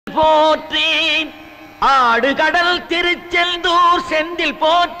போற்றி ஆடுகடல் திருச்செந்தூர் செந்தில்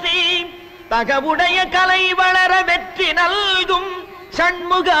போற்றி தகவுடைய கலை வளர வெற்றி நல்கும்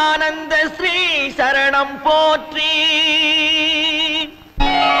ஷண்முகானந்த ஸ்ரீ சரணம் போற்றி.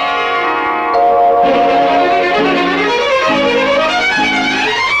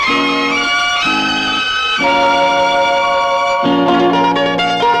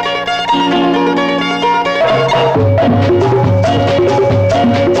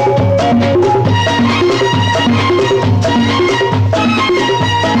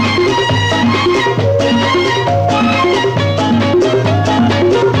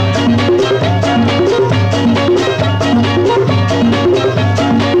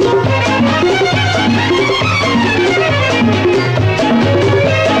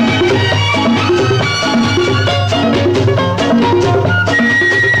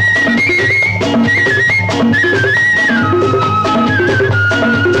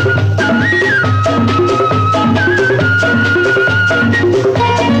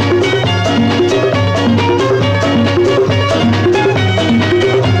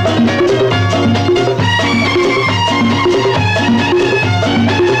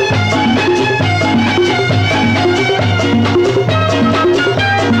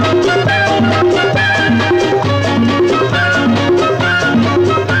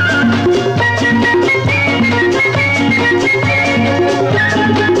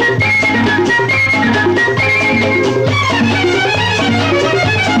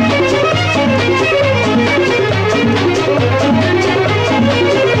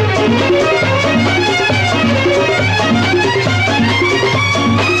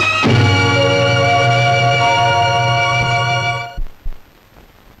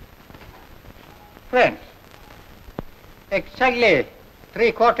 Exactly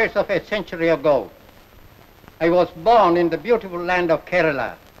 3/4 of a century ago, I was born in the beautiful land of Kerala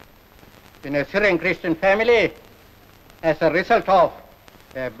in a Syrian Christian family as a result of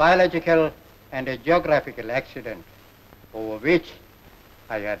a biological and a geographical accident over which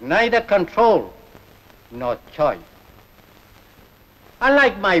I had neither control nor choice.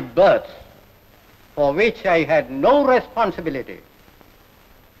 Unlike my birth, for which I had no responsibility,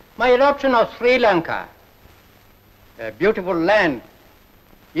 my adoption of Sri Lanka, a beautiful land,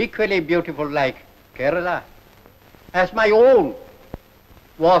 equally beautiful like Kerala, as my own,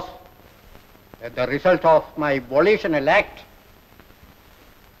 was the result of my volitional act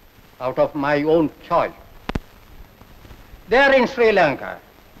out of my own choice. There in Sri Lanka,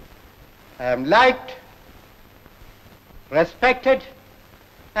 I am liked, respected,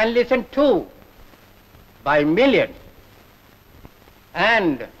 and listened to by millions,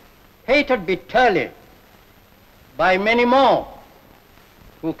 and hated bitterly by many more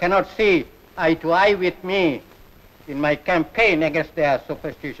who cannot see eye to eye with me in my campaign against their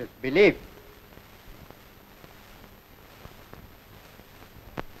superstitious belief.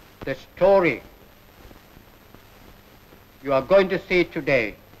 The story you are going to see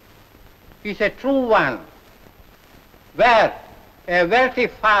today is a true one, where a wealthy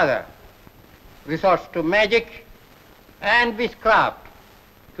father resorts to magic and witchcraft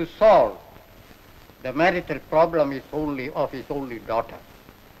to solve the marital problem of his only daughter,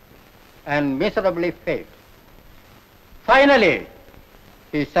 and miserably fails. Finally,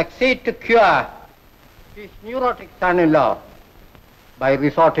 he succeeds to cure his neurotic son-in-law by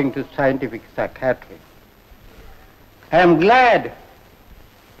resorting to scientific psychiatry. I am glad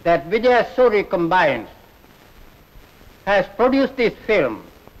that Vijaya Suri Combines has produced this film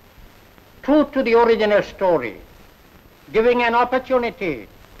true to the original story, giving an opportunity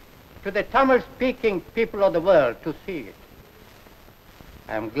to the Tamil-speaking people of the world to see it.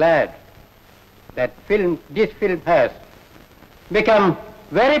 I am glad that this film has become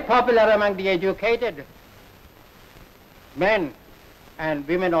very popular among the educated men and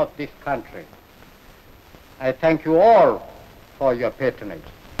women of this country. I thank you all for your patronage.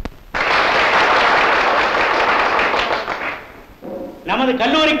 நமது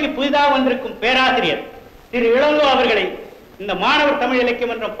கல்லூரிக்கு புதிதாக வந்திருக்கும் பேராசிரியர் திரு இளங்கோ அவர்களை இந்த மாணவர் தமிழ்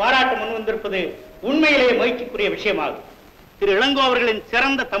இலக்கியம் என்ற பாராட்ட முன் வந்திருப்பது உண்மையிலேயே மகிழ்ச்சிக்குரிய விஷயமாகும். திரு இளங்கோ அவர்களின்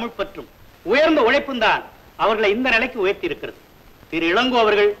சிறந்த தமிழ் பற்றும் உயர்ந்த உழைப்பும் தான் அவர்களை இந்த நிலைக்கு உயர்த்தி இருக்கிறது. திரு இளங்கோ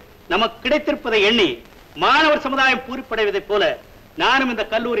அவர்கள் நமக்கு கிடைத்திருப்பதை எண்ணி மாணவர் சமுதாயம் பூரிப்படைவதைப் போல நானும் இந்த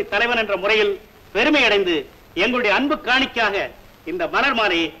கல்லூரி தலைவன் என்ற முறையில் பெருமை அடைந்து எங்களுடைய அன்பு காணிக்காக இந்த மலர்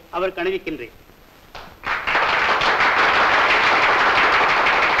மாலையை அவருக்கு அணிவிக்கின்றேன்.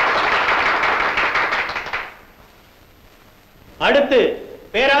 அடுத்து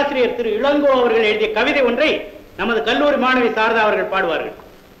பேராசிரியர் திரு இளங்கோ அவர்கள் எழுதிய கவிதை ஒன்றை நமது கல்லூரி மாணவி சாரதா அவர்கள் பாடுவார்கள்.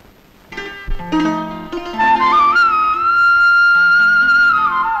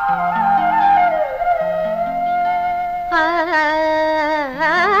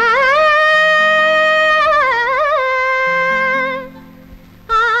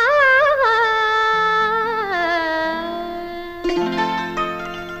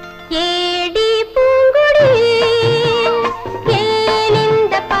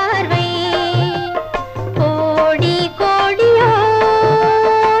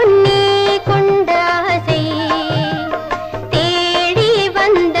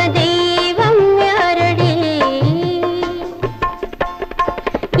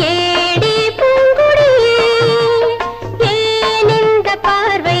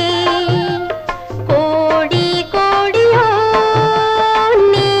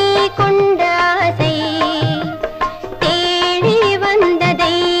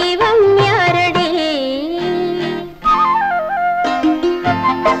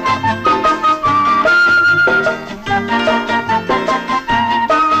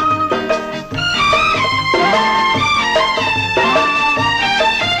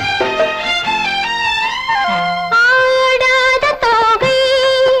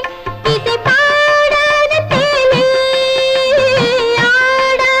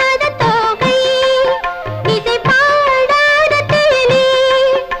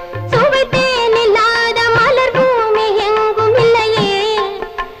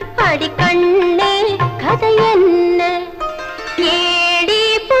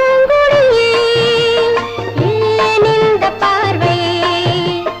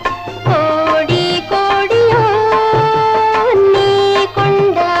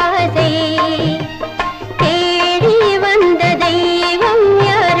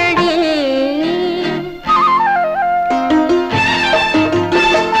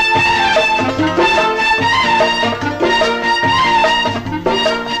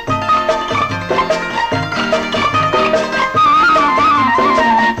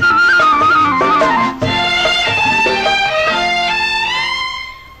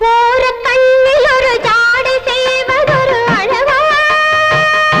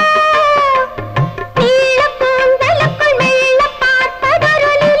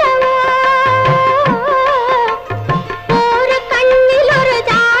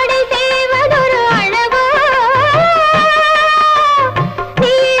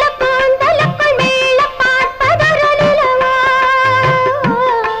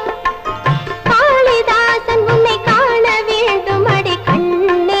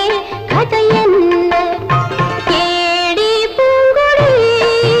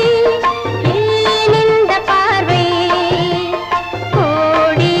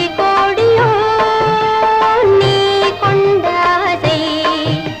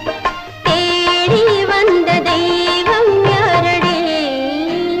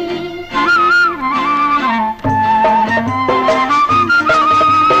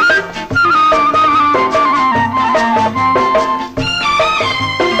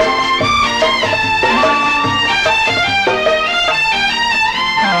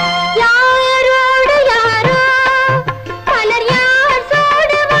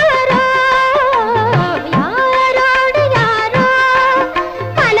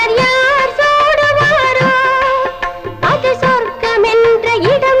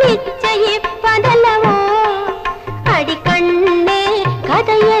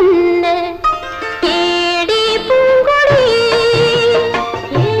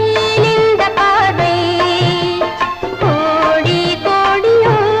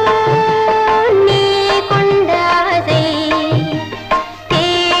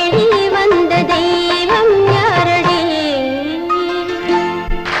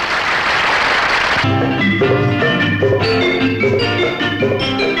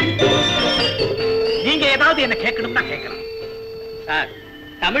 சார்,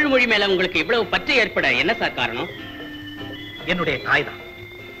 தமிழ் மொழி மேல உங்களுக்கு இவ்வளவு பற்று ஏற்பட என்ன சார் காரணம்? என்னுடைய தாய் தான்.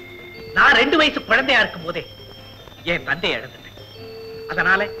 நான் 2 வயசு குழந்தையா இருக்கும் போதே என் தந்தையை இழந்துட்டேன்.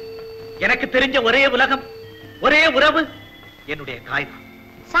 அதனால எனக்கு தெரிஞ்ச ஒரே உலகம், ஒரே உறவு என்னுடைய தாய் தான்.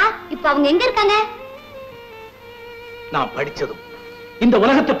 சார், இப்ப அவங்க எங்க இருக்காங்க? நான் படிச்சதும் இந்த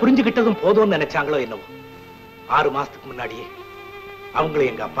உலகத்தை புரிஞ்சுகிட்டதும் போதும்னு நினைச்சாங்களோ என்னவோ, 6 மாசத்துக்கு முன்னாடியே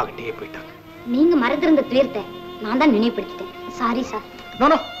அவங்களும் எங்க அப்பா கிட்டே போயிட்டாங்க. நீங்க மறந்திருந்த துயரத்தை நான் தான் நினைவுபடுத்திட்டேன். Sorry sir.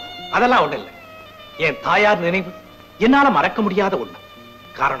 நோ, அதெல்லாம் ஒண்ணு இல்லை. என் தாயார் நினைவு என்னால மறக்க முடியாத ஒண்ணு.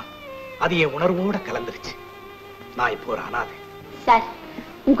 காரணம், அது என் உணர்வோட கலந்துருச்சு. நான் இப்போ ஒரு அனாதை. சார்,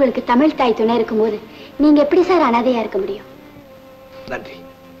 உங்களுக்கு தமிழ் தாய் துணை இருக்கும் போது நீங்க எப்படி சார் அனாதையா இருக்க முடியும்? நன்றி.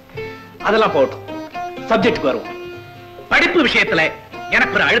 அதெல்லாம் போட்டும், சப்ஜெக்டுக்கு வருவோம். படிப்பு விஷயத்துல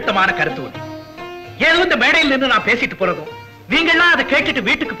எனக்கு ஒரு அழுத்தமான கருத்து உண்டு. ஏதோ இந்த மேடையில் நின்று நான் பேசிட்டு போறதும் நீங்கள்லாம் அதை கேட்டுட்டு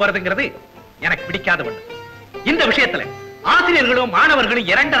வீட்டுக்கு போறதுங்கிறது எனக்கு பிடிக்காத ஒண்ணு. இந்த விஷயத்துல ஆசிரியர்களும் மாணவர்களும்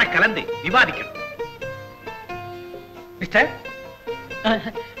இரண்டரை கலந்து விவாதிக்கணும். Mister,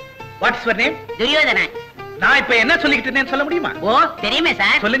 what is your name? Duryodhanan. நான் இப்ப என்ன சொல்லிக்கிட்டு இருந்தேன்னு சொல்ல முடியுமா? ஓ, தெரியுமே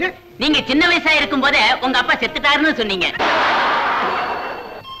சார். சொல்லுங்க. நீங்க சின்ன வயசா இருக்கும் போதே உங்க அப்பா செத்துட்டாருன்னு சொன்னீங்க.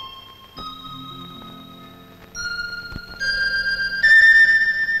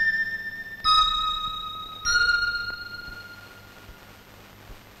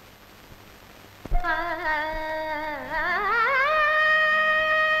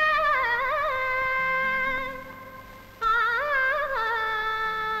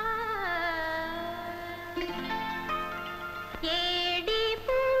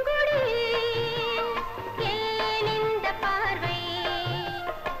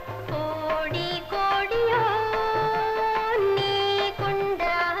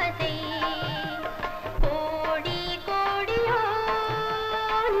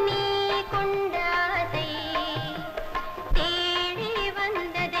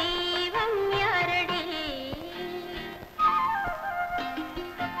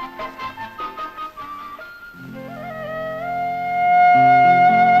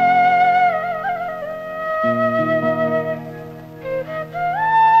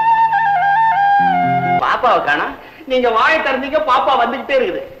 பாப்பாவை காணா. நீங்க வாயை திறந்தீங்க, பாப்பா வந்துகிட்டே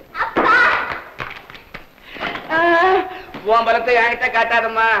இருக்குது. உன் பலத்தை என்கிட்ட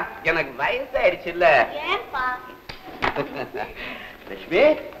காட்டாதம்மா, எனக்கு வயசாயிடுச்சு இல்ல. லட்சுமி,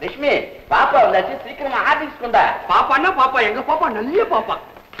 லட்சுமி, பாப்பா வந்தாச்சு, சீக்கிரமா ஆபீஸ் கொண்டா. பாப்பான்னா பாப்பா, எங்க பாப்பா நல்ல பாப்பா.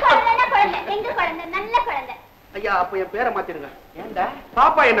 ஐயா, அப்ப என் பேரை மாத்திருங்க. ஏண்டா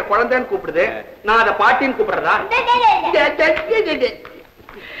பாப்பா என்ன குழந்தைன்னு கூப்பிடுது, நான் அதை பாட்டின்னு கூப்பிடுறதா?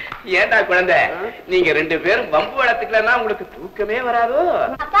 ஏண்டா குழந்தை, நீங்க 2 பேரும் வம்பு வளர்த்துக்கலன்னா உங்களுக்கு தூக்கமே வராதோ?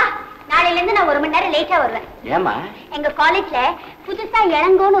 அப்பா, நாளையில இருந்து நான் 1 மணி நேரம் லேட்டா வருவேன். ஏமா? எங்க காலேஜ்ல புதுசா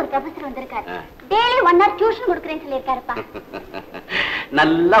இளங்கோன்னு ஒரு ப்ரொஃபசர் வந்திருக்காரு. Daily 1 hour tuition கொடுக்கறேன்னு சொல்லியிருக்காருப்பா.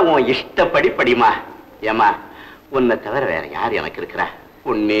 நல்லா உன் இஷ்டப்படி படிமா. ஏமா, உன்னை தவிர வேற யார் எனக்கு இருக்கிறா?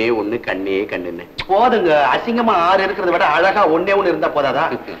 ஒன்னே ஒண்ணு, கண்ணே கண்ணுன்னு போதுங்க. அசிங்கமா 6 இருக்கிறத விட அழகா ஒன்னே ஒண்ணு இருந்தா போதாதா?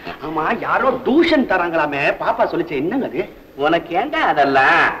 ஆமா, யாரோ டியூஷன் தராங்களாமே, பாப்பா சொல்லிச்சு. என்னங்க அது? உனக்கு ஏண்டா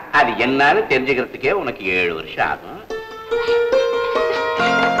அதெல்லாம்? அது என்னன்னு தெரிஞ்சுக்கிறதுக்கே உனக்கு 7 வருஷம் ஆகும்.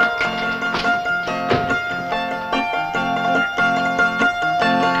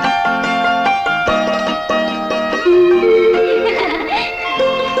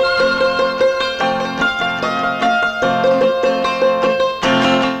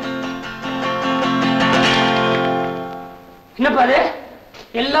 என்னப்பா அது?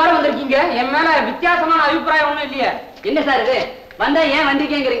 எல்லாரும் வந்திருக்கீங்க, என் மேல வித்தியாசமான அபிப்பிராயம் ஒண்ணும் இல்லையா? என்ன சார் இது? வந்தா ஏன்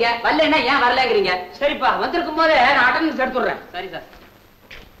வந்திருக்கேங்கிறீங்க, வரலன்னா ஏன் வரலங்கிறீங்க? சரிப்பா, வந்திருக்கும் போதே நான் அட்டெண்டன்ஸ் எடுத்துடுறேன். சரி சார்.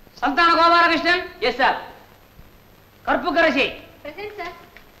 சந்தான கோபாலகிருஷ்ணன். Yes sir. கற்புக்கரசி.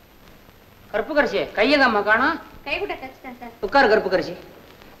 கற்புக்கரசி, கையதாம்மா காணோம். உட்காரு கற்புக்கரசி.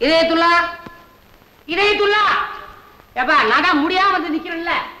 இதயத்துல்லா, இதயத்துல்லா. ஏப்பா, நான் தான் முடியாம வந்து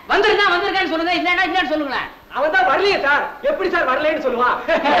நிக்கிறேன்ல, வந்திருக்கேன்னு சொல்லுங்க, இல்லன்னு சொல்லுங்களேன். அவன் தான் வரலையே சார். எப்படி சார் வரலன்னு சொல்லுவான்?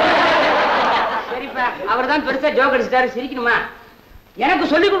 சரிப்பா, அவர் தான் பெருசா ஜோக் அடிச்சிட்டாரு, சிரிக்கணுமா? எனக்கு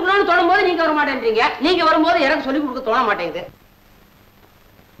சொல்லிக் கொடுக்கணும்னு தோணும் போது நீங்க வர மாட்டேன்றீங்க, நீங்க வரும்போது எனக்கு சொல்லிக் கொடுக்க தோண மாட்டேங்குது.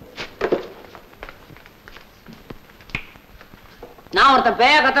 நான் ஒருத்தன்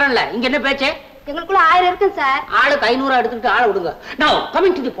பேயா கத்துறேன்ல, இங்க என்ன பேச்சு? எங்களுக்குள்ள 1000 இருக்கு சார். ஆளுக்கு 500 எடுத்துக்கிட்டு ஆளை விடுங்க. Now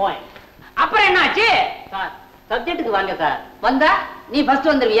coming to the point. அப்புறம் என்ன ஆச்சு சார்? சப்ஜெக்ட்டுக்கு வாங்க சார். வந்தா நீ ஃபர்ஸ்ட்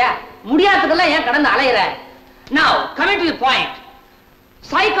வந்துருவியா? முடியாததுக்கெல்லாம் ஏன் கடந்து அலையற? Now coming to the point.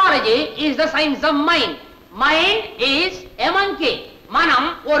 Psychology is the science of mind. Mind is a monkey. மனம்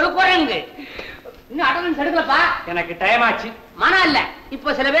ஒரு குரங்கு. இன்னும் அட்டெண்டன்ஸ் எடுக்கலப்பா. எனக்கு டைம் ஆச்சு. மனம் இல்ல,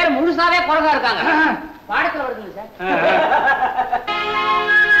 இப்ப சில பேர் முழுசாவே குரங்கா இருக்காங்க. பாடத்துல வருதுங்க sir.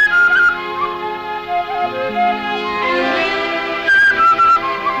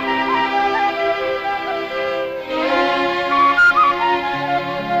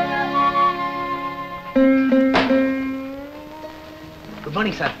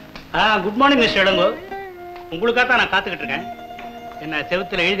 Good morning mister Ilango. உங்களுக்காக தான் நான் காத்துக்கிட்டு இருக்கேன். என்ன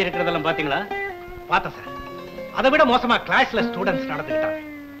செவுத்துல எழுதி இருக்கிறதெல்லாம் பாத்தீங்களா? பார்த்தேன் சார். அதை விட மோசமா கிளாஸ்ல ஸ்டூடெண்ட்ஸ் நடந்துக்கிட்டாங்க.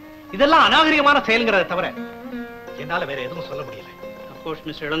 இதெல்லாம் அநாகரிகமான செயல்ங்கிறத தவிர என்னால வேற எதுவும் சொல்ல முடியல. அப்கோர்ஸ்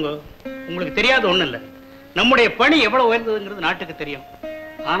மிஸ்டர் இளங்கோ, உங்களுக்கு தெரியாத ஒண்ணும் இல்ல. நம்முடைய பணி எவ்வளவு உயர்ந்ததுங்கிறது நாட்டுக்கு தெரியும்.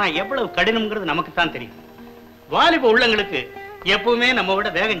 ஆனா எவ்வளவு கடினம்ங்கிறது நமக்கு தான் தெரியும். வாலிப உள்ளங்களுக்கு எப்பவுமே நம்ம விட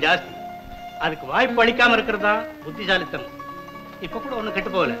வேகம் ஜாஸ்தி. அதுக்கு வாய்ப்பு அளிக்காம இருக்கிறதா புத்திசாலித்தனம். இப்ப கூட ஒண்ணு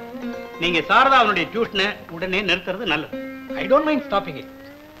கெட்டு போகல. நீங்க சாரதா அவனுடைய டியூஷனை உடனே நிறுத்துறது நல்லது. I don't mind stopping it.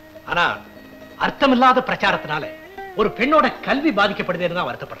 ஆனா அர்த்தமில்லாத பிரச்சாரத்தினால ஒரு பெண்ணோட கல்வி பாதிக்கப்படுதுன்னு தான்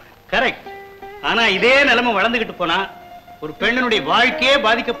வருத்தப்படுறேன். கரெக்ட். ஆனா இதே நிலைமை வளர்ந்துகிட்டு போனா ஒரு பெண்ணினுடைய வாழ்க்கையே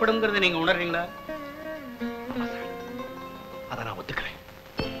பாதிக்கப்படுங்கிறத நீங்க உணர்றீங்களா? அதை நான் ஒத்துக்கிறேன்.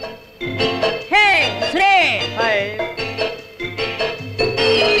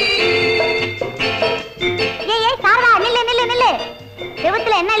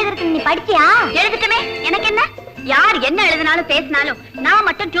 செவத்துல என்ன எழுதுறது நீ படிச்சியா? எழுதிட்டுமே, எனக்கு என்ன? யார் என்ன எழுதினாலும் பேசினாலும் நான்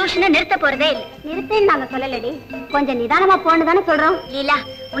மட்டும் டியூஷனை நிறுத்த போறதே இல்லை. நிறுத்தேன்னு நாங்க சொல்லலடி, கொஞ்சம் நிதானமா போன்னு தானே சொல்றோம். லீலா,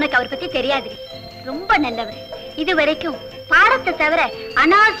 உனக்கு அவர் பத்தி தெரியாது. ரொம்ப நல்லவர். இது வரைக்கும் பாடத்தை தவிர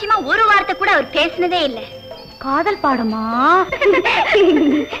அனாவசியமா ஒரு வார்த்தை கூட அவர் பேசினதே இல்லை. காதல் பாடமா?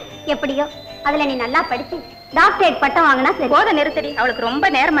 எப்படியோ அதுல நீ நல்லா படிச்சு டாக்டரேட் பட்டம் வாங்கினா சரி. போத நிறுத்தடி, அவளுக்கு ரொம்ப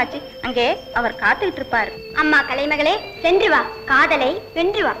நேரமாச்சு. அங்கே அவர் காத்துக்கிட்டு இருப்பாரு. அம்மா கலைமகளே, சென்று வா, காதலை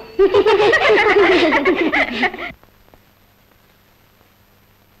வென்று வா.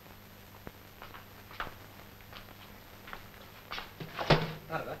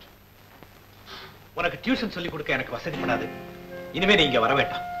 உனக்கு டியூஷன் சொல்லி கொடுக்க எனக்கு வசதிப்படாது. இனிமே நீங்க வர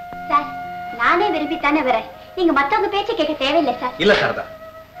வேண்டாம். சார், நானே விரும்பித்தானே வரேன். நீங்க மத்தவங்க பேச்சு கேட்க தேவையில்லை சார். இல்ல சாரதா,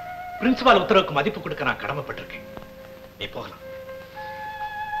 பிரின்சிபால் உத்தரவுக்கு மதிப்பு கொடுக்க நான் கடமைப்பட்டிருக்கேன். நீ போகலாம்.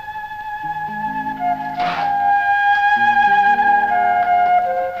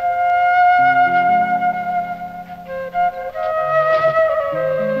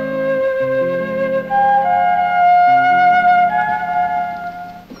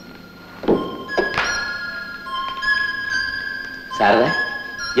 சாரதா,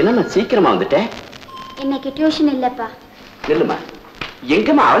 என்னம்மா சீக்கிரமா வந்துட்டேன்? இன்னைக்கு டியூஷன் இல்லப்பா. இல்லம்மா,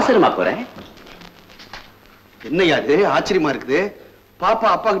 எங்கம்மா அவசரமா போறேன்? என்னையா இது ஆச்சரியமா இருக்குது? பாப்பா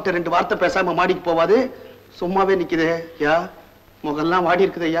அப்பா கிட்ட 2 வார்த்தை பேசாம மாடிக்கு போவாது, சும்மாவே நிக்குது. யா முகெல்லாம் வாடி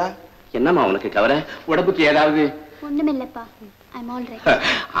இருக்குது. ஐயா என்னம்மா உனக்கு கவலை? உடம்புக்கு ஏதாவது? ஒண்ணுமில்லப்பா, ஐ அம் ஆல் ரைட்.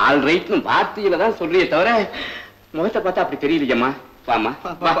 ஆல் ரைட்னு வார்த்தையில தான் சொல்றியே தவிர முகத்தை பார்த்தா அப்படி தெரியலையம்மா. வாமா,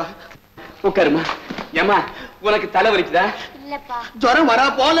 உட்காருமா. ஏமா, உனக்கு தலை வலிக்குதா? இல்லப்பா. ஜுரம் வரா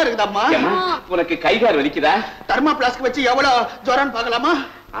போல இருக்குதாம்மா. உனக்கு கைகால் வலிக்குதா? தர்மா பிளாஸ்க் வச்சு எவ்வளவு ஜுரம் பார்க்கலாமா?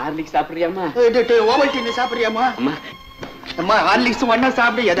 ஹார்லிக்ஸ் சாப்பிடுறியாமா? ஓவல்டின் சாப்பிடுறியாமா? அம்மா அம்மா, ஹார்லிக்ஸ் ஒண்ணா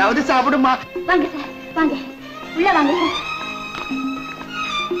சாப்பிடு, ஏதாவது சாப்பிடுமா. வாங்க சார், வாங்க உள்ள வாங்க சார்.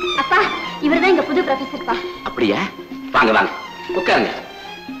 அப்பா, இவர்தான் எங்க புது ப்ரொஃபசர்ப்பா. அப்படியா? வாங்க வாங்க உட்காருங்க.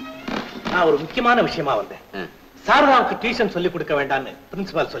 நான் ஒரு முக்கியமான விஷயமா வந்தேன். சாரதாவுக்கு டியூஷன் சொல்லி கொடுக்க வேண்டாம்னு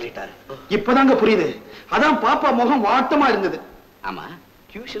பிரின்சிபால் சொல்லிட்டாரு. இப்பதாங்க புரியுது. அதான் பாப்பா முகம் வாட்டமா இருந்தது. ஆமா,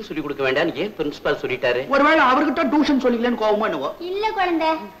 டியூஷன் சொல்லி கொடுக்க வேண்டாம்னு ஏன் பிரின்சிபால் சொல்லிட்டாரு? ஒருவேளை அவர்கிட்ட டியூஷன் சொல்லிக்கலன்னு கோவமா என்னவோ. இல்ல குழந்தை,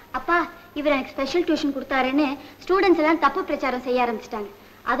 அப்பா இவர் எனக்கு ஸ்பெஷல் டியூஷன் கொடுத்தாருன்னு ஸ்டூடெண்ட்ஸ் எல்லாம் தப்பு பிரச்சாரம் செய்ய ஆரம்பிச்சிட்டாங்க.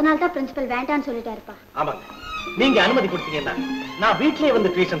 அதனால தான் பிரின்சிபல் வேண்டான்னு சொல்லிட்டாருப்பா. ஆமாங்க, நீங்க அனுமதி கொடுத்தீங்கன்னா நான் வீட்லயே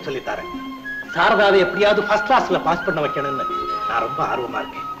வந்து டியூஷன் சொல்லி தரேன். சாரதாவை எப்படியாவது ஃபர்ஸ்ட் கிளாஸ்ல பாஸ் பண்ண வைக்கணும்னு நான் ரொம்ப ஆர்வமா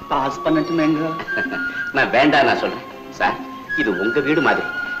இருக்கேன். பாஸ் பண்ணட்டுமேங்க. நான் வேண்டாம் நான் சொல்றேன். சார், இது உங்க வீடு மாதிரி,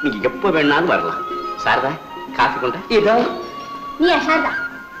 நீங்க எப்ப வேணாலும் வரலாம். சாரதா, காஃபி கொண்டா? இதோ நீ சாரதா,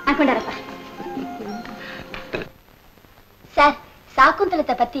 நான் கொண்டாரப்பா. சார்,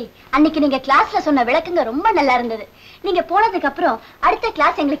 சாக்குந்தலத்தை பத்தி அன்னைக்கு நீங்க கிளாஸ்ல சொன்ன விளக்கங்க ரொம்ப நல்லா இருந்தது. நீங்க போனதுக்கு அப்புறம் அடுத்த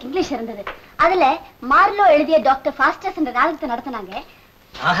கிளாஸ் எங்களுக்கு இங்கிலீஷ் இருந்தது. அதுல மார்லோ எழுதிய டாக்டர் ஃபாஸ்டஸ் என்ற நாடகத்தை நடத்தினாங்க.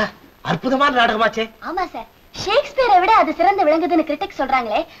 அற்புதமான நாடகமாச்சே. ஆமா சார், ஷேக்ஸ்பியரை விட அது சிறந்து விளங்குதுன்னு கிரிட்டிக்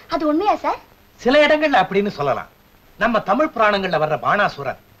சொல்றாங்களே, அது உண்மையா சார்? சில இடங்கள்ல அப்படின்னு சொல்லலாம். நம்ம தமிழ் புராணங்கள்ல வர்ற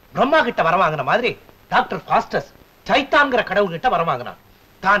பாணாசுரன் பிரம்மா கிட்ட வரவாங்கின மாதிரி டாக்டர் ஃபாஸ்டஸ் சைத்தான்கிற கடவுள் கிட்ட வரவாங்கினான்.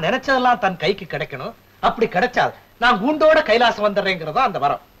 தான் நினைச்சதெல்லாம் தன் கைக்கு கிடைக்கணும், அப்படி கிடைச்சால் நான் கூண்டோட கைலாசம் வந்துடுறேங்கிறதா அந்த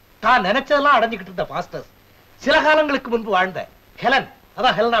வரம். தான் நினைச்சதெல்லாம் அடைஞ்சுக்கிட்டு இருந்த ஃபாஸ்டஸ் சில காலங்களுக்கு முன்பு வாழ்ந்த ஹெலன்,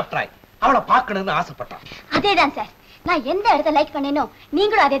 அதான் ஹெலன் ஆஃப் ட்ராய், அவளை பார்க்கணும்னு ஆசைப்பட்டான். அதேதான் சார், நான் எந்த இடத்தை லைக் பண்ணேனோ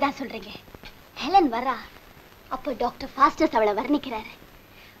நீங்களும் அதே தான் சொல்றீங்க. ஹெலன் வரா, அப்போ டாக்டர் ஃபாஸ்டஸ் அவளை வர்ணிக்கிறாரு.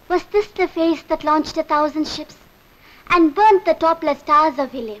 Was this the face that launched 1,000 ships and burnt the topless stars of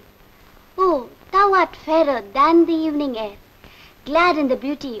Helium? Oh, thou art fairer than the evening air, glad in the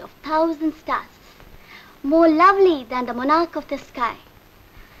beauty of 1,000 stars, more lovely than the monarch of the sky,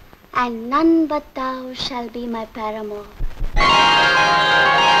 and none but thou shall be my paramour.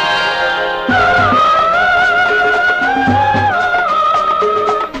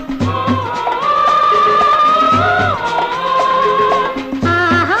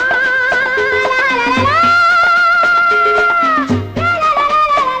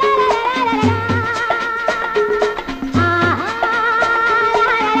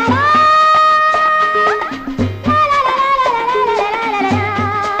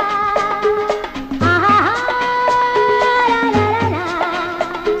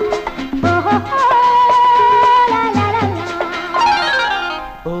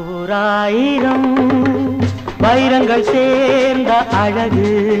 வைரங்கள் சேர்ந்த அழகு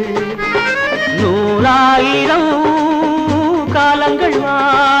 100,000 காலங்கள்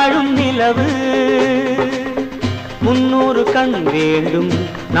வாழும் நிலவு 300 கண் வேண்டும்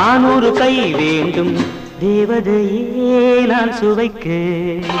 400 கை வேண்டும் தேவதையே நான் சுவைக்க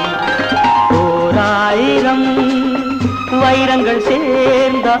 1000 வைரங்கள்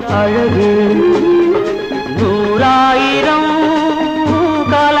சேர்ந்த அழகு 100,000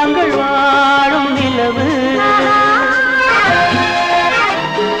 காலங்கள் வாழும் நிலவு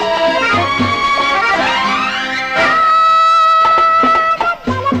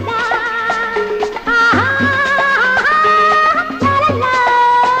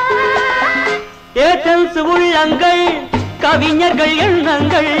ஏதன்ஸ் உள்ளங்கள் கவிஞர்கள்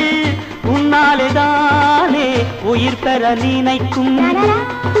எண்ணங்கள் உன்னாலேதானே உயிர் பெற நினைக்கும்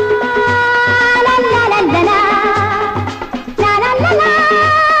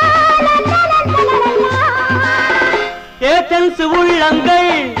ஏதன்ஸ்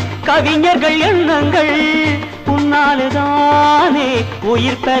உள்ளங்கள் கவிஞர்கள் எண்ணங்கள் உன்னாலேதானே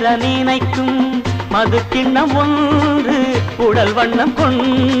உயிர் பெற நினைக்கும் மது கிண்ணம் ஒன்று உடல் வண்ணம்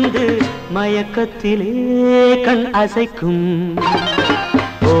கொண்டு மயக்கத்திலே கண் அசைக்கும்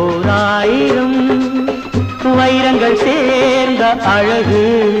 1000 வைரங்கள் சேர்ந்த அழகு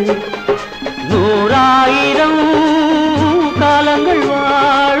 100,000 காலங்கள்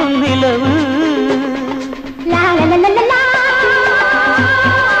வாழும் நிலவு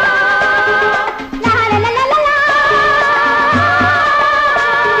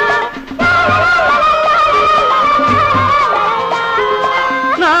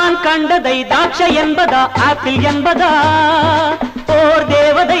நான் கண்டதை தாட்சை என்பதா ஆப்பிள் என்பதா ஓர்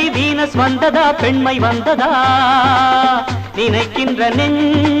தேவதை வீனஸ் வந்ததா பெண்மை வந்ததா நினைக்கின்ற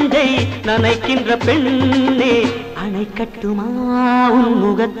நெஞ்சை நனைக்கின்ற பெண்ணே அணை கட்டுமா உன்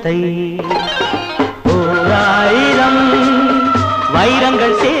முகத்தை 1000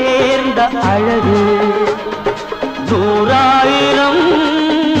 வைரங்கள் சேர்ந்த அழகு 100,000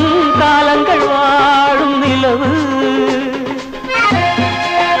 காலங்கள் வாழும் நிலவு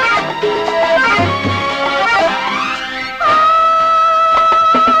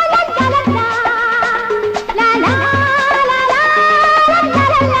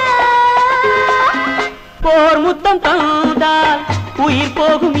போர் முத்தம் தந்தால் உயிர்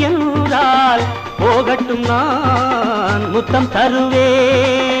போகும் என்றால் போகட்டும் நான் முத்தம்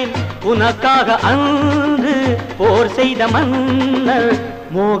தருவேன் உனக்காக அன்று போர் செய்த மன்னர்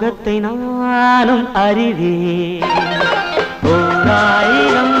மோகத்தை நானும் அறிவேன்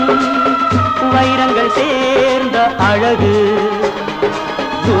 1000 வைரங்கள் சேர்ந்த அழகு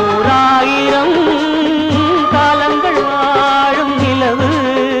 100,000 காலங்கள் வாழும் நிலவு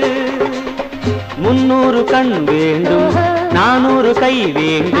 300 கண் வேண்டும் 400 கை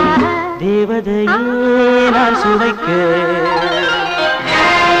வேண்டும் தேவதையே நான் சுவைக்க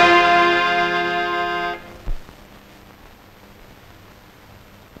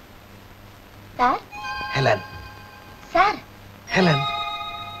sir Helen sir Helen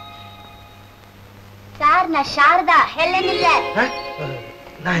sir நான் சாரதா ஹெலன் இல்ல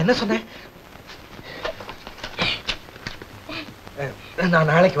நான் என்ன சொன்னேன்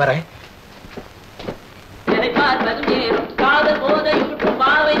நான் நாளைக்கு வரேன் காதல் போதை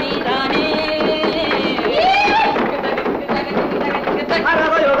பாவை நீதானே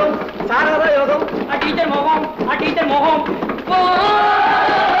சாரதா யோகம் டீச்சர் மோகம் டீச்சர் மோகம்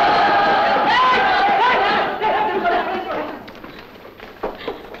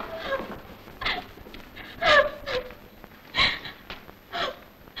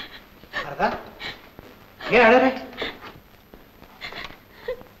ஏன் அழற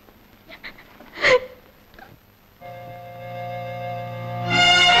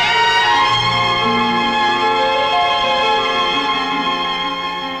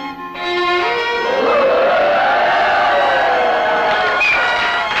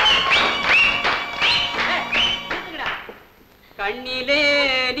கண்ணிலே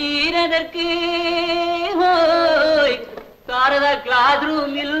நீரதற்கு சாரதா கிளாஸ்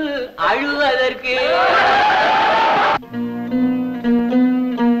ரூமில் அழுவதற்கு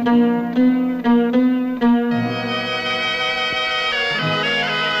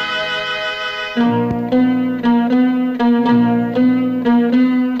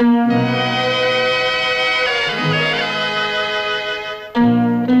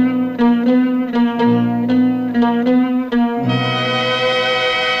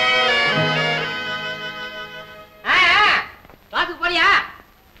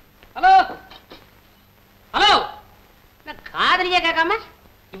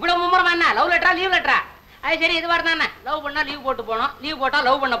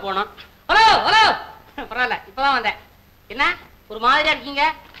பரவாயில்ல, இப்பதான் வந்தேன். என்ன ஒரு மாதிரியா இருக்கீங்க?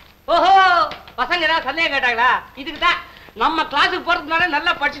 ஓஹோ, பசங்க ஏதாவது சந்தேகம் கேட்டாங்களா? இதுக்குதான் நம்ம கிளாஸுக்கு போறதுனால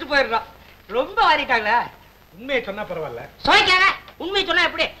நல்லா படிச்சுட்டு போயிடுறோம். ரொம்ப வாரிட்டாங்களா? உண்மையை சொன்னா பரவாயில்ல. சொல்லிக்காங்க. உண்மையை சொன்னா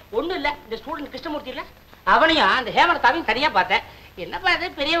எப்படி? ஒண்ணும் இல்ல, இந்த ஸ்டூடெண்ட் கிருஷ்ணமூர்த்தி இல்ல, அவனையும் அந்த ஹேமலதாவையும் தனியா பார்த்தேன். என்னப்பா இது,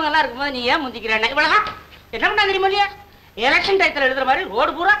 பெரியவங்க எல்லாம் இருக்கும்போது நீ ஏன் முந்திக்கிறேன்? இவ்வளவுதான். என்ன பண்ணா தெரியுமா இல்லையா? எலெக்ஷன் டயத்துல எழுதுற மாதிரி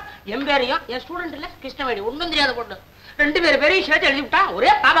ரோடு பூரா என் பேரையும் என் ஸ்டூடெண்ட் இல்ல கிருஷ்ணவேணி ஒன்றும் தெரியாத பொண்ணு 2 பேரையும் சேர்த்து எழுதி விட்டா. ஒரே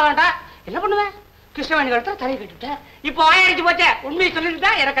பாபா வேண்டாம். என்ன பண்ணுவேன்? கிருஷ்ணவேணி கழுத்துல தலையை கட்டிவிட்டேன். இப்போ ஆயிடுச்சு போச்சே. உண்மையை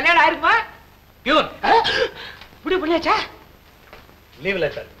சொல்லிட்டுட்டா எனக்கு கல்யாணம் ஆயிருப்பா. பியூன் இப்படி பண்ணியாச்சா? லீவ்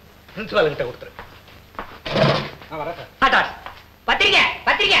லெட்டர் பிரின்சிபால் கிட்ட கொடுத்துரு. பத்திரிக்கை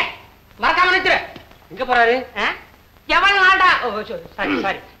பத்திரிக்கை மறக்காம நிறுத்துரு. எங்க போறாரு? எவ்வளவு நாளா? சாரி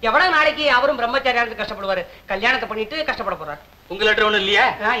சாரி, எவ்வளவு நாளைக்கு அவரும் பிரம்மச்சாரியானது கஷ்டப்படுவாரு? கல்யாணத்தை பண்ணிட்டு கஷ்டப்பட போறாரு. உங்க லெட்டர் ஒண்ணும் இல்லையா?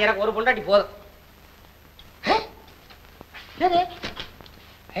 எனக்கு ஒரு பொண்டாட்டி போதும்.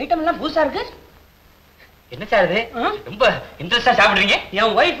 ஐட்டம் எல்லாம் புதுசா இருக்கு. என்ன சார் இது? ரொம்ப இன்ட்ரெஸ்டா சாப்பிடுறீங்க.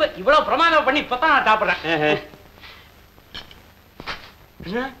 என் ஒய்ஃப் இவ்வளவு பிரமாதம் பண்ணி இப்பதான் நான் சாப்பிடுறேன்.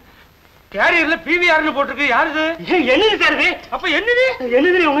 கேரியர்ல பிவிஆர்னு போட்டுருக்கு. யாருது? என்னது சார் இது? அப்ப என்னது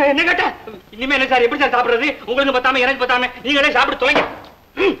என்னது உங்க என்ன கேட்டா? இனிமே என்ன சார், எப்படி சார் சாப்பிடுறது? உங்களுக்கு பத்தாம எனக்கு பத்தாம நீங்களே சாப்பிட்டு தொலைங்க.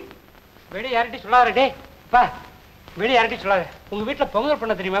 வெளியே யார்கிட்டயும் சொல்லாத. டே பா, வெளியே யார்கிட்டயும் சொல்லாத. உங்க வீட்டுல பொங்கல்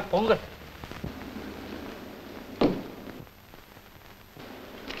பண்ண தெரியுமா? பொங்கல்.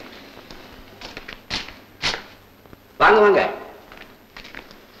 வாங்க வாங்க.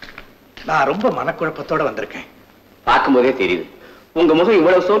 நான் ரொம்ப மனக்குழப்பத்தோட வந்திருக்கேன். பார்க்கும் போதே தெரியுது. உங்க முகம்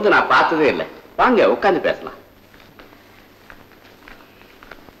இவ்வளவு சோர்ந்து நான் பார்த்ததே இல்லை. வாங்க உட்கார்ந்து பேசலாம்.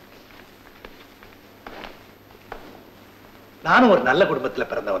 நானும் ஒரு நல்ல குடும்பத்துல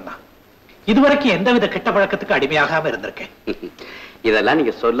பிறந்தவன் தான். இதுவரைக்கும் எந்தவித கெட்ட பழக்கத்துக்கு அடிமையாகாம இருந்திருக்கேன். இதெல்லாம்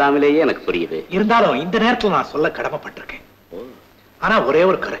நீங்க சொல்லாமலேயே எனக்கு புரியுது. இருந்தாலும் இந்த நேரத்தில் நான் சொல்ல கடமைப்பட்டிருக்கேன். ஆனா ஒரே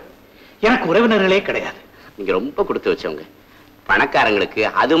ஒரு குறை, எனக்கு உறவினர்களே கிடையாது. நீங்க ரொம்ப கொடுத்து வச்சவங்க. பணக்காரங்களுக்கு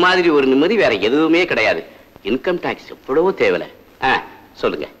அது மாதிரி ஒரு நிம்மதி வேற எதுவுமே கிடையாது. இன்கம் டாக்ஸ் எவ்வளவோ தேவையில்ல.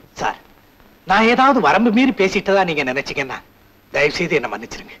 சொல்லுங்க சார். நான் ஏதாவது வரம்பு மீறி பேசிட்டதா நீங்க நினைச்சீங்கன்னா தயவு செய்து என்ன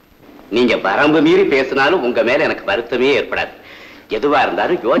மன்னிச்சிருங்க. நீங்க வரம்பு மீறி பேசினாலும் உங்க மேல எனக்கு வருத்தமே ஏற்படாது. எதுவா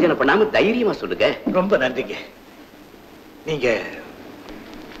இருந்தாலும் யோசனை பண்ணாம தைரியமா சொல்லுங்க. ரொம்ப நன்றிங்க. நீங்க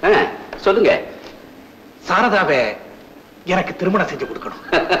சொல்லுங்க. சாரதாவை எனக்கு திருமணம் செஞ்சு கொடுக்கணும்.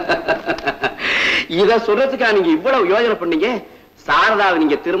 இத சொல்றதுக்கா நீங்க இவ்வளவு யோசனை பண்ணீங்க? சாரதாவை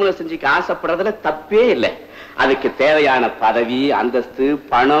நீங்க திருமணம் செஞ்சுக்க ஆசைப்படுறதுல தப்பே இல்லை. அதுக்கு தேவையான பதவி, அந்தஸ்து,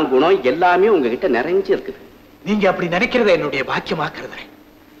 பணம், குணம் எல்லாமே உங்ககிட்ட நிறைஞ்சு இருக்குது. நீங்க அப்படி நினைக்கிறத என்னுடைய பாக்கியமாக்குறது.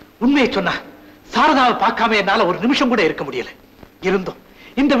 உண்மையை சொன்னா சாரதாவை பார்க்காம என்னால ஒரு நிமிஷம் கூட இருக்க முடியல. இருந்தும்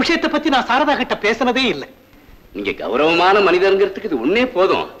இந்த விஷயத்தை பத்தி நான் சாரதா கிட்ட பேசினதே இல்லை. நீங்க கௌரவமான மனிதங்கிறதுக்கு இது ஒன்னே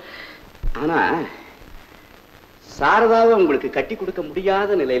போதும். ஆனா சாரதாவை உங்களுக்கு கட்டி கொடுக்க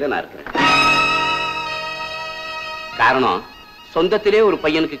முடியாத நிலையில நான் இருக்கிறேன். காரணம், சொந்தத்திலே ஒரு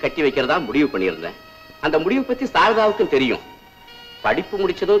பையனுக்கு கட்டி வைக்கிறதா முடிவு பண்ணியிருந்தேன். அந்த முடிவு பத்தி சாரதாவுக்கும் தெரியும். படிப்பு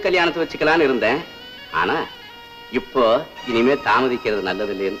முடிச்சதும் கல்யாணத்தை வச்சுக்கலான்னு இருந்தேன். ஆனா இப்போ இனிமே தாமதிக்கிறது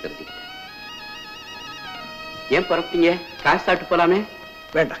நல்லது இல்லைன்னு தெரிஞ்சுக்கிட்டேன். ஏன் புறப்பட்டீங்க? காசு சாப்பிட்டு போலாமே.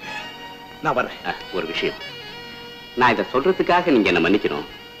 வேண்டாங்க, நான் வரேன். ஒரு விஷயம், நான் இதை சொல்றதுக்காக நீங்க என்ன மன்னிக்கணும்.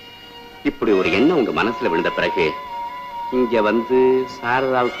 இப்படி ஒரு எண்ணம் உங்க மனசுல விழுந்த பிறகு இங்க வந்து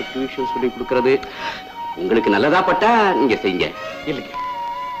சாரதாவுக்கு டியூஷன் சொல்லி கொடுக்கறது உங்களுக்கு நல்லதா பட்டா நீங்க செய்யுங்க. இல்லைங்க,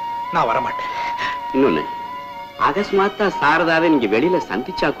 நான் வரமாட்டேன். இன்னொன்னு, அகஸ்மாத்தா சாரதாவை நீங்க வெளியில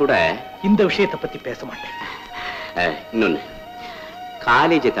சந்திச்சா கூட இந்த விஷயத்தை பத்தி பேச மாட்டேன். இன்னொன்னு,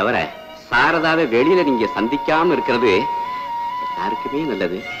 காலேஜை தவிர சாரதாவை வெளியில நீங்க சந்திக்காம இருக்கிறது யாருக்குமே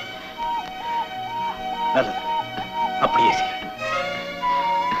நல்லது. நல்லது, அப்படியே செய்ய.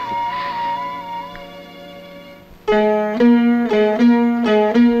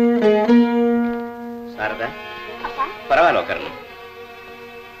 சாரதா, பரவாயில்ல உட்காரணும்.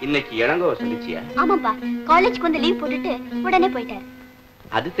 இன்னைக்கு இளங்கோ சந்திச்சியா? ஆமாப்பா, காலேஜ்க்கு வந்து லீவ் போட்டுட்டு உடனே போயிட்டாரு.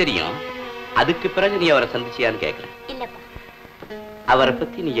 அது தெரியும். அதுக்கு பிறகு நீ அவரை சந்திச்சியான்னு கேட்கிறேன். இல்லப்பா. அவரை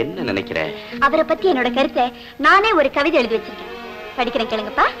பத்தி நீ என்ன நினைக்கிற? அவரை பத்தி என்னோட கருத்தை நானே ஒரு கவிதை எழுதி வச்சிருக்கேன். படிக்கிறேன்,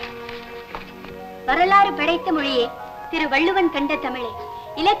 கேளுங்கப்பா. வரலாறு படைத்த மொழியே, திரு வள்ளுவன் கண்ட தமிழே,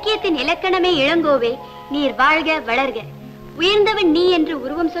 இலக்கியத்தின் இலக்கணமே இளங்கோவே, நீர் வாழ்க வளர்க. உயர்ந்தவன் நீ என்று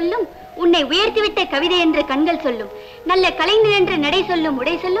உருவம் சொல்லும், உன்னை உயர்த்திவிட்ட கவிதை என்று கண்கள் சொல்லும், நல்ல கலைஞர் என்று நடை சொல்லும்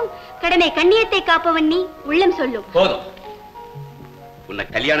உடை சொல்லும், கடமை கண்ணியத்தை காப்பவன் நீ உள்ளம் சொல்லும். போதும். உன்னை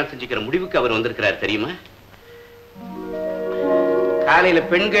கல்யாணம் செஞ்சுக்கிற முடிவுக்கு அவர் வந்திருக்கிறார் தெரியுமா? காலையில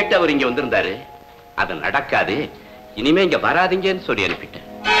பெண் கேட்டு அவர் இங்க வந்திருந்தாரு. அது நடக்காது, இனிமே இங்க வராதீங்கன்னு சொல்லி அனுப்பிட்டேன்.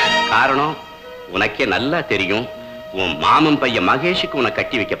 காரணம் உனக்கே நல்லா தெரியும், உன் மாமன் பையன் மகேஷுக்கு உன்னை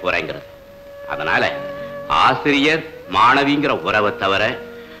கட்டி வைக்க போறேங்கிறது. அதனால ஆசிரியர் மாணவிங்கிற உறவை தவிர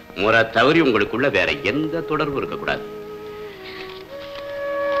முறை தவறி உங்களுக்குள்ள வேற எந்த தொடர்பும் இருக்கக்கூடாது.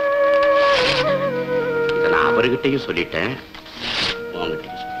 இதை நான் அவர்கிட்டையும் சொல்லிட்டேன்,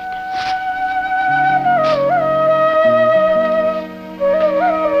 உங்ககிட்டையும் சொல்லிட்டேன்.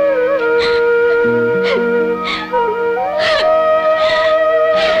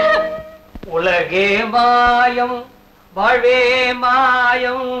 உலகே மாயம், வாழ்வே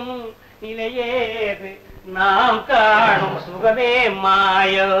மாயம், நிலையேது நாம் காணும் சுகமே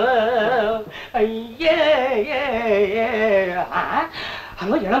மாயம். ஐயே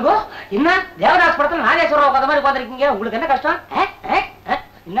ஹலோ இளங்கோ, என்ன தேவதாஸ் படத்துல நாகேஸ்வரம் உட்காந்த மாதிரி உட்காந்துருக்கீங்க? உங்களுக்கு என்ன கஷ்டம்?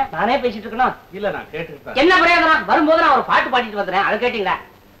 என்ன நானே பேசிட்டு இருக்கணும்? இல்ல நான் கேட்டுருப்பேன். என்ன பிரயோஜனம்? வரும்போது நான் ஒரு பாட்டு பாடிட்டு வந்துறேன், அதை கேட்டீங்களா?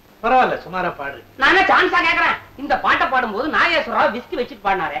 பரவாயில்ல, சுமாரா பாடு. நானே சான்ஸா கேக்குறேன். இந்த பாட்டை பாடும்போது நாகேஸ்வரராவ் விஸ்கி வச்சுட்டு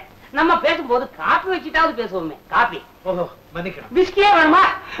பாடினாரு. நம்ம பேசும்போது காப்பி வச்சுட்டாவது பேசுவோமே. காப்பி. ஓஹோ, மன்னிக்கணும். விஸ்கியே வேணுமா?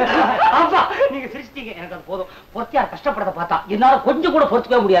 அப்பா நீங்க சிரிச்சிட்டீங்க, எனக்கு அது போதும். பொறுத்தியார் கஷ்டப்படத்தை பார்த்தா என்னால கொஞ்சம் கூட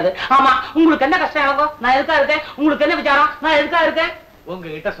பொறுத்துக்கவே முடியாது. ஆமா, உங்களுக்கு என்ன கஷ்டம் இருக்கும்? நான் எதுக்கா இருக்கேன்? உங்களுக்கு என்ன விசாரம்? நான் எதுக்கா இருக்கேன்?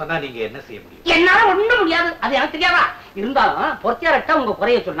 உங்ககிட்ட சொன்னா நீங்க என்ன செய்ய முடியும்? என்னால ஒண்ணும் முடியாது, அது எனக்கு தெரியாதா? இருந்தாலும் பொறுத்தியார்ட்ட உங்க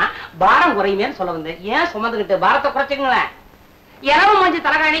குறைய சொன்னா பாரம் குறையுமேன்னு சொல்ல வந்தேன். ஏன் சுமந்துகிட்டு பாரத்தை குறைச்சுங்களேன். இரவு மஞ்சு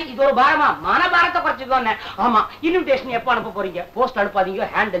தலகாணி, இது ஒரு பாரமா? மன பாரத்தை குறைச்சுக்கோன்னு. ஆமா, இன்விடேஷன் எப்ப அனுப்ப போறீங்க? போஸ்ட் அனுப்பாதீங்க,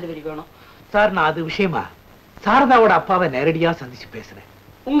 ஹேண்ட் டெலிவரி வேணும். சார், நான் அது விஷயமா சாரதாவோட அப்பாவை நேரடியா சந்திச்சு பேசுறேன்.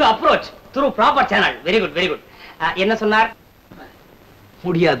 உங்க approach through proper channel. Very good, very good. என்ன சொன்னார்?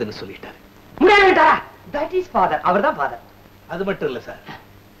 முடியாதுன்னு சொல்லிட்டாரு. முடியாதுட்டாரா? That is father. அவர்தான் ஃபாதர். அது மட்டும் இல்ல சார்,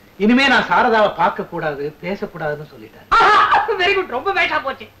 இனிமே நான் சாரதாவை பார்க்க கூடாது, பேசக்கூடாதுன்னு சொல்லிட்டாரு. வெரி குட், ரொம்ப வேஷா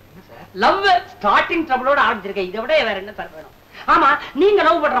போச்சு. லவ் ஸ்டார்டிங் ட்ரபிளோட ஆரம்பிச்சிருக்கேன், இதை விட வேற என்ன சார் வேணும்? ஆமா, நீங்க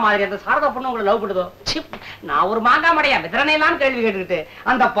லவ் பண்ற மாதிரி அந்த சாரதா பொண்ணு உங்களை லவ் பண்ணுதோ? நான் ஒரு மாங்கா மடையா விதரணையெல்லாம் கேள்வி கேட்டுக்கிட்டு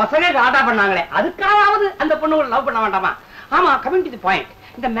அந்த பசங்க ராதா பண்ணாங்களே, அதுக்காவது அந்த பொண்ணு உங்களை லவ் பண்ண வேண்டாமா? ஆமா, கமிங் டு தி பாயிண்ட்.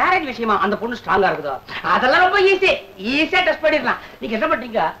 இந்த மேரேஜ் விஷயமா அந்த பொண்ணு ஸ்ட்ராங்கா இருக்குதோ? அதெல்லாம் ரொம்ப ஈஸியா டெஸ்ட் பண்ணிடலாம். நீங்க என்ன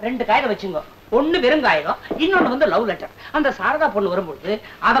பண்றீங்க? 2 காகிதம் வச்சுங்க. ஒண்ணு வெறும் காகிதம், இன்னொன்னு வந்து லவ் லெட்டர். அந்த சாரதா பொண்ணு வரும்போது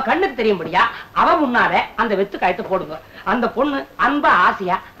அவ கண்ணுக்கு தெரியும்படியா அவ முன்னால அந்த வெத்து காயத்தை போடுங்க. அந்த பொண்ணு அன்பா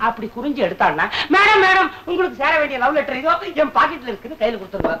ஆசையா அப்படி குறிஞ்சி எடுத்தான்னா, மேடம் மேடம் உங்களுக்கு சேர வேண்டிய லவ் லெட்டர் இதோ என் பாக்கெட்ல இருக்குன்னு கையில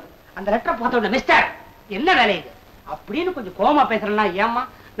கொடுத்துருங்க. அந்த லெட்டரை பார்த்த உடனே, மிஸ்டர் என்ன வேலை இது அப்படின்னு கொஞ்சம் கோமா பேசுறேன்னா, ஏமா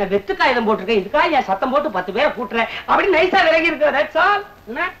நான் வெத்து காகிதம் போட்டிருக்கேன், இதுக்காக என் சத்தம் போட்டு 10 பேரை கூட்டுறேன் அப்படின்னு நைஸா விலகி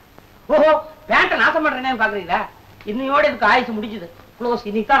இருக்கு. ஓஹோ, பேண்ட நாசம் பண்றேன்னு பாக்குறீங்களா? இன்னையோட இதுக்கு ஆயுசு முடிஞ்சது, க்ளோஸ்.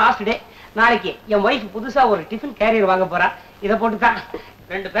 இன்னைக்கு தான் லாஸ்ட் டே. நாளைக்கு என் ஒய்ஃப் புதுசா ஒரு டிஃபன் கேரியர் வாங்க போறா. இதை போட்டுதான்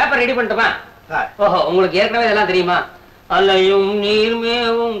 2 பேப்பர் ரெடி பண்ணிட்டுமா? ஓஹோ, உங்களுக்கு ஏற்கனவே இதெல்லாம் தெரியுமா? அலையும்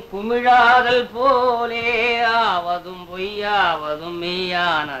நீர்மேவும் குமிழாதல் போலே ஆவதும் பொய்யாவதும்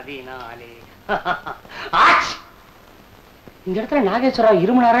மெய்யானதினாலே. இந்த இடத்துல நாகேஸ்வரா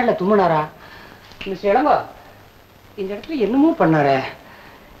இருமுனாரா இல்ல தும்முனாரா? மிஸ்டர் இளங்கோ, இந்த இடத்துல என்னமோ பண்ணாரு.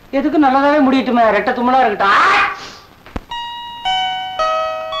 எதுக்கு நல்லதாவே முடியட்டுமே, ரெட்ட தும்மலா இருக்கட்டும்.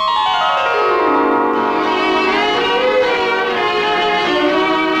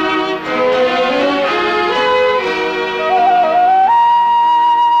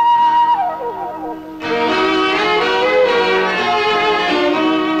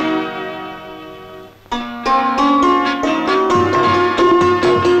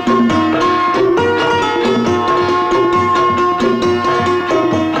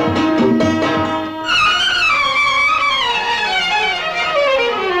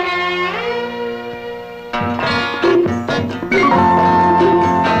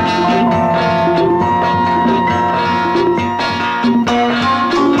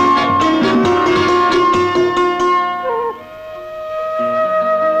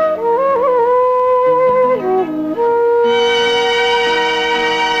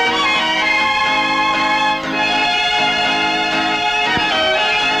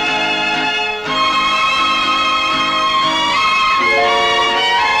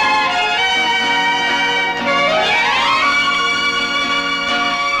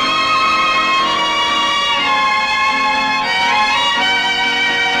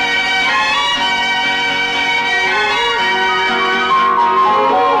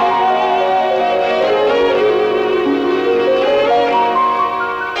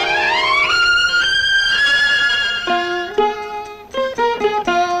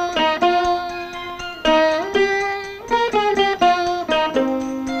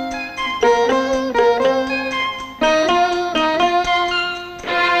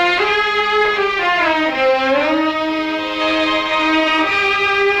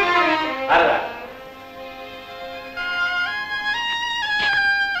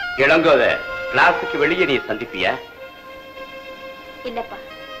 இளங்கோத கிளாஸுக்கு வெளியே நீ சந்திப்பியா? இல்லப்பா.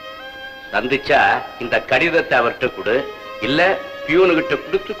 சந்திச்சா இந்த கடிதத்தை அவர்கிட்ட கொடு, இல்ல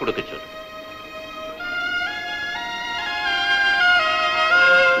பியூனுகிட்ட கொடுக்க சொல்லு.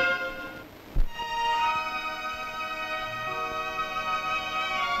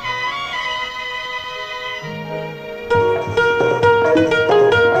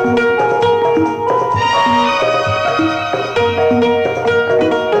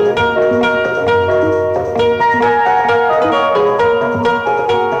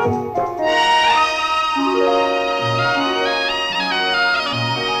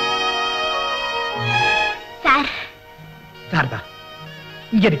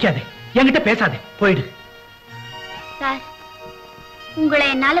 இங்க நிக்காதே, என்கிட்ட பேசாதே, போயிடு. சார், உங்களை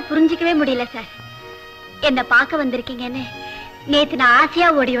என்னால புரிஞ்சிக்கவே முடியல சார். என்ன பார்க்க வந்திருக்கீங்கன்னு நேத்து நான் ஆசையா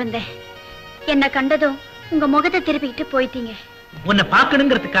ஓடி வந்தேன். என்ன கண்டதும் உங்க முகத்தை திருப்பிக்கிட்டு போயிட்டீங்க. உன்னை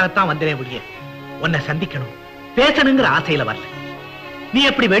பார்க்கணுங்கிறதுக்காகத்தான் வந்தேனே ஒழிய உன்னை சந்திக்கணும் பேசணுங்கிற ஆசையில வரல. நீ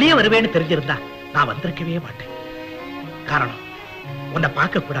எப்படி வெளியே வருவேன்னு தெரிஞ்சிருந்தா நான் வந்திருக்கவே மாட்டேன். காரணம், உன்னை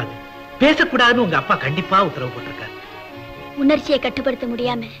பார்க்க கூடாது பேசக்கூடாதுன்னு உங்க அப்பா கண்டிப்பா உத்தரவு போட்டிருக்காரு. உணர்ச்சியை கட்டுப்படுத்த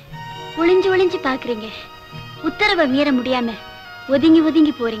முடியாம ஒளிஞ்சு ஒளிஞ்சு பாக்குறீங்க. உத்தரவை மீற முடியாம ஒதுங்கி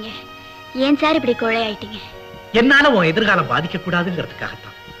ஒதுங்கி போறீங்க. ஏன் சார் இப்படி கோழையாயிட்டீங்க? என்னால உன் எதிர்காலம் பாதிக்க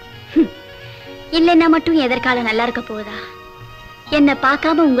கூடாதுங்கிறதுக்காகத்தான். இல்லைன்னா மட்டும் எதிர்காலம் நல்லா இருக்க போதா? என்ன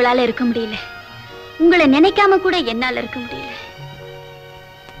பார்க்காம உங்களால இருக்க முடியல, உங்களை நினைக்காம கூட என்னால இருக்க முடியல.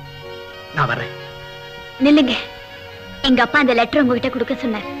 நான் வரேன். நில்லுங்க. எங்க அப்பா அந்த லெட்டர் உங்ககிட்ட கொடுக்க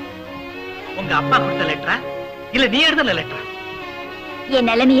சொன்னார். உங்க அப்பா கொடுத்த லெட்டரா இல்ல நீ எழுதின லெட்டரா? என்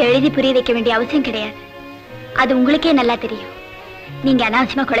நிலைமையை எழுதி புரிய வைக்க வேண்டிய அவசியம் கிடையாது. அது உங்களுக்கே நல்லா தெரியும். நீங்க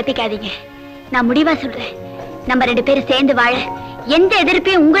அனாவசியமா குழப்பிக்காதீங்க. நான் முடிவா சொல்றேன். நம்ம 2 பேரும் சேர்ந்து வாழ எந்த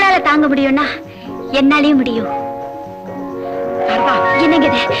எதிர்ப்பையும் உங்களால தாங்க முடியும்னா என்னாலையும் முடியும். என்னங்க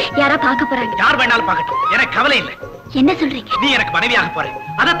இது? யாரா பார்க்க போறாங்க? யார் வேணாலும் பார்க்கட்டும், எனக்கு கவலை இல்லை. என்ன சொல்றீங்க? நீ எனக்கு மனைவியாக போற,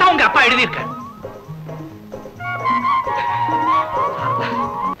 அதைத்தான் உங்க அப்பா எழுதியிருக்க.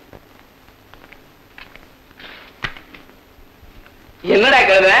 என்னடா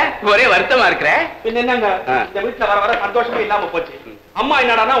கழுத ஒரே வருத்தமா இருக்கிற? என்னங்க இந்த வீட்டுல வர வர சந்தோஷமே இல்லாம போச்சு. அம்மா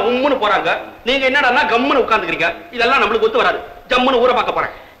என்னடானா உம்முன்னு போறாங்க, நீங்க என்னடானா கம்முன்னு உட்கார்ந்துக்கிறீங்க. இதெல்லாம் நம்மளுக்கு ஒத்து வராது. ஜம்முன்னு ஊரை பார்க்க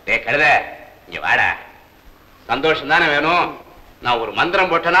போறேன். டேய் கழுத, இங்க வாடா. சந்தோஷம் தானே வேணும். நான் ஒரு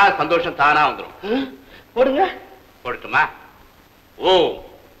மந்திரம் போட்டனா சந்தோஷம் தானா வந்துடும். போடுங்க. போடுட்டுமா? ஓம்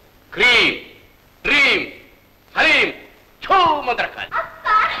க்ரீம் ட்ரீம் ஹரீம் சோ மந்திரக்கால்.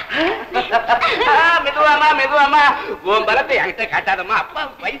 மெதுவாமா மெதுவாமா, உன் பலத்தை என்கிட்ட காட்டாதம்மா. அப்பா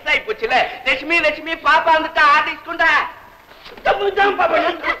வயசாகி போச்சுல. லட்சுமி லட்சுமி பாப்பா வந்துட்டா, ஆடிஸ்குண்டா.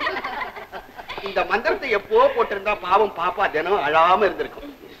 இந்த மந்திரத்தை எப்போ போட்டிருந்தா பாவம் பாப்பா தினம் அழாம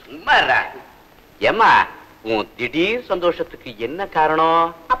இருந்திருக்கும். சும்மா ஏமா, உன் திடீர் சந்தோஷத்துக்கு என்ன காரணம்?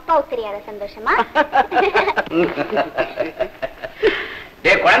 அப்பாவுக்கு தெரியாத சந்தோஷமா?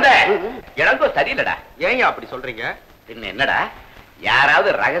 டே குழந்தை, எனக்கோ சரியில்லடா. ஏன் அப்படி சொல்றீங்க? பின்ன என்னடா, யாராவது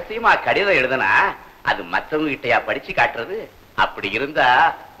ரகசியமா கடிதம் எழுதுனா அது மத்தவங்க கிட்டயா படிச்சு காட்டுறது? அப்படி இருந்தா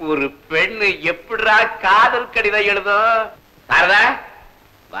ஒரு பெண்ணு எப்படிடா காதல் கடிதம் எழுதும்? சாரதா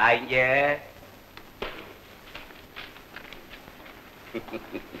வாங்க.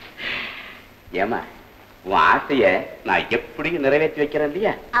 ஏமா, உன் ஆசைய நான் எப்படி நிறைவேற்றி வைக்கிறேன்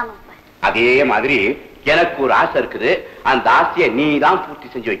இல்லையா? அதே மாதிரி எனக்கு ஒரு ஆசை இருக்குது. அந்த ஆசையை நீ தான் பூர்த்தி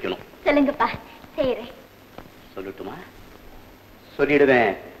செஞ்சு வைக்கணும். சொல்லுங்கப்பா, செய்யறேன். சொல்லட்டுமா?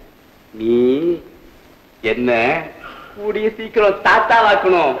 சொல்லிடுவேன். நீ என்ன கூடிய சீக்கிரம்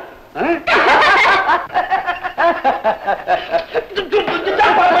தாத்தாவாக்கணும்.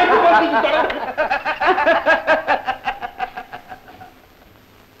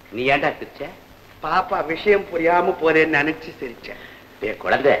 நீ ஏன்டா சிரிச்ச? பாப்பா விஷயம் புரியாம போறேன்னு நினைச்சு சிரிச்சேன்.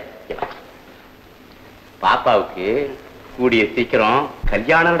 குழந்தை, பாப்பாவுக்கு கூடிய சீக்கிரம்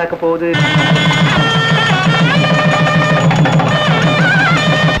கல்யாணம் நடக்க போகுது.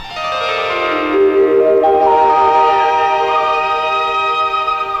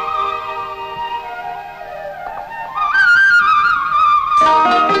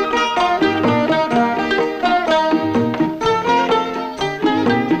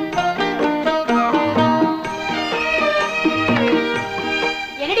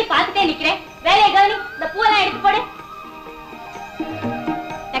 என்னடி பாத்துட்டே நிக்கிறேன்? வேலையை கவனி. இந்த பூவெல்லாம் எடுத்து போடு.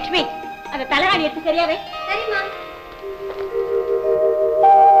 லட்சுமி, அந்த தலைவாணி எடுத்து சரியாவே. சரிம்மா.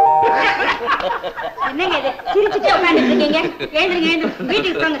 என்னங்க இது? சிரிச்சுட்டு உட்காந்துட்டு இருக்கீங்க? எழுந்துருங்க, எழுந்துருங்க.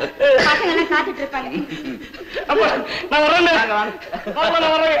 வீட்டுக்கு போங்க. பசங்க எல்லாம் காத்துட்டு இருப்பாங்க. நான் வரேன்.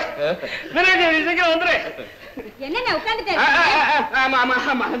 சீக்கிரம் வந்துரு. என்னங்க உட்காந்துட்டு? ஆமா ஆமா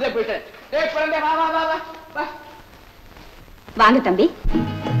ஆமா, போயிட்டேன். வாங்க தம்பி,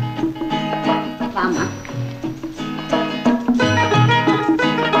 வாமா.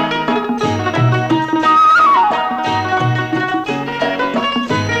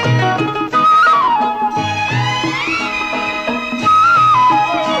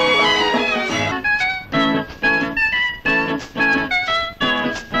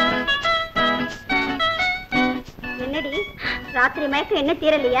 என்னடி ராத்திரி மயக்கம் என்ன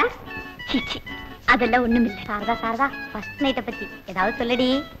தீரலையா? சீச்சி, அதெல்லாம் ஒண்ணும் இல்ல. சாரதா சாரதா, ஃபர்ஸ்ட் நைட்ட பத்தி ஏதாவது சொல்லடி.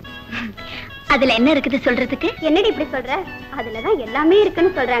 அதுல என்ன இருக்குது சொல்றதுக்கு? என்னடி இப்படி சொல்ற? அதுலதான் எல்லாமே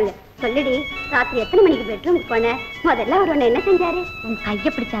இருக்குன்னு சொல்றாங்க. சொல்லுடி, ராத்திரி எத்தனை மணிக்கு பெட்ரூம் போன? முதல்ல அவர் உன்னை என்ன செஞ்சாரு? உன் கைய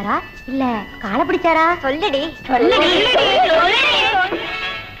பிடிச்சாரா இல்ல காலை பிடிச்சாரா? சொல்லுடி சொல்லுடி.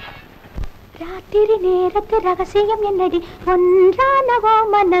 ராத்திரி நேரத்து ரகசியம் என்னடி ஒன்றானவோ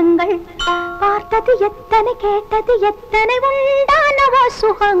மனங்கள் பார்த்தது எத்தனை கேட்டது எத்தனை உண்டானவோ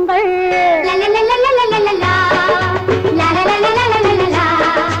சுகங்கள்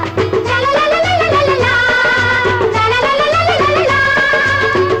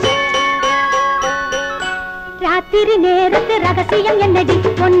ராத்திரி நேரத்து ரகசியம் என்னடி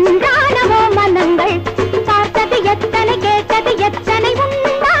ஒன்றானவோ மனங்கள் பார்த்தது எத்தனை கேட்டது எத்தனை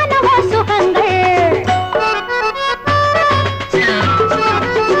உண்டானவோ சுகங்கள்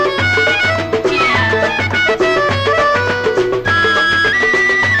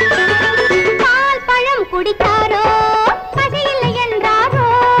பால் பழம் குடித்தாரோ பசியில்லை என்றாரோ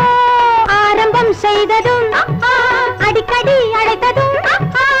ஆரம்பம் செய்ததும் அடிக்கடி அழைத்ததும்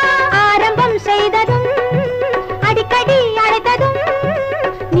ஆரம்பம் செய்ததும் அடிக்கடி அழைத்ததும்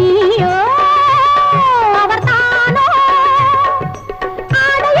நீயோ அவர் தானோ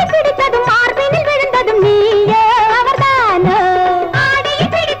ஆடையை பிடித்ததும் மார்பினில் விழுந்ததும் நீயோ அவர் தானோ ஆடையை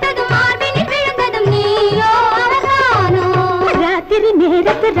பிடித்ததும் மார்பினில் விழுந்ததும் நீயோ அவர் தானோ ராத்திரி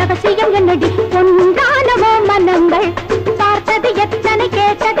நேரத்து ரகசியம் என்னடி ஒன்றானவோ மனங்கள் பார்த்தது எத்தனை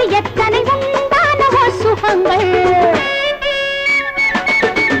கேட்டது எத்தனை உண்டானவோ சுகங்கள்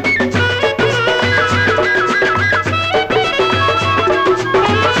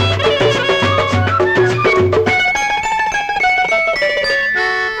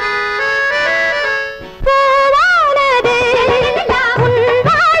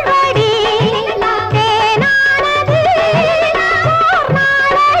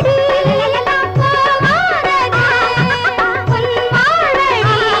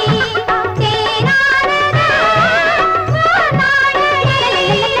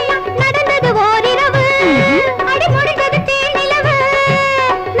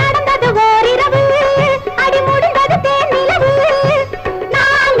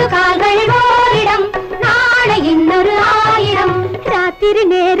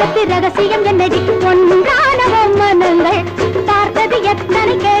ரகசியம் என்னடி ஒன்றானவோ மனங்கள் பார்த்தது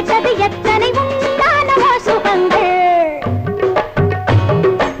எத்தனை கேட்டது எத்தனை உண்டானவோ சுகங்கள்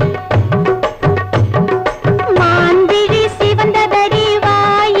மான்விழி சிவந்ததடி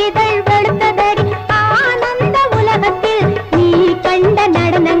வாயிதழ் வெளுத்ததடி ஆனந்த உலகத்தில் நீ கண்ட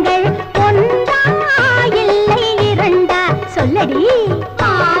நடனங்கள் ஒன்றா இல்லை இரண்டா சொல்லடி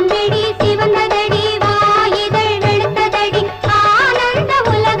மான்விழி சிவந்ததடி வாயிதழ் வெளுத்ததடி ஆனந்த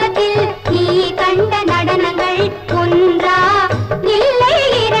உலகத்தில் நீ கண்ட நடனங்கள் ஒன்றா இல்லை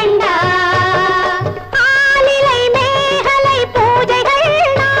இரண்டா ஆலிலை மேகலை பூஜைகள்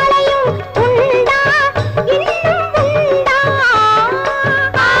நாளையும் உண்டா இன்னும் உண்டா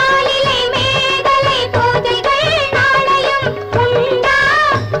ஆலிலை மேகலை பூஜைகள் நாளையும் உண்டா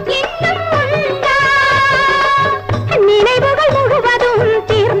இன்னும் உண்டா நினைவுகள் முழுவதும்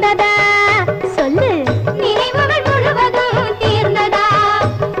தீர்ந்ததா சொல்லு நினைவுகள் முழுவதும் தீர்ந்ததா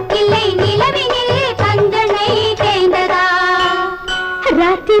இல்லை நிலவினில் கஞ்சனை தேய்ந்ததா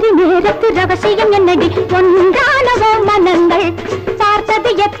ராத்திரி நேரத்து ரகசியம் என்னடி ஒன்றானவோ மனங்கள் பார்த்தது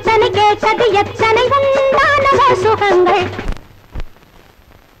எத்தனை கேட்டது எத்தனை உண்டானவோ சுகங்கள்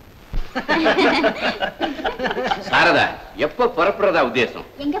சாரதா எப்ப புறப்படுறதா உத்தேசம்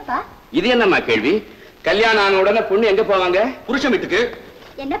எங்கப்பா இது என்னம்மா கேள்வி கல்யாணம் ஆன உடனே பொண்ணு எங்க போவாங்க புருஷன் வீட்டுக்கு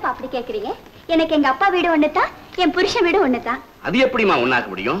என்னப்பா அப்படி கேக்குறீங்க எனக்கு எங்க அப்பா வீடு ஒண்ணுதான் என் புருஷன் வீடு ஒண்ணுதான் அது எப்படிமா ஒண்ணாக்க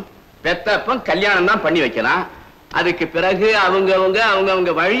முடியும் பெத்தப்பம் கல்யாணம் தான் பண்ணி வைக்கலாம் அதுக்கு பிறகு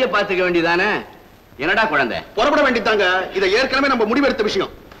அவங்க வழிய பாத்துக்க வேண்டியதானே என்னடா குழந்தை புறப்பட வேண்டியதாங்க இதை ஏற்கனவே நம்ம முடிவெடுத்த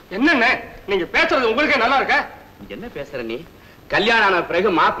விஷயம் என்னென்ன நீங்க பேசுறது உங்களுக்கே நல்லா இருக்க என்ன பேசுற நீ கல்யாணம் ஆன பிறகு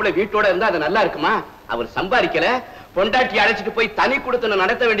மாப்பிள்ளை வீட்டோட இருந்தா அது நல்லா இருக்குமா அவர் சம்பாதிக்கல பொண்டாட்டி அழைச்சிட்டு போய் தனி கொடுத்து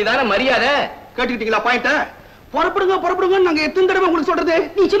நடத்த வேண்டியதான மரியாதை கேட்டுக்கிட்டீங்களா பாயிண்ட புறப்படுங்க நாங்க எத்தனை தடவை உங்களுக்கு சொல்றது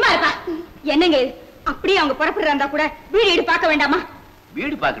நீ சும்மா இருப்பா என்னங்க இது அப்படியே அவங்க புறப்படுறா கூட வீடு பார்க்க வேண்டாமா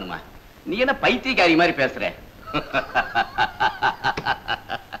வீடு பாக்கணுமா நீ என்ன பைத்தியக்காரி மாதிரி பேசுற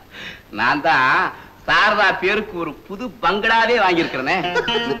நான் தான் சாரதா பேருக்கு ஒரு புது பங்களாவே வாங்கியிருக்கிறேனே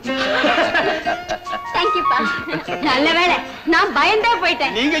தேங்க்யூப்பா நல்ல வேளை நான் பயந்தே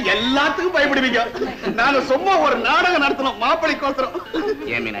போயிட்டேன் நீங்க எல்லாத்துக்கும் பயப்படுவீங்க நாங்க சும்மா ஒரு நாடகம் நடத்தணும் மாப்பிள்ளைக்கோசரம்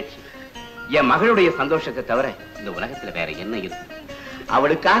ஏன் மீனாட்சி என் மகளுடைய சந்தோஷத்தை தவிர இந்த உலகத்துல வேற என்ன இருக்கு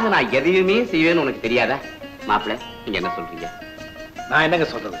அவளுக்காக நான் எதையுமே செய்வேன்னு உனக்கு தெரியாதா மாப்பிள்ளை நீங்க என்ன சொல்றீங்க நான் என்னங்க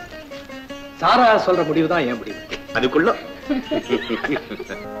சொல்றது சாரா சொல்ற முடிவுதான் என் முடிவு அதுக்குள்ள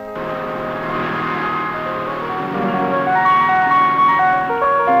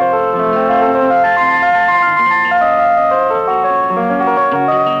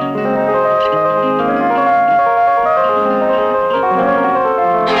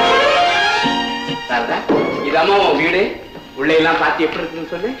சாரதா இதாமா உன் வீடு உள்ள எல்லாம் பார்த்து எப்படி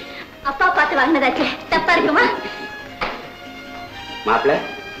இருக்குன்னு சொல்லு அப்பா பார்த்து வாங்கினதாச்சே, தப்பா இருக்குமா? மாப்பிள்ள,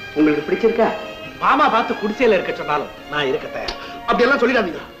 உங்களுக்கு பிடிச்சிருக்கா? மாமா பார்த்து குடிசையில இருக்க சொன்னாலும் நான் இருக்க தயார். அப்படி எல்லாம்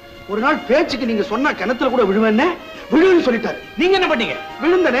சொல்லிடாதீங்க. ஒரு நாள் பேச்சுக்கு நீங்க சொன்னா கிணத்துல கூட விழுவேன்னு விழுன்னு சொல்லிட்டாரு. நீங்க என்ன பண்ணீங்க?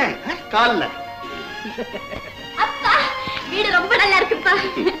 விழுந்தனே கால்ல. அப்பா, வீடு ரொம்ப நல்லா இருக்குப்பா.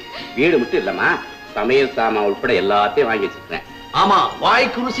 வீடு மட்டும் இல்லம்மா, சமையல் சாமான் உட்பட எல்லாத்தையும் வாங்கி வச்சிருக்கேன். ஆமா,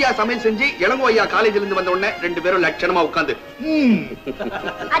 வாய்க்கு ருசியா சமையல் செஞ்சு இளங்கோ ஐயா காலேஜ்ல இருந்து வந்த உடனே 2 பேரும் லட்சணமா உட்கார்ந்து.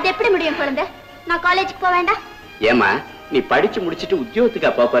 அது எப்படி முடியும் குழந்தை? நான் காலேஜுக்கு போக வேண்டாம்? ஏமா, நீ படிச்சு முடிச்சிட்டு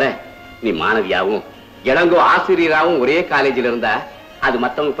உத்தியோகத்துக்கா போற? நீ மாணவியாவும் இளங்கோ ஆசிரியராகவும் ஒரே காலேஜில் இருந்தா அது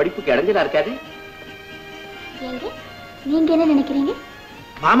மத்தவங்க படிப்புக்கு இடைஞ்சலா இருக்காது? நீங்க என்ன நினைக்கிறீங்க?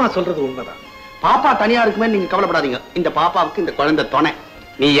 மாமா சொல்றது உண்மைதான். பாப்பா தனியா இருக்குமே, நீங்க கவலைப்படாதீங்க. இந்த பாப்பாவுக்கு இந்த குழந்தை துணை.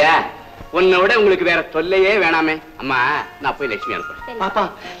 நீயா? உன்னை விட உங்களுக்கு வேற தொல்லையே வேணாமே. அம்மா, நான் போய் லட்சுமி அனுப்புறேன். பாப்பா,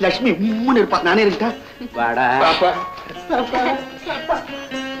 லட்சுமி உம்முன்னு இருப்பா. நானே இருக்கா? வாடா பாப்பா.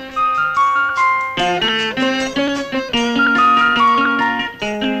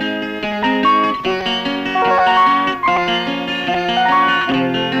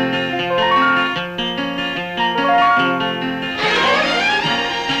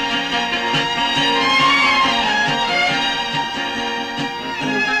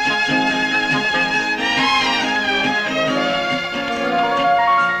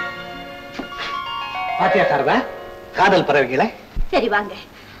 பாத்தியா சாரதா, காதல் பறவைகளை? சரி வாங்க,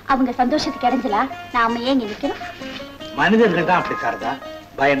 அவங்க சந்தோஷத்துக்கு இடைஞ்சலா நாம ஏங்க நிக்கிறோம்? மனிதர்கள் தான் அப்படி சாரதா,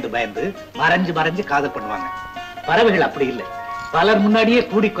 பயந்து பயந்து மறைஞ்சு மறைஞ்சு காதல் பண்ணுவாங்க. பறவைகள் அப்படி இல்லை, பலர் முன்னாடியே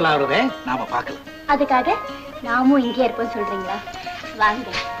கூடி கொள்ளாடுறத நாம பார்க்கலாம். அதுக்காக நாமும் இங்கே இருப்போம் சொல்றீங்களா? வாங்க.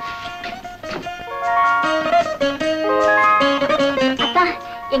 அப்பா,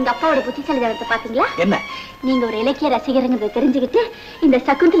 எங்க அப்பாவோட புத்திசாலித்தனத்தை பாத்தீங்களா? என்ன? நீங்க ஒரு இலக்கிய ரசிகருங்கிறத தெரிஞ்சுக்கிட்டு இந்த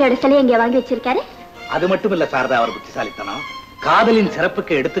சகுந்தலையோட சிலையை இங்க வாங்கி வச்சிருக்காரு. அது மட்டும் இல்ல சாரதா, அவர் புத்திசாலித்தனம். காதலின்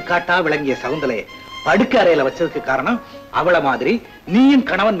சிறப்புக்கு எடுத்துக்காட்டா விளங்கிய சகுந்தலையை படுக்க அறையில வச்சதுக்கு காரணம் அவள மாதிரி நீயும்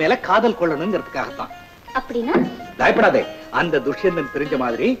கணவன் மேல காதல் கொள்ளணுங்கிறதுக்காகத்தான். அப்படின்னா? பயப்படாதே, அந்த துஷ்யந்தன் பிரிஞ்ச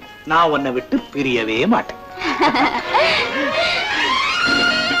மாதிரி நான் உன்னை விட்டு பிரியவே மாட்டேன்.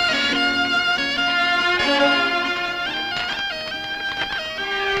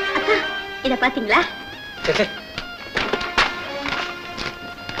 அப்பா, இத பாத்தீங்களா?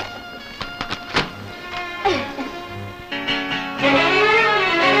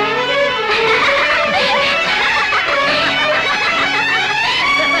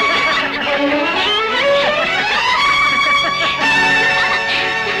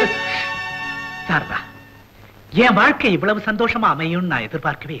 சாரதா, என் வாழ்க்கை இவ்வளவு சந்தோஷமா அமையும் நான்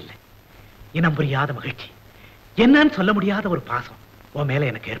எதிர்பார்க்கவே இல்லை. இனம் புரியாத மகிழ்ச்சி, என்னன்னு சொல்ல முடியாத ஒரு பாசம் உன் மேல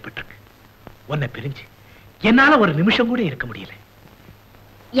எனக்கு ஏற்பட்டிருக்கு. உன்னை பிரிஞ்சு என்னால ஒரு நிமிஷம் கூட இருக்க முடியல.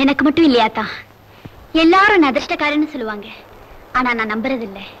 எனக்கு மட்டும் இல்லையாத்தா, எல்லாரும் நான் அதிர்ஷ்டக்காரன்னு சொல்லுவாங்க. ஆனா நான் நம்புறது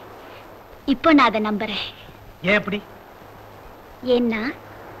இல்லை. இப்போ நான் அதை நம்புறேன். ஏன் அப்படி? ஏன்னா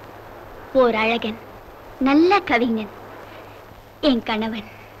ஓர் அழகன், நல்ல கவிஞன் என் கணவன்.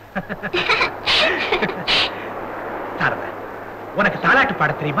 சாரதா, உனக்கு தாலாட்டு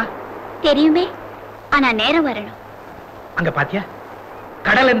பாட தெரியுமா? தெரியுமே, ஆனா நேரம் வரணும். அங்க பாத்தியா,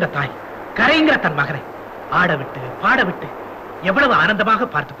 கடல் என்ற தாய் கரைங்கிற தன் மகனை ஆட விட்டு பாட விட்டு எவ்வளவு ஆனந்தமாக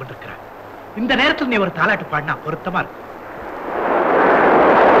பார்த்துக் கொண்டிருக்கிறார். இந்த நேரத்தில் நீ ஒரு தாலாட்டு பாடினா பொருத்தமா இருக்கும்.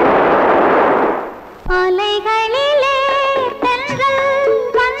 அலைகளிலே தென்றல்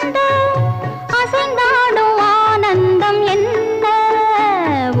வந்து அசைந்தாடும் ஆனந்தம் என்ன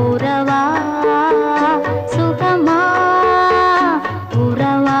உறவா சுகமா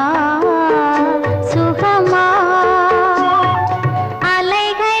உறவா சுகமா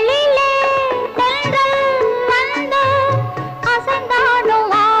அலைகளிலே தென்றல் வந்து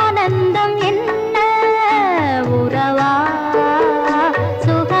அசைந்தாடும் ஆனந்தம் என்ன உறவா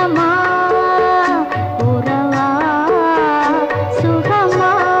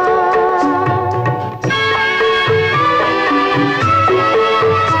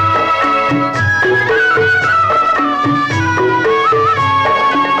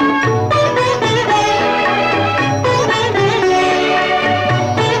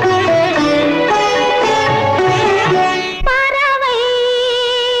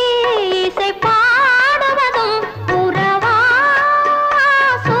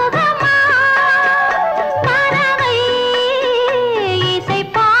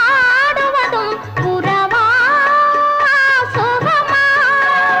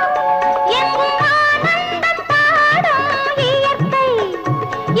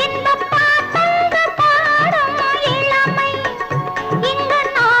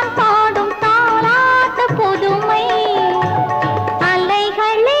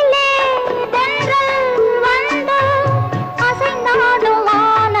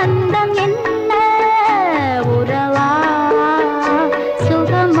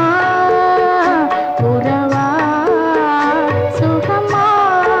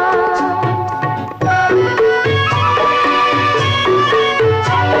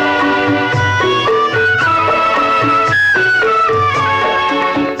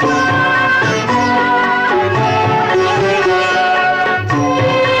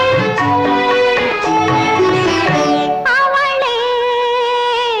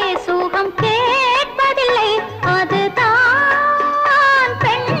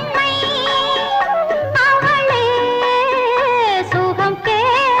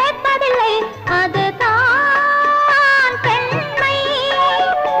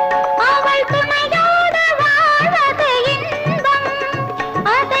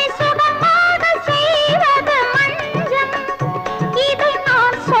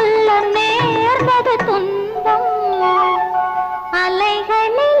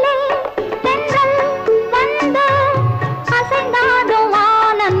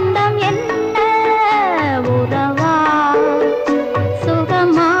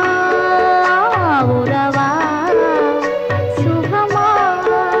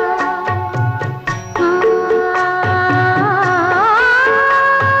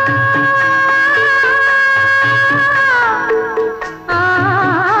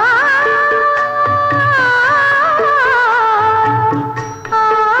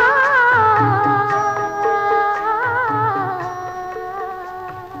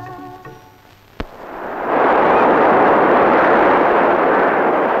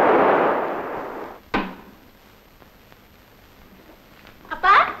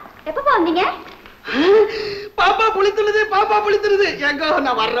இப்பதான்ப்பா புளித்துருது. எங்க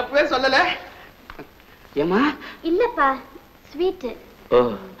நான் வர்றப்பவே சொல்லல. ஏமா? இல்லப்பா, ஸ்வீட். ஓ,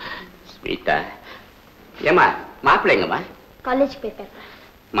 ஸ்வீட்டா? ஏமா, மாப்பிள்ளை எங்கம்மா? காலேஜ் போயிட்டாப்பா.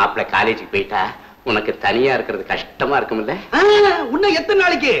 மாப்பிள்ளை காலேஜுக்கு போயிட்டா உனக்கு தனியா இருக்கிறது கஷ்டமா இருக்கும்ல? இன்னும் எத்தனை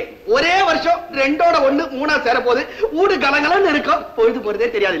நாளைக்கு? ஒரே வருஷம் 2ஓட 1 3ஆ சேர போகுது. ஊடு கலங்கலன்னு இருக்கும். பொழுது போறதே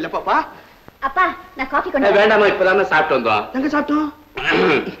தெரியாது இல்ல பாப்பா? அப்பா, நான் காஃபி கொண்டு வேண்டாமா, இப்பதானே சாப்பிட்டு வந்தோம். எங்க சாப்பிட்டோம்?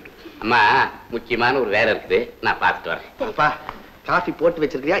 அம்மா, முக்கியமான ஒரு வேலை இருக்குது, நான் பார்த்துட்டு வரேன். அப்பா, காஃபி போட்டு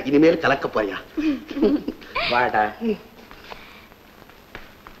வச்சிருக்கியா? இனிமேல் கலக்க போறியா? வாடா.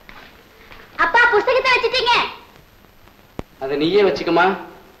 அப்பா, புஸ்தகத்தை வச்சுட்டீங்க. அதை நீயே வச்சுக்கமா.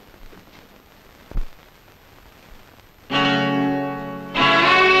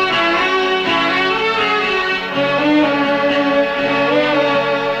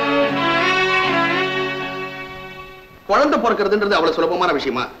 குழந்தை பிறக்கிறதுன்றது அவ்வளவு சுலபமான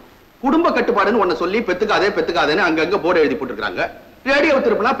விஷயமா? குடும்ப கட்டுப்பாடுன்னு ஒன்ன சொல்லி பெத்துக்காதேன்னு அங்கங்க போர்டு எழுதி போட்டுருக்காங்க. ரேடியோ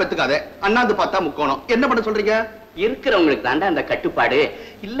திருப்பினா பெத்துக்காதே, அண்ணாந்து பார்த்தா முக்கோணம். என்ன பண்ண சொல்றீங்க? இருக்கிறவங்களுக்கு தாண்டா அந்த கட்டுப்பாடு,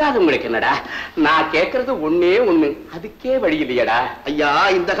 இல்லாதவங்களுக்கு என்னடா? நான் கேட்கறது ஒண்ணே ஒண்ணு, அதுக்கே வழி இல்லையடா. ஐயா,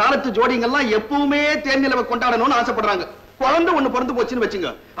 இந்த காலத்து ஜோடிங்கெல்லாம் எப்பவுமே தேர்நிலவை கொண்டாடணும்னு ஆசைப்படுறாங்க. குழந்தை ஒண்ணு பிறந்து போச்சுன்னு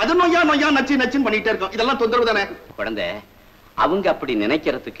வச்சுங்க, அது நொய்யா நச்சுன்னு பண்ணிட்டே இருக்கும். இதெல்லாம் தொந்தரவு தானே? குழந்தை அவங்க அப்படி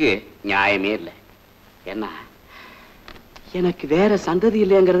நினைக்கிறதுக்கு நியாயமே இல்லை. என்ன, எனக்கு வேற சந்ததி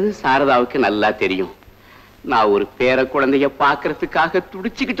இல்லைங்கிறது சாரதாவுக்கு நல்லா தெரியும். நான் ஒரு பேர குழந்தைய பாக்குறதுக்காக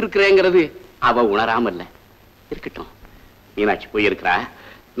துடிச்சுக்கிட்டு இருக்கிறேங்கிறது அவ உணராம இல்ல. இருக்கட்டும், மீனாட்சி போயிருக்கிறா,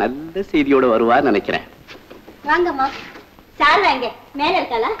 நல்ல செய்தியோட வருவா நினைக்கிறேன். வாங்கம்மா. சார் வாங்க. மேல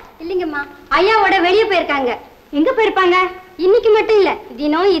இருக்காளா? இல்லைங்கம்மா, ஐயாவோட வெளியே போயிருக்காங்க. எங்க போயிருப்பாங்க? இன்னைக்கு மட்டும் இல்ல,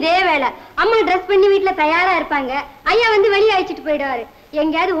 தினம் இதே வேலை. அம்மா ட்ரெஸ் பண்ணி வீட்டுல தயாரா இருப்பாங்க. ஐயா வந்து வெளியே அழைச்சிட்டு போயிடுவாரு.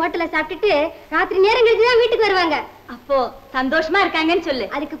 எங்கேயாவது ஹோட்டல்ல சாப்பிட்டுட்டு ராத்திரி நேரம் கழிச்சுதான் வீட்டுக்கு வருவாங்க. அப்போ சந்தோஷமா இருக்காங்கன்னு சொல்லு.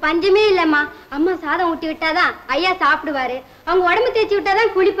 அதுக்கு பஞ்சமே இல்லம்மா. அம்மா சாதம் ஊட்டி விட்டாதான் ஐயா சாப்பிடுவாரு. அவங்க உடம்பு தேய்ச்சி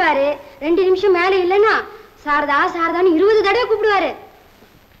விட்டாதான் குளிப்பாரு. 2 நிமிஷம் மேல இல்லன்னா சாரதா சாரதான்னு 20 தடவை கூப்பிடுவாரு.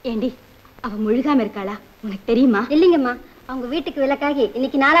 ஏண்டி, அவ முழுகாம இருக்காளா? உனக்கு தெரியுமா? இல்லைங்கம்மா, அவங்க வீட்டுக்கு விளக்காகி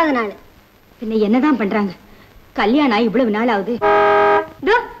இன்னைக்கு 4வது நாள். பின்ன என்னதான் பண்றாங்க? கல்யாணம் இவ்வளவு நாள் ஆகுது.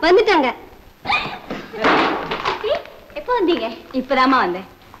 வந்துட்டாங்க. எப்போ வந்தீங்க? இப்பதாமா வந்தேன்.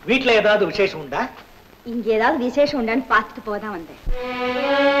 வீட்டுல ஏதாவது விசேஷம் உண்டா? இங்க ஏதாவது விசேஷம் உண்டான்னு பார்த்துட்டு போதான் வந்தேன்.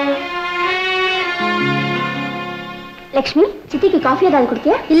 லக்ஷ்மி, சித்திக்கு காஃபி ஏதாவது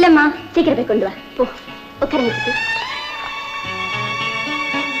குடிக்கியா? இல்லம்மா, சீக்கிரம் போய் கொண்டு வா. போ, உட்காருங்க சித்தி.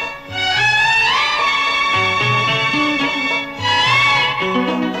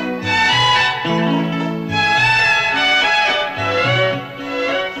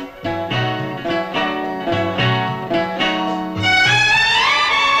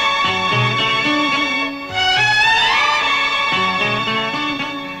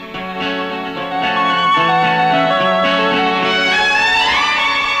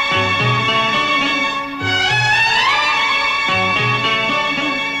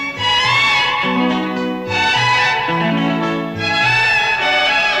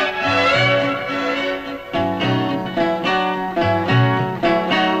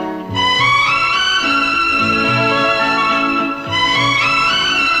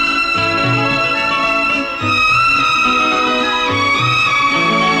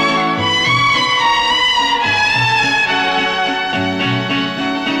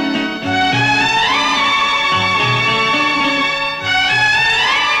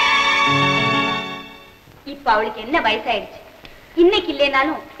 அவளுக்கு என்ன வயசாயிடுச்சு? இன்னைக்கு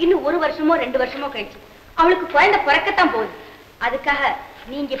இல்லைனாலும் இன்னும் 1 வருஷமோ 2 வருஷமோ கழிச்சு அவளுக்கு குழந்தை பிறக்கத்தான் போகுது. அதுக்காக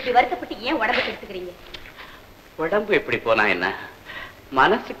நீங்க இப்படி வருத்தப்பட்டு ஏன் உடம்பு கெடுத்துக்கிறீங்க? உடம்பு எப்படி போனா என்ன,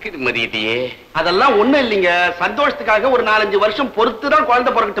 மனசுக்கு நிம்மதி இல்லையே. அதெல்லாம் ஒண்ணும் இல்லைங்க. சந்தோஷத்துக்காக ஒரு 4-5 வருஷம் பொறுத்துதான்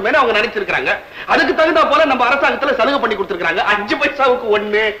குழந்தை பிறக்கட்டுமே அவங்க நினைச்சிருக்காங்க. அதுக்கு தகுந்த போல நம்ம அரசாங்கத்துல சலுகை பண்ணி கொடுத்திருக்காங்க. 5 பைசாவுக்கு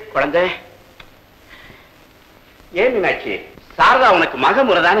 1 குழந்தை. ஏன் மீனாட்சி, சாரதா உனக்கு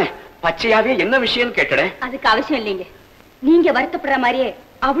மகமுறை தானே, பச்சையாவே என்ன விஷயம் கேட்டட? அதுக்கு அவசியம் இல்லைங்க. நீங்க வருத்தப்படுற மாதிரியே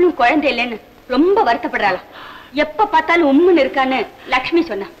அவளும் குழந்தை இல்லைன்னு ரொம்ப வருத்தப்படுறாளாம். எப்ப பார்த்தாலும் உம்முன்னு இருக்கான்னு லக்ஷ்மி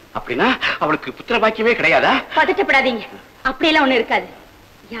சொன்னா. அப்படின்னா அவளுக்கு புத்திர பாக்கியமே கிடையாதா? பதட்டப்படாதீங்க, அப்படியெல்லாம் ஒண்ணு இருக்காது.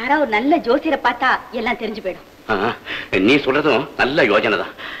 யாரா ஒரு நல்ல ஜோசியரை பார்த்தா எல்லாம் தெரிஞ்சு போயிடும். நீ சொல்றதும் நல்ல யோஜனை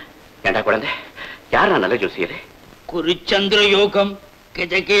தான். ஏண்டா குழந்தை, யாரா நல்ல ஜோசியரே? குருச்சந்திர யோகம்,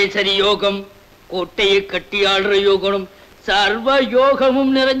 கஜகேசரி யோகம், கோட்டையை கட்டி ஆடுற யோகம், சர்வ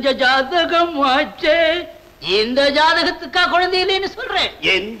யோகமும் நிறைஞ்ச ஜாதகம் ஆச்சே. இந்த ஜாதகத்துக்கா குழந்தை இல்லைன்னு சொல்றேன்?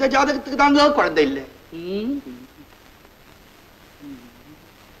 எந்த ஜாதகத்துக்கு தாங்க குழந்தை இல்லை?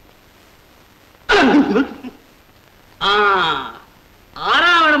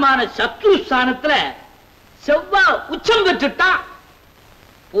 ஆறாவணமான சத்ருஸ்தானத்துல செவ்வா உச்சம் பெற்றுட்டான்.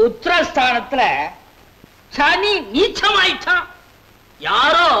 புத்திரஸ்தானத்துல சனி நீச்சமாயிட்டான்.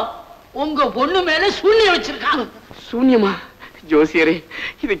 யாரோ உங்க பொண்ணு மேல சூன்யம் வச்சிருக்காங்க. சூன்யமா? ஜோசியரே,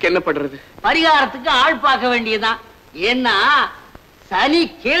 இதுக்கு என்ன பண்றது? பரிகாரத்துக்கு ஆள் பார்க்க வேண்டியதுதான். ஏன்னா சனி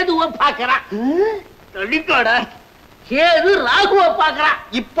கேதுவை பார்க்கறான். தடிக்கோட கேது ராகுவை பார்க்கறான்.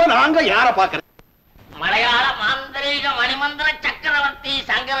 இப்ப நாங்க யார பாக்குறோம்? மலையாள மாந்திரீக மணிமந்திர சக்கரவர்த்தி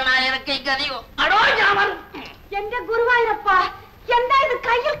சங்கரநாயருக்கு கதியோ. அடோ ஞாபகம். எங்க குருவாயிரப்பா, என்ன இது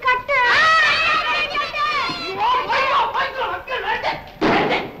கையில் கட்டு?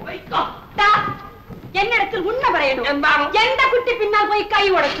 என்னிடத்தில் உண்மை வரையணும். எந்த குட்டி பின்னால் போய் கை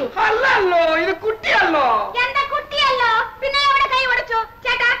உடைச்சு? அல்லோ, இது குட்டி அல்லோ. எந்த குட்டி அல்லோ பின்னால கை உடைச்சு?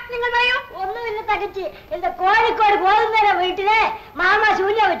 சேட்டா நீங்கள் வரையும். ஒண்ணும் இல்ல தகச்சி, இந்த கோழிக்கோடு கோதுமை வீட்டுல மாமா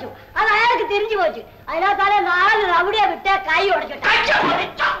சூன்யா வச்சு அது அயாளுக்கு தெரிஞ்சு போச்சு. அதனால 4 ரவுடியா விட்ட கை உடைச்சு.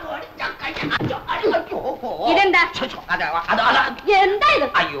 இதெண்டா? எந்த இது?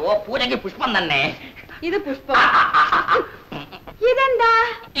 ஐயோ, பூஜைக்கு புஷ்பம் தானே இது. புஷ்பம் இதெண்டா?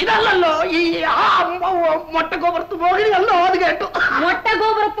 ഇതല്ലല്ലോ ഈ മൊട്ട ഗോപുരത്ത് മോഹിനി അല്ലോ അത് കേട്ടു. മൊട്ട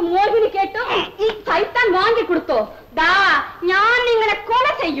ഗോപുരത്ത് മോഹിനി കേട്ടു? സൈത്താൻ വാങ്ങി കൊടുത്തോ? ദാ ഞാൻ നിങ്ങളെ കൊല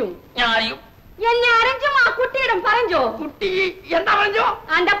ചെയ്യും. എന്നെ അറിഞ്ഞും ആ കുട്ടിയിടം പറഞ്ഞോ? കുട്ടി എന്താ പറഞ്ഞോ?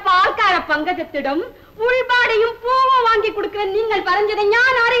 അന്റെ പാൽക്കാര പങ്കജത്തിടും ഉൾപാടയും പൂവും വാങ്ങി കൊടുക്കാൻ നിങ്ങൾ പറഞ്ഞത്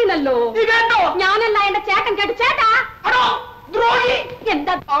ഞാൻ അറിയുന്നല്ലോ. ഞാനല്ല, എന്റെ ചേട്ടൻ കേട്ടു. ചേട്ടാ ദ്രോഹി.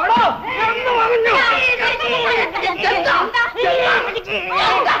 എന്താ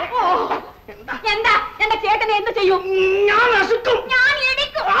എന്താ എന്റെ ചേട്ടനെ എന്ത് ചെയ്യും? ഞാൻ അസുക്കും, ഞാൻ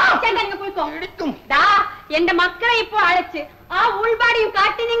ഇടിക്കും. ചേട്ടാ നിങ്ങൾ പോയിക്കോ. ദാ എന്റെ മക്കളെ ഇപ്പൊ അழைച്ച് ആ ഉൾപാടിയും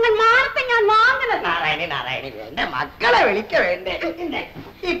കാട്ടി നിങ്ങൾ മാനത്തെ ഞാൻ വാങ്ങുന്നത്. നാരായണി എന്റെ മക്കളെ വിളിക്ക വേണ്ടേ?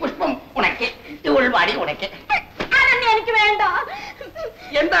 ഈ പുഷ്പം ഉണക്കി, ഈ ഉൾപാടി ഉണക്കി. അതൊന്നും എനിക്ക് വേണ്ട.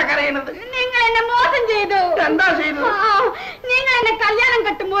 എന്താ കരയണത്? നിങ്ങൾ എന്നെ മോശം ചെയ്തു. എന്താ ചെയ്തു? നിങ്ങൾ എന്നെ കല്യാണം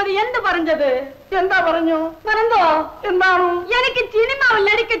കെട്ടുമ്പോൾ എന്ത് പറഞ്ഞത്? എന്താ പറഞ്ഞു? പറഞ്ഞോ? എന്താണ്? എനിക്ക് സിനിമാവിൽ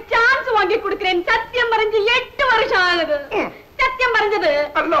നടിക്ക ചാൻസ് വാങ്ങി കൊടുക്കാൻ സത്യം പറഞ്ഞ് 8 വർഷം ആയത്. സത്യം പറഞ്ഞത്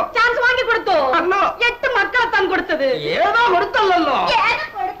ചാൻസ് വാങ്ങി കൊടുത്തോ? 8 മക്കളെ താൻ കൊടുത്തത്. ഏതോ കൊടുത്തല്ലോ. ഏതോ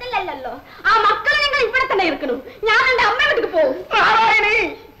കൊടുത്തില്ലല്ലോ. ആ മക്കളെ നിങ്ങൾ ഇവിടെ തന്നെ ഇരിക്കണം. ഞാൻ എന്റെ അമ്മ വീട്ടിൽ പോകും. നാരായണി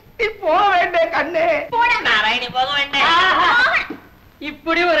പോ വേണ്ടേ കണ്ണേ? നാരായണി പോക വേണ്ടേ?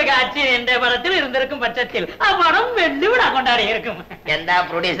 இப்படி ஒரு காட்சி என்ற படத்தில் இருந்திருக்கும் பட்சத்தில் படம் வெள்ளிவிடா கொண்டாடி இருக்கும். എന്താ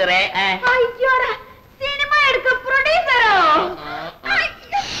പ്രൊഡ്യൂസറെ? അയ്യോടാ, സിനിമ എടുക്ക പ്രൊഡ്യൂസറോ?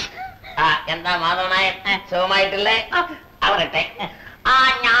 എന്താ മാധവനായൻ സുഖമായിട്ടില്ലേ? അവരട്ടെ.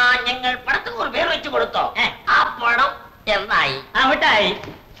 ഞങ്ങൾ പടത്തിന് ഒരു പേര് വെച്ചു കൊടുത്തോ? ആ പടം എന്തായി? അവിട്ടായി.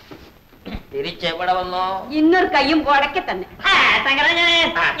 തിരിച്ചെവിടെ വന്നോ? ഇന്നൊരു കയ്യും കൊടക്കെ തന്നെ.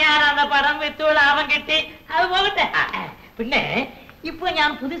 ഞാൻ അന്ന പടം വിത്തു ലാഭം കിട്ടി. അത് പോകട്ടെ. പിന്നെ இப்போ ഞാൻ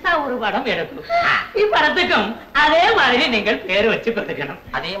புதுசா ஒரு படம் எடுக்கும். ഈ പടத்துக்கும் അതേ മാതിരി നിങ്ങൾ പേര് വെച്ച് കൊടുക്കണം.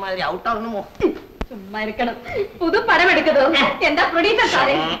 അതേ മാതിരി ഔട്ട് ആവണമോ? ചുമ്മാ ഇരിക്കണം. പുതു പടം എടുക്കതോ? എന്താ പ്രൊഡ്യൂസർ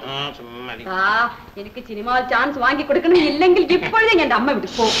സാറേ? എനിക്ക് സിനിമയിൽ ചാൻസ് വാങ്ങി കൊടുക്കണം. ഇല്ലെങ്കിൽ ഇപ്പോഴേ എന്റെ അമ്മ വിട്ടു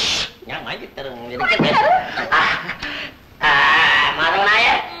പോ. ഞാൻ വാങ്ങിത്തരും. മാധവനായ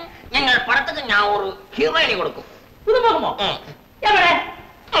ഞങ്ങൾ പടத்துக்கு ഞാൻ ഒരു ഹീറോയിനെ കൊടുക്കും. പുതുമുഖമോ? എവിടെ?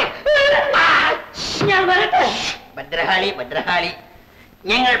 ഞാൻ വരട്ടെ. ഭദ്രകാളി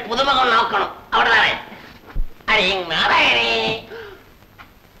ഞങ്ങൾ പുതുമുഖം നോക്കണം. അവിടെ നാരായണേ.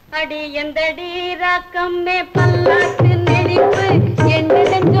 അടി എന്തടി രാക്കമ്മേ പല്ലാക്ക് നെടിപ്പ് എന്റെ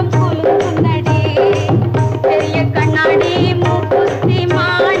നെഞ്ചം കുലുങ്ങുന്നടി. ചെറിയ കണ്ണാടി മൂക്കുത്തി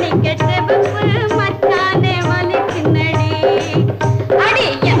മാണിക്ക ചെവപ്പ് മച്ചാനെ വലിക്കുന്നടി. അടി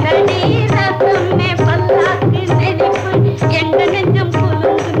എന്തടി രാക്കമ്മേ പല്ലാക്ക് നെടിപ്പ് എന്റെ നെഞ്ചം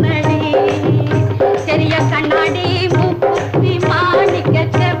കുലുങ്ങുന്നടി. ചെറിയ കണ്ണാടി മൂക്കുത്തി മാണിക്ക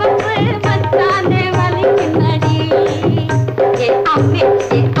ചെവപ്പ് മച്ചാനെ വലിക്കുന്നടി. അമ്മേ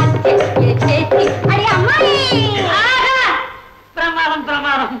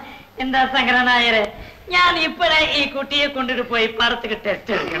പ്രമാണം. എന്താ ശങ്കരനായരെ, ഞാൻ ഇപ്പഴേ ഈ കുട്ടിയെ കൊണ്ടിട്ട് പോയി പടத்துக்கு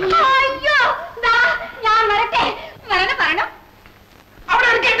ടെസ്റ്റ് എടുക്കണം. അയ്യോ, ഞാൻ വരട്ടെ. വരണം. അവിടെ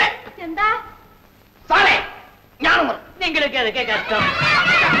എടുക്കട്ടെ. എന്താ സാറേ, ഞാനും നിങ്ങൾക്ക് അതൊക്കെ കഷ്ടം.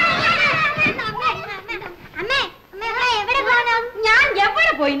 ഞാൻ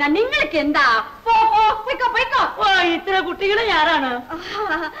എവിടെ പോയി? നിങ്ങൾക്ക് എന്താ? പോയിക്കോ. ഇത്ര കുട്ടികളെ ഞാനാണ്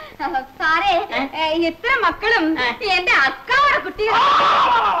സാറേ. ഇത്ര മക്കളും എന്റെ അക്കാടെ കുട്ടികൾ.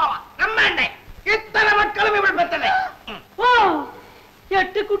 അമ്മേണ്ടേ ഇത്ര മക്കളും ഇവിടെ പെട്ടതേ.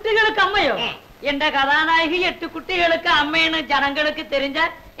 8 കുട്ടികൾക്ക് അമ്മയോ? എന്റെ കഥാനായിക 8 കുട്ടികൾക്ക് അമ്മയെന്ന് ജനങ്ങൾക്ക് തെരിഞ്ഞാൽ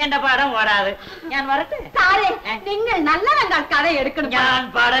എന്റെ പടം ഓടാതെ. ഞാൻ വരട്ടെ. സാറേ, നിങ്ങൾ നല്ല കഥ എടുക്കണം. ഞാൻ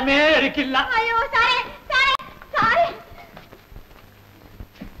പടമേ എടുക്കില്ല. അയ്യോ സാറേ.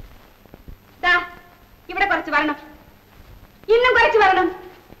 ഇവിടെ കുറച്ച് വരണം. ഇന്നും കുറച്ച് വരണം.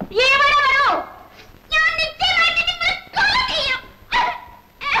 ഇവിടെ വരോ? ഞാൻ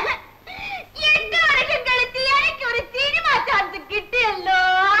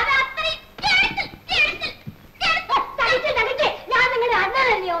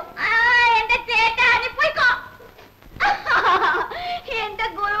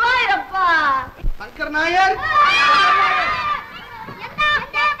சங்கர் நாயர்.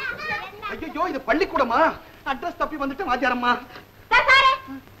 ஐயோ, இது பள்ளிக்கூடமா? அட்ரஸ் தப்பி வந்துட்டு வாத்தியாரம்மா.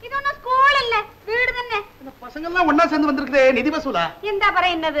 இது ஒன்னும் ஸ்கூல் இல்ல, வீடு தானே. இந்த பசங்க எல்லாம் ஒண்ணா சேர்ந்து வந்திருக்குதே, நிதி வசூலா? இந்த பர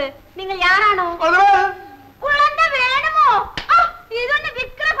என்னது? நீங்கள் யாரானோ? குழந்தை வேணுமோ? இது ஒண்ணு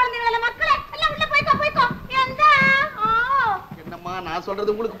விக்கிற குழந்தைகள மக்களே, எல்லாம் உள்ள போய்க்கோ போய்க்கோ. எந்த? என்னம்மா நான்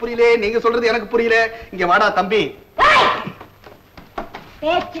சொல்றது உங்களுக்கு புரியல, நீங்க சொல்றது எனக்கு புரியல. இங்க வாடா தம்பி.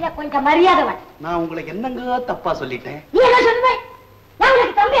 பேச்சில கொஞ்சம் மரியாதை வேணும். நான் உங்களுக்கு என்னங்க தப்பா சொல்லிட்டேன்? நீ என்ன சொல்லுவே? நான்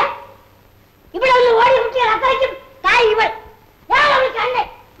உங்களுக்கு தம்பியா? இவ்வளவு ஓடி முட்டிய அக்கறைக்கும் தாய் இவள். யார் அவளுக்கு அண்ணே?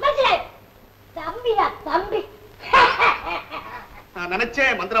 மனுஷனே. தம்பியா தம்பி. நான்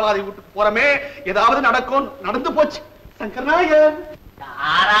நினைச்சேன் மந்திரவாதி வீட்டுக்கு போறமே ஏதாவது நடக்கும், நடந்து போச்சு. சங்கர் நாயர்.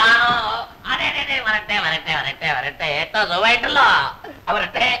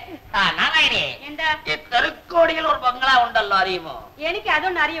 தெருக்கோடியில் ஒரு பங்களா உண்டല്ലോ, அறியுமோ? எனக்கு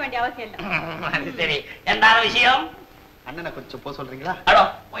அதுவும் அறிய வேண்டிய அவசியம் இல்ல. அது சரி, என்ன விஷயம்? அண்ணனை கொஞ்சம் போக சொல்றீங்களா? அடோ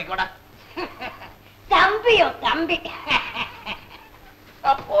போய்க்கோடா. தம்பியோ தம்பி.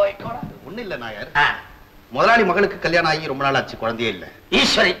 போய்க்கோடா. ஒண்ணு இல்ல நாயர், முதலாளி மகளுக்கு கல்யாணம் ஆகி ரொம்ப நாள் ஆச்சு, குழந்தையே இல்ல.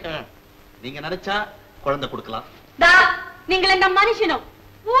 ஈஸ்வரி, நீங்க நினைச்சா குழந்தை கொடுக்கலாம். நீங்கள் இந்த மனுஷனும்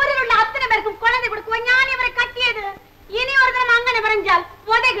ஊரில் உள்ள அத்தனை பேருக்கும் குழந்தை கொடுக்குவோம். ஞான் இவரை கட்டியது. இனி ஒரு தினம் அங்கன வரைஞ்சால்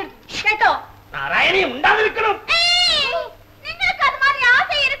உதைக்கு கேட்டோ. நாராயணி உண்டாதிருக்கணும். നിങ്ങൾക്ക് അത് மாதிரி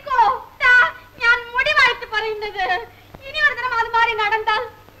ஆசை இருக்கோ? ഞാൻ முடிவாய்த்து പറയുന്നത്. இனி ஒரு தினம் அது மாதிரி நடந்தால்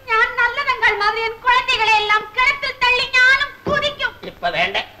நான் நல்லவங்கள் மாதிரி என் குழந்தைகளை எல்லாம் கிணத்தில் தள்ளி ஞானும் குதிக்கும். இப்ப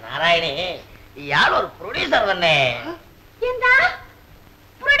வேண்ட நாராயணி, இயாள் ஒரு ப்ரொடியூசர் தானே? என்ன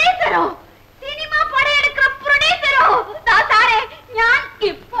ப்ரொடியூசரோ? சினிமா படம் எடுக்கிற ப்ரொடியூசரோ? தாத்தாரே ஞான்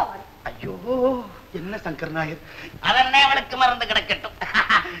இப்போ. ஐயோ என்ன சங்கர் நாயர், அதென்ன அவளுக்கு மறந்து கிடக்கட்டும்.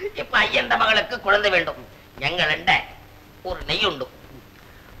 இப்ப ஐயந்த மகளுக்கு குழந்தை வேண்டும். எங்கள் ஒரு நெய் உண்டு.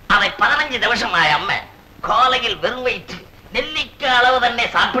 அதை 15 நிமிஷமாய் அம்மா காலையில் வெறும் வயிற்று நெல்லிக்க அளவு தண்ணே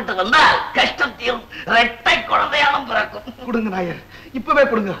சாப்பிட்டு வந்தால் கஷ்டம் தீரும். இரட்டை குழந்தையாலும் பிறக்கும். கொடுங்க நாயர், இப்பவே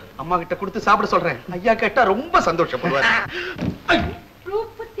கொடுங்க. அம்மா கிட்ட கொடுத்து சாப்பிட சொல்றேன். ஐயா கேட்டா ரொம்ப சந்தோஷப்படுவார்.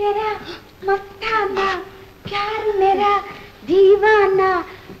 रूप तेरा मस्ताना, प्यार मेरा दीवाना,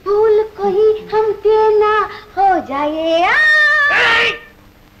 भूल कोई हम देना हो जाए.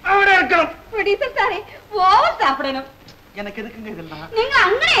 அவரே இருக்கணும். ப்ரொடியூசர் சாரே, ஓவர் சாப்பிடணும். எனக்கு எதுக்குங்க இதெல்லாம்? நீங்க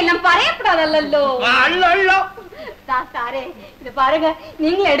அங்கனே எல்லாம் பறையப்படாதல்லோ. அல்ல அல்ல. சாரே, இது பாருங்க,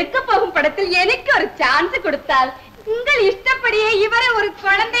 நீங்க எடுக்க போகும் படத்தில் எனக்கு ஒரு சான்ஸ் கொடுத்தால் உங்கள் இஷ்டப்படியே இவரை ஒரு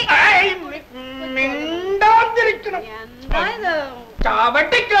குழந்தை மிண்டாந்திருக்கணும்.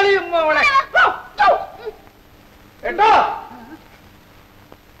 சாவட்டி கழியும் அவளை. ஏண்டா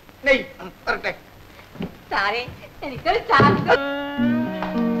நெய் வரட்டே. சாரே, எனக்கு ஒரு சான்ஸ்.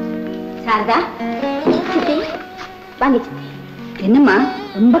 சாரதா, சித்தி வாங்க. சித்தி என்னம்மா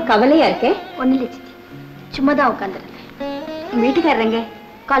ரொம்ப கவலையா இருக்கே? ஒண்ணு இல்ல சித்தி, சும்மா தான் உட்காந்துருக்கேன். வீட்டுக்காரங்க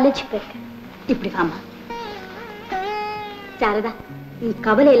காலேஜ் போயிருக்க. இப்படி வாமா. சாரதா, நீ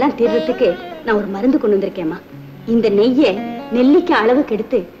கவலையெல்லாம் தீர்றதுக்கு நான் ஒரு மருந்து கொண்டு வந்திருக்கேம்மா. இந்த நெய்ய நெல்லிக்க அளவுக்கு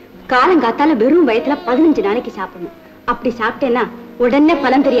எடுத்து காலங்காத்தால வெறும் வயத்துல 15 நாளைக்கு சாப்பிடணும். அப்படி சாப்பிட்டேன்னா உடனே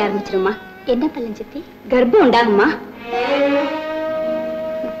பலன் தெரிய ஆரம்பிச்சிருமா. என்ன பலன் சித்தி? கர்ப்பம் உண்டாகுமா.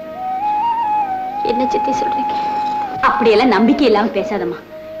 என்ன சித்தி சொல்றீங்க? அப்படியெல்லாம் நம்பிக்கை இல்லாம பேசாதம்மா.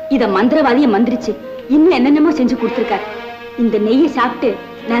 இத மந்திரவாதிய மந்திரிச்சு இன்னும் என்னென்னமோ செஞ்சு கொடுத்திருக்காரு. இந்த நெய்யை சாப்பிட்டு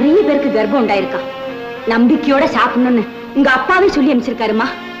நிறைய பேருக்கு கர்ப்பம் உண்டாயிருக்கா. நம்பிக்கையோட சாப்பிடணும்னு உங்க அப்பாவே சொல்லி அனுப்பிச்சிருக்காருமா.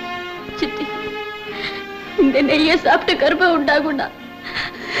 சித்தி, இந்த நெய்யை சாப்பிட்டு கர்ப்பம் உண்டாகும்னா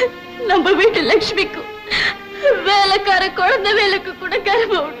நம்ம வீட்டு லட்சுமிக்கும் வேலைக்கார குழந்தை வேலைக்கு கூட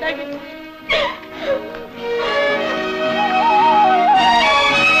கர்ப்பம் உண்டாகும்.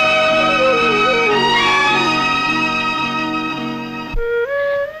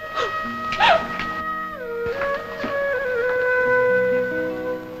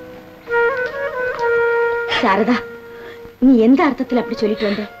 சாரதா, நீ எந்த அர்த்தத்துல அப்படி சொல்லிட்டு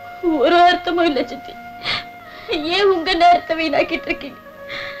வந்த? ஒரு அர்த்தமும் இல்ல சித்தி. ஏன் உங்க நேரத்தை வீணாக்கிட்டு இருக்கீங்க?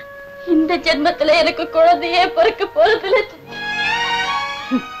 இந்த ஜென்மத்துல எனக்கு குழந்தையே பிறக்க போறதில்ல.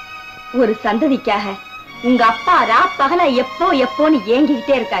 ஒரு சந்ததிக்காக உங்க அப்பா பகல எப்போன்னு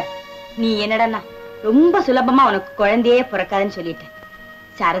ஏங்கிக்கிட்டே இருக்காரு. நீ என்னடா ரொம்ப சுலபமா உனக்கு குழந்தையே பிறக்காதுன்னு சொல்லிட்ட.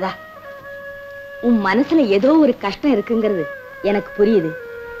 சாரதா, உன் மனசுல ஏதோ ஒரு கஷ்டம் இருக்குங்கிறது எனக்கு புரியுது.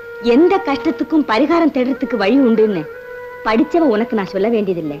 எந்த கஷ்டத்துக்கும் பரிகாரம் தேடுறதுக்கு வழி உண்டுன்னு படிச்சவ உனக்கு நான் சொல்ல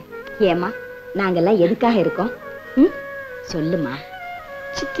வேண்டியதில்லை. ஏமா, நாங்கெல்லாம் எதுக்காக இருக்கோம்? சொல்லுமா.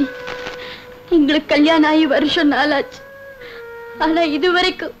 சித்தி, எங்களுக்கு கல்யாணம் ஆகி வருஷம் நாளாச்சு. ஆனா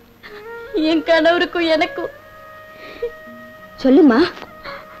இதுவரைக்கும் என் கணவருக்கும் எனக்கும். சொல்லுமா,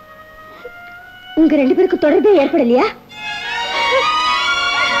 உங்க 2 பேருக்கு தொடர்பே ஏற்படலையா?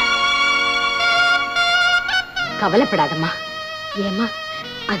 கவலைப்படாதம்மா. ஏமா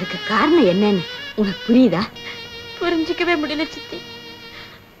அதுக்கு காரணம் என்னன்னு உனக்கு புரியுதா? புரிஞ்சிக்கவே முடியல சித்தி.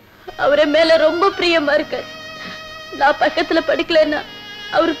 அவரை மேல ரொம்ப பிரியமா இருக்காரு. நான் பக்கத்துல படிக்கலன்னா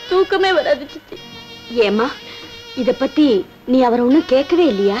அவருக்கு தூக்கமே வராது சித்தி. ஏமா இத பத்தி நீ அவரை ஒண்ணும் கேட்கவே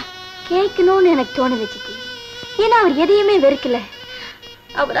இல்லையா? கேட்கணும்னு எனக்கு தோணுது சித்தி. ஏன்னா அவர் எதையுமே வெறுக்கல.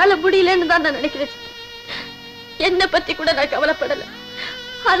 அவரால முடியலன்னு தான் நான் நினைக்கிறேன் சித்தி. என்ன பத்தி கூட நான் கவலைப்படல.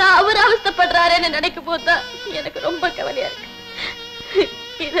 ஆனா அவர் அவஸ்தைப்படுறாருன்னு நினைக்கும் போதுதான் எனக்கு ரொம்ப கவலையா இருக்கு.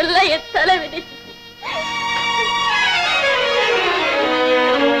 இதெல்லாம் என் தலைவிதி சித்தி.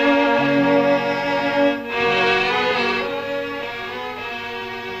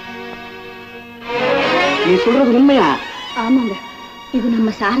 நீ சொல்றது உண்மையா? ஆமாங்க, இது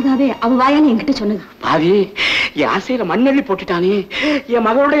நம்ம சாரதாவே அவ வாயால என்கிட்ட சொன்னது. பாவி, என் ஆசையில மண்ணள்ளி போட்டுட்டானே, என்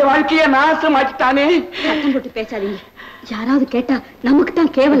மகளுடைய வாழ்க்கைய நாசமாக்கிட்டானே. சத்தம் போட்டு பேசாதீங்க, யாராவது கேட்டா நமக்கு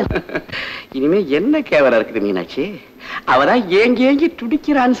தான் கேவலம். இனிமே என்ன கேவலம் இருக்குது மீனாட்சி? அவதான் ஏங்கி ஏங்கி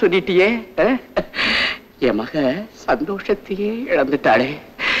துடிக்கிறான்னு சொல்லிட்டியே. என் மக சந்தோஷத்தையே இழந்துட்டாளே,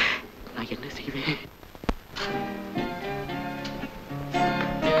 நான் என்ன செய்வேன்?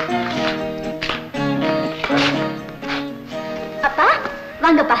 அப்பா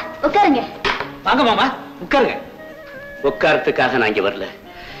வாங்கப்பா, உட்காருங்க. வாங்க மாமா, உட்காருங்க. உட்காரத்துக்காக நான் இங்க வரல,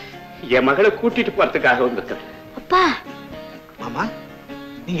 என் மகளை கூட்டிட்டு போறதுக்காக வந்திருக்கிறேன். அப்பா. மாமா,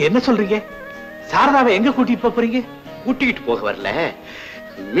 நீங்க என்ன சொல்றீங்க? சாரதாவை எங்க கூட்டிட்டு போறீங்க? கூட்டிட்டு போக வரல,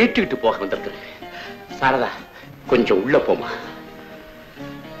 மீட்டுக்கிட்டு போக வந்திருக்கிறேன். சாரதா, கொஞ்சம் உள்ள போமா.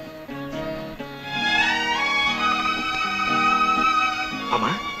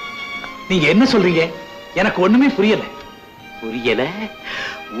 மாமா, நீங்க என்ன சொல்றீங்க? எனக்கு ஒண்ணுமே புரியல. புரியல?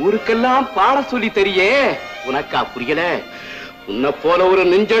 ஊருக்கெல்லாம் பாட சொல்லி தெரியே, உனக்கா புரியல? உன்னை போல ஒரு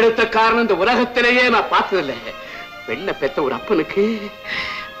நெஞ்செழுத்த காரணம் இந்த உலகத்திலேயே நான் பார்த்ததில்லை. பெண்ணை பெத்த ஒரு அப்பனுக்கு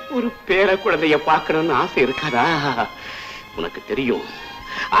ஒரு பேர குழந்தைய பார்க்கணும்னு ஆசை இருக்காதா? உனக்கு தெரியும்,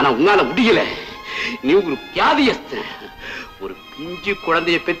 ஆனா உன்னால முடியல. நீ ஒரு வியாதியஸ்த, ஒரு பிஞ்சு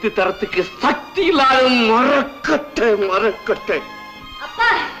குழந்தைய பெத்து தரத்துக்கு சக்தி இல்லாத மரக்கட்டை.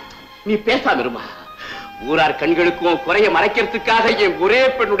 நீ பேசாம இருமா. ஊரார் கண்களுக்கும் குறைய மறைக்கிறதுக்காக என் ஒரே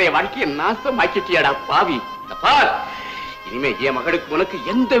பெண்ணுடைய வாழ்க்கையை நாசமாக்கிட்டியாடா பாவி. இனிமே என் மகளுக்கு உனக்கு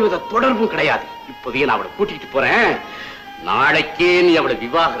எந்தவித தொடர்பும் கிடையாது. இப்போதையே நான் அவளை கூட்டிட்டு போறேன், நாளைக்கே நீ அவளை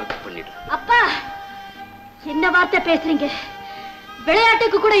விவாகரத்து பண்ணிடு. அப்பா, என்ன வார்த்தை பேசுறீங்க?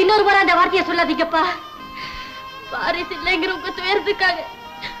 விளையாட்டுக்கு கூட இன்னொரு முறை அந்த வார்த்தையை சொல்லாதீங்கப்பா. வாரிசு இல்லைங்கிற உங்க துயரத்துக்காக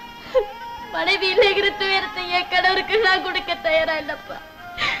மனைவி இல்லைங்கிற துயரத்தை என் கணவருக்கு நான் கொடுக்க தயாரா இல்லப்பா.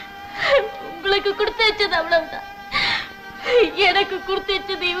 உங்களுக்கு கொடுத்து வச்சது அவ்வளவுதான், எனக்கு கொடுத்து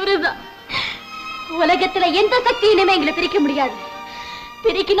வச்சது இவருதான். உலகத்துல எந்த சக்தி இனிமே எங்களை பிரிக்க முடியாது.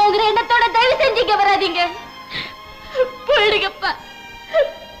 பிரிக்கணுங்கிற எண்ணத்தோட தயவு செஞ்சீங்க வராதீங்க. போயிடுங்கப்பா,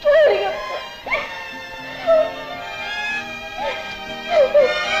 போயிடுங்கப்பா.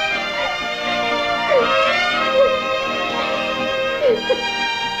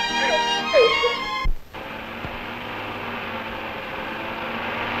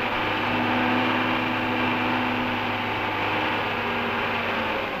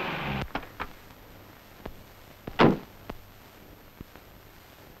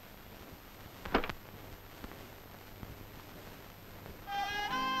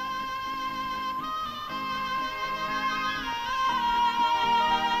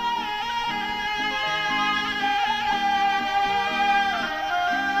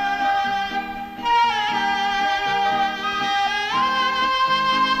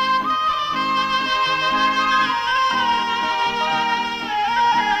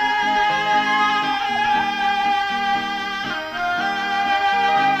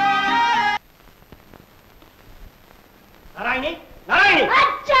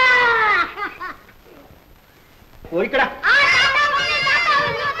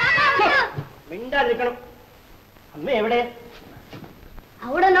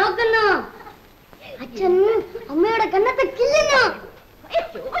 அவட நோக்கணும் அச்சன், அம்மையோட கண்ணத்தை கிள்ளணும்.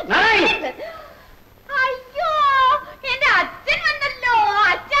 ஐயோ, என் அச்சன் வந்தല്ലോ.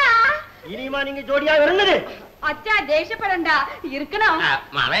 அச்சா, இனிமா நீங்க ஜோடியா இருந்தது. அச்சா தேசப்படண்டா இருக்கணும்.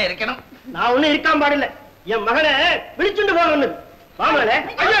 மாவன் இருக்கணும். நான் ஒண்ணு இருக்காம பாடில்ல, என் மகனை விழிச்சுண்டு போக வந்தது. வாமலே.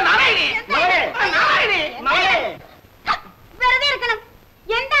 ஐயோ நாராயணி, நாராயணி, நாராயணி. வெறுതെ இருக்கணும்.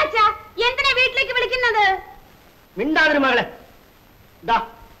 എന്താച്ചാ എന്തിനാ വീട്ടിലേക്ക് വിളിക്കുന്നത്? മിണ്ടാതിരു മകളെ. ദാ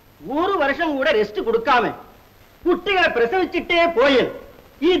ഒരു വർഷം കൂടെ റെസ്റ്റ് കൊടുക്കാമേ കുട്ടികളെ പ്രസവിച്ചിട്ടേ പോയത്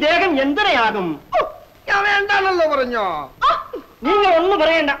ഈ ദേഹം എന്തിനാകും? ഞാൻ വേണ്ടാണല്ലോ പറഞ്ഞോ. നിങ്ങൾ ഒന്നും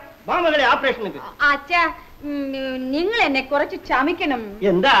പറയണ്ട. വാ മകളെ, ആപറേഷനുക്ക്. അച്ഛാ നിങ്ങൾ എന്നെ കുറച്ച് ക്ഷമിക്കണം.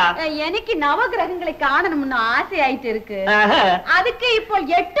 എന്താ? എനിക്ക് നവഗ്രഹങ്ങളെ കാണണമെന്ന് ആശയായിട്ട് ഇருக்கு. അതൊക്കെ ഇപ്പോൾ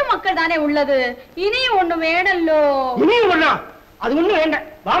 8 മക്കൾ താനേ ഉള്ളത്. ഇനിയും ഒന്ന് വേണല്ലോ. ഇനിയും വേണോ? അതൊന്നും വേണ്ട.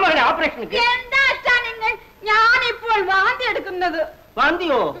 വാമയുടെ ഓപ്പറേഷന് എന്താ അച്ഛാ നിങ്ങൾ? ഞാനിപ്പോൾ വാന്തി എടുക്കുന്നത്.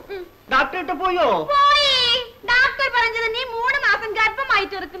 വാന്തിയോ? ഡോക്ടറിട്ട് പോയോ? പോയി. ഡോക്ടർ പറഞ്ഞത് നീ 3 മാസം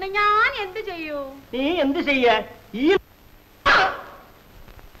ഗർഭമായിട്ട് ഇരിക്കുന്നു. ഞാൻ എന്ത് ചെയ്യൂ? നീ എന്ത് ചെയ്യാ?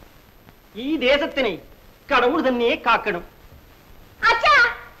 ഈ ദേശത്തിനെ കടവുൾ തന്നെ കാക്കണം. അച്ഛാ,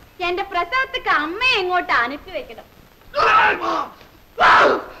 എന്റെ പ്രസവത്തിക്ക് അമ്മയെ എങ്ങോട്ട് അനുപ്പി വെക്കണം.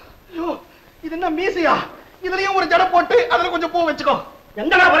 ഇതെന്നാ മീസയാ? ഇതിലെയും ഒരു ജട പോട്ട് അതിൽ கொஞ்சம் பூ വെச்சுக்கோ.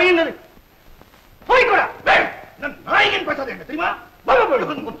 എന്താ പറയുന്നത്? പോയിക്കോടാ. നായകൻ பேசாதே தெரியுமா?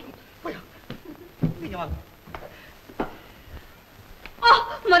 நீங்க வாங்க. ഓ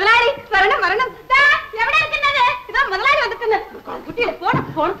മുതലാളി വരണം വരണം. എവിടെ ഇരിക്കുന്നത്? ഇതാ മുതലാളി വന്നിട്ടുണ്ട്. കുട്ടികളെ പോണം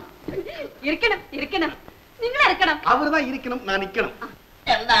പോണം. ഇരിക്കണം ഇരിക്കണം. നിങ്ങൾ ഇരിക്കണം. അവர்தான் ഇരിക്കണം, ഞാൻ നിൽക്കണം.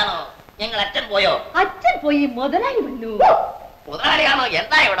 എന്താണോ നിങ്ങൾ അച്ഛൻ പോയോ? അച്ഛൻ പോയി, മുതലാളി വന്നു. മുതലാളിയാണോ?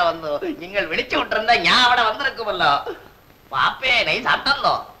 എന്താ ഇവിടെ വന്നു? നിങ്ങൾ വിളിച്ചു വിട്ടിരുന്ന ഞാൻ അവിടെ വന്നിരിക്കുമല്ലോ. പാപ്പേ നെയ്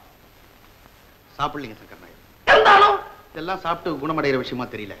സാப்பிட்டோ? சாப்பிடலீங்க சங்கர் நாயர். എന്താണോ? இதெல்லாம் சாப்பிட்டு குணமடைகிற விஷயமா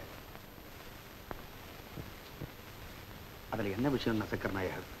தெரியல. அதுல என்ன விஷயம் சங்கர்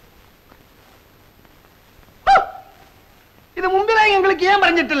நாயர்? இது மும்பில எங்களுக்கு ஏன்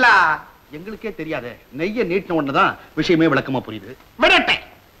மறைஞ்சிட்டல? எங்களுக்கே தெரியாதே. நெய்ய நீட்டின உடனேதான் விஷயமே விளக்கமா புரியுது. விடட்டே,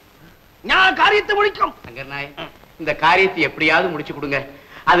 நான் காரியத்தை முடிக்கும். சங்கர் நாயர், இந்த காரியத்தை எப்படியாவது முடிச்சு கொடுங்க.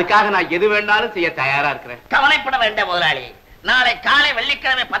 அதுக்காக நான் எது வேண்டாலும் செய்ய தயாரா இருக்கிறேன். கவலைப்பட வேண்டாம் முதலாளி. நாளை காலை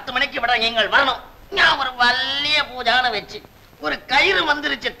வெள்ளிக்கிழமை 10 மணிக்கு விட நீங்கள் வரணும். நான் ஒரு வல்லிய பூஜான வச்சு ஒரு கயிறு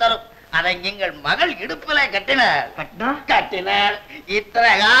மந்திரிச்சு தரும். அதை நீங்கள் மகள் இடுப்பில கட்டினார்.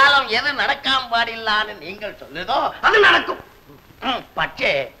 இத்தனை காலம் எது நடக்காம பாடில்லான்னு நீங்கள் சொல்லுதோ அது நடக்கும்.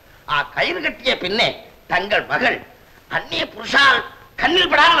 பட்சே ஆ கயிறு கட்டிய பின்னே தங்கள் மகள் அந்நிய புருஷால் கண்ணில்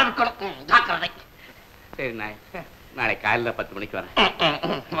படாமல் இருக்கணும். ஜாக்கிரதை. சரி நாயர், நாளை காலையில 10 மணிக்கு வரேன்.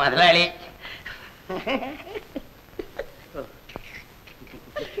 முதலாளி,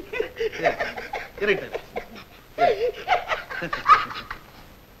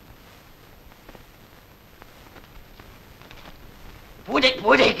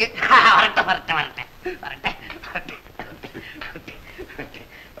 பூஜைக்கு வரட்டும் வரட்டும் வரட்டேன் வரட்டேன்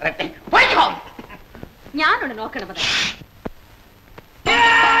வரட்டேன் போய்க்கோ. ഞാനൊന്ന് നോക്കണം.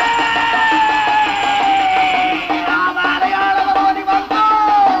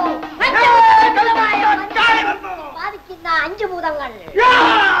 ബാധിക്കുന്ന 5 ഭൂതങ്ങൾ.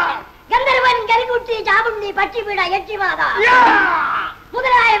 ഗന്ധർവൻ, കരികുട്ടി, ചാമുണ്ഡി, പക്ഷിപീഡ, യക്ഷിബാധ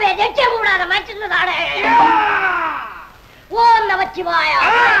മുതലായവയെ രക്ഷകൂടാതെ മാറ്റുന്നതാണ്. ഓം നമഃശിവായ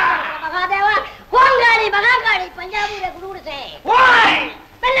മഹാദേവ. ഓങ്കാളി മഹാകാളി പഞ്ചാബിയുടെ ഗുരുസേ.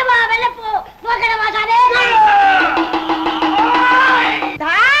 വെല്ലവാ വെല്ലപ്പോ നോക്കണ മാസാദേ.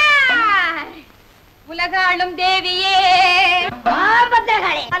 உலகாளும் தேவியே,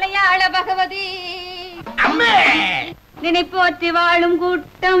 மலையாள பகவதி, நினைப்போற்றி வாழும்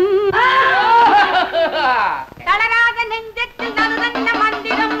கூட்டம், தளராத நெஞ்சத்தில் நறுதன்ன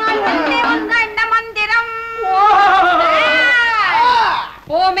மந்திரம், வந்த மந்திரம்.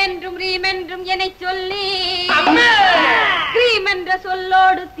 ஓம் என்றும் ரீம் என்றும் என்னை சொல்லி, கிரீம் என்ற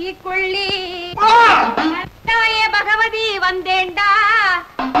சொல்லோடு தீக்கொள்ளி, தாயே பகவதி வந்தேண்டா,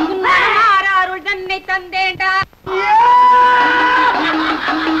 மாறாருள் தன்னை தந்தேண்டா.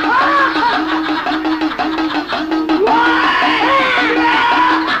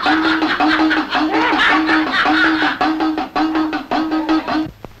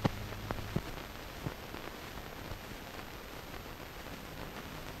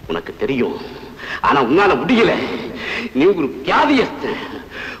 உனக்கு தெரியும், ஆனா உன்னால முடியல. நீ ஒரு வியாதியஸ்த,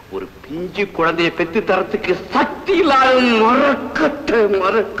 ஒரு பிஞ்சு குழந்தைய பெத்து தரத்துக்கு சக்தி இல்லாத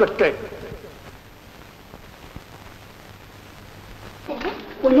மரக்கட்டை.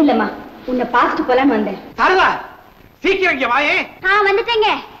 ஒண்ணு இல்லம்மா, உன்னை பார்த்துட்டு போலான்னு வந்தேன். சாரதா, சீக்கிரம் இங்க வாயே.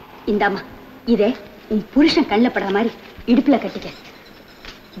 வந்துட்டேங்க. இந்தாம்மா, இதே உன் புருஷன் கண்ணில் படுற மாதிரி இடுப்புல கட்டிக்க.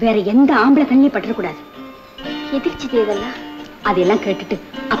 வேற எந்த ஆம்பளை கண்ணிலையும் பற்றக்கூடாது. எதிர்ச்சி இதெல்லாம் அதெல்லாம் கேட்டுட்டு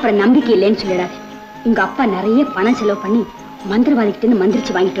அப்புறம் நம்பிக்கை இல்லைன்னு சொல்லிடாது. உங்க அப்பா நிறைய பணம் செலவு பண்ணி மந்திரவாதிக்கிட்டு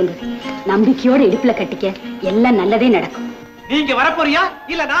மந்திரிச்சு வாங்கிட்டு வந்தது. நம்பிக்கையோட இடுப்புல கட்டிக்க, எல்லாம் நல்லதே நடக்கும். நீங்க வரப்போறியா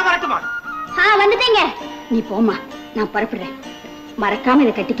இல்ல நான் வரட்டுமா? வந்துட்டேங்க. நீ போமா, நான் பரப்புறேன். மறக்காம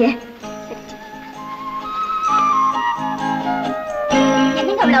இதை கட்டிக்க.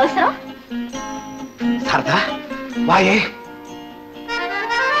 என்னங்க அவ்வளவு அவசரம்? சாரதா வாயே.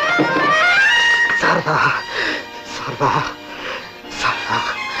 சாரதா சாரதா சாரதா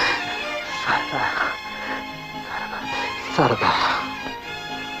சாரதா சாரதா.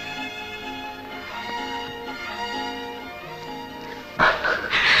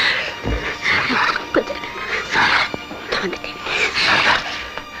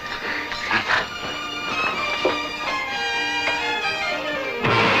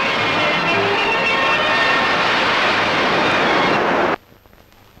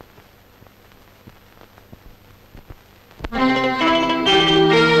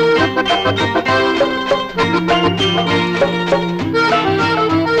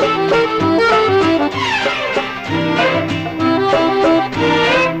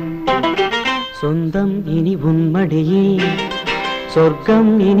 சொந்தம் இனி உன் மடியில்,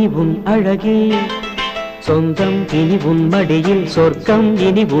 சொர்க்கம் இனி உன் அழகில். சொந்தம் இனி உன் மடியில், சொர்க்கம்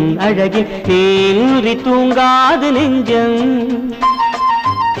இனி உன் அழகில். தேறி தூங்காது நெஞ்சம்.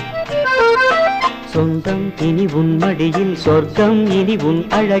 சொந்தம் இனி உன் மடியில், சொர்க்கம் இனி உன்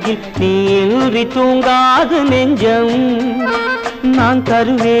அழகில். தேறி தூங்காது நெஞ்சம். நான்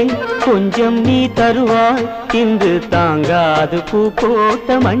தருவேன் கொஞ்சம், நீ தருவாய் இன்று தாங்காது பூ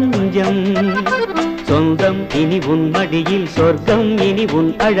போட்ட மஞ்சம். சொந்தம் இனி உன் மடியில், சொர்க்கம் இனி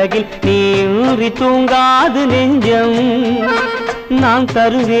உன் அழகில். நீறி தூங்காது நெஞ்சம். நான்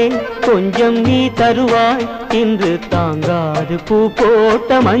தருவேன் கொஞ்சம், நீ தருவாய் இன்று தாங்காது பூ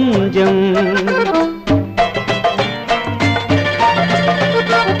போட்ட மஞ்சம்.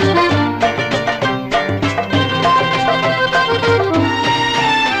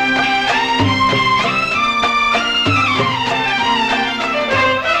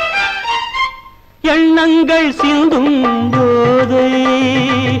 எண்ணங்கள் சிந்தும் போது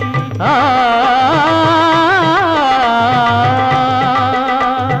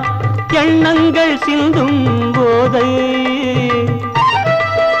எண்ணங்கள் சிந்தும் போது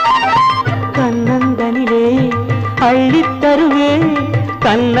கண்ணந்தனிலே அள்ளித்தருவேன்,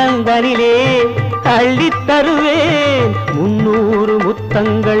 கண்ணந்தனிலே அள்ளித்தருவேன். 300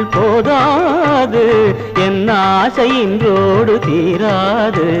 முத்தங்கள் போதாது, என் ஆசை இன்றோடு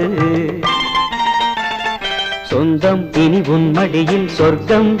தீராது. சொந்தம் இனி உன் மடியில்,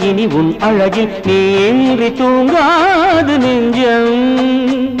 சொர்க்கம் இனி உன் அழகில். நீன்றி தூங்காது நெஞ்சம்.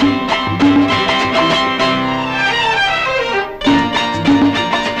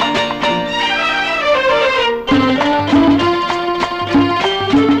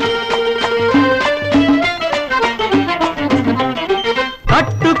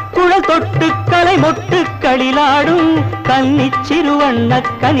 கட்டுக்குழல் தொட்டுக்கலை மொட்டுக்களிலாடும், கன்னிச்சிறுவண்ண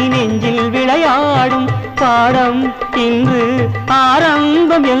கனி நெஞ்சில் விளையாடும். பாடம் இன்று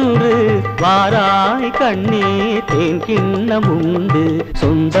ஆரம்பம் என்று வாராய் கண்ணே, தேன் கிண்ணம் உண்டு.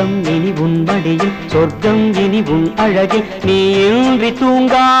 சொந்தம் இனி உன் மடியில், சொர்க்கம் இனி உன் அழகில். நீன்றி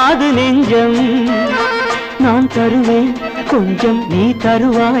தூங்காது நெஞ்சம். நான் தருவேன் கொஞ்சம், நீ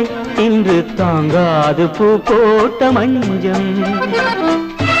தருவாய் இன்று தாங்காது பூ போட்ட மஞ்சம்.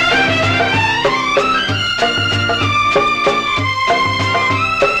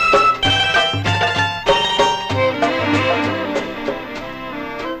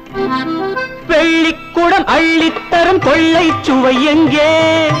 வெள்ளிக்குடம் அள்ளித்தரும் கொள்ளை சுவை எங்கே?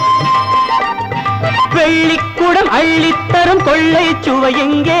 வெள்ளிக்குடம் அள்ளித்தரும் கொள்ளை சுவை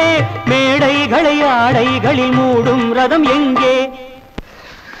எங்கே? மேடைகளை ஆடைகளில் மூடும் ரதம் எங்கே?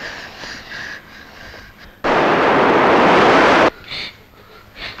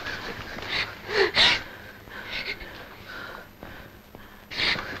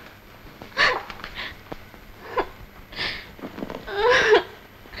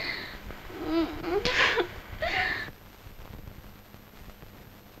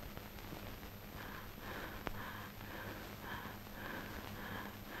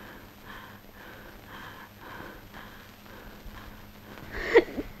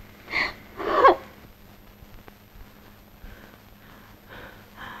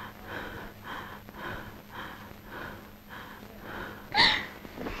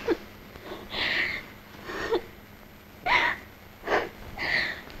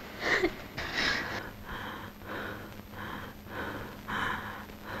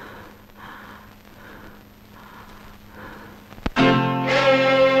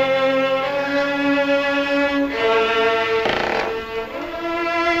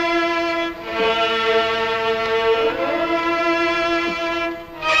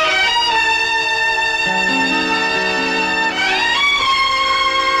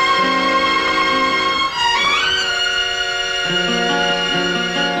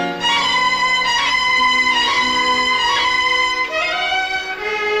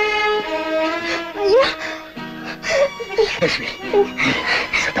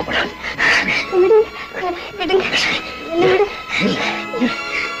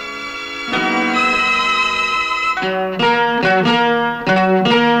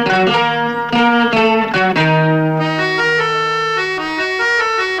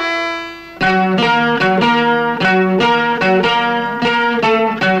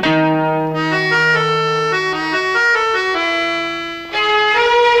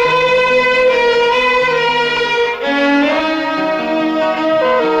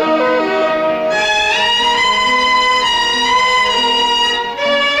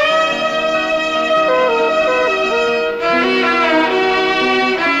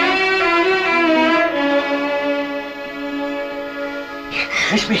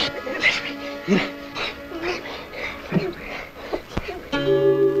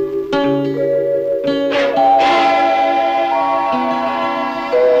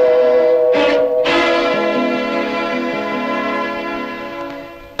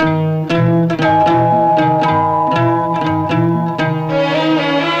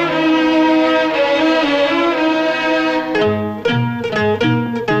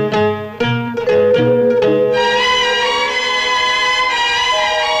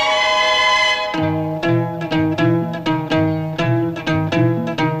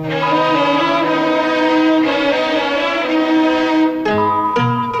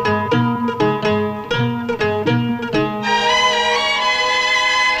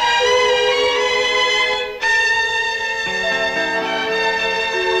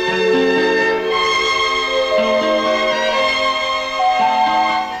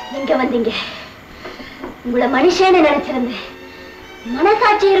 வந்தீங்க. உங்களை மனுஷன்னு நினைச்சிருந்தேன்.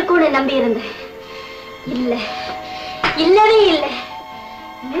 மனசாட்சி இருக்கும்னு நம்பி இருந்தேன். இல்ல, இல்லவே இல்ல.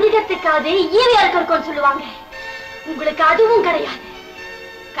 மிருகத்துக்காது ஈவியா இருக்கும்னு சொல்லுவாங்க. உங்களுக்கு அதுவும் கிடையாது.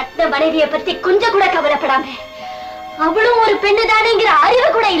 கட்ட மனைவியை பத்தி கொஞ்சம் கூட கவலைப்படாம, அவளும் ஒரு பெண்ணு தானேங்கிற அறிவு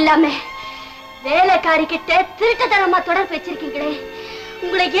கூட இல்லாம வேலைக்காரி கிட்ட திருட்டுத்தனமா தொடர்பு வச்சிருக்கீங்களே.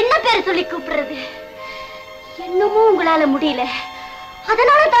 உங்களை என்ன பேர் சொல்லி கூப்பிடுறது? என்னமோ உங்களால முடியல,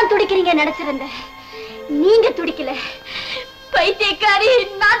 அதனால தான் துடிக்கிறீங்க நினைச்சிருந்தேன். நீங்க துடிக்கல, பைத்தியக்காரி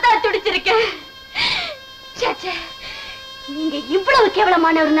நான் தான் துடிச்சிருக்கேன். நீங்க இவ்வளவு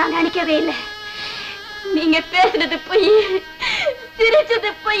கேவலமானவர் நான் நினைக்கவே இல்லை. நீங்க பேசுனது பொய், சிரிச்சது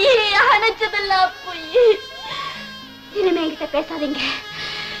பொய், அணைச்சதெல்லாம் பொய். இனிமே என்கிட்ட பேசாதீங்க.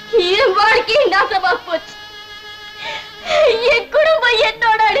 என் வாழ்க்கையை நாசமா போச்சு. என் குடும்பம்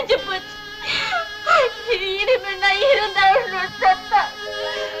என்னோட அடிச்சு போச்சு. இனிமே நான் இருந்தாலும் சத்தா.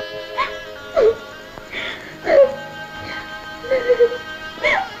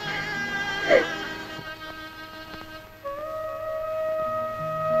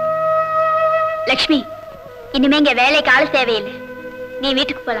 லக்ஷ்மி, இனிமே இங்க வேலைக்கு ஆள் தேவையில்லை. நீ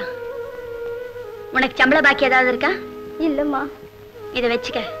வீட்டுக்கு போலாம். உனக்கு சம்பள பாக்கி ஏதாவது இருக்கா? இல்லம்மா. இதை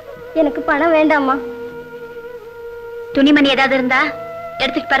வச்சுக்க. எனக்கு பணம் வேண்டாமா. துணிமணி ஏதாவது இருந்தா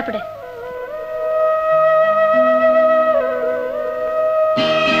எடுத்துட்டு பரப்பிடு.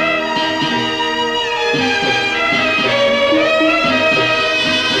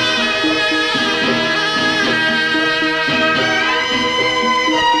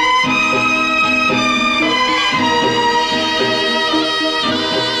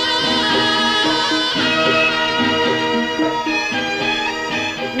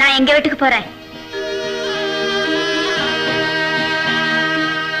 நான் எங்க வீட்டுக்கு போறேன்.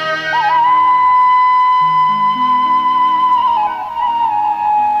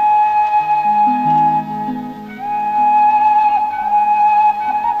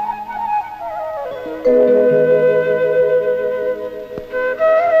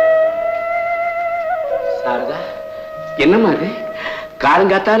 சாரதா, என்னம்மா அது?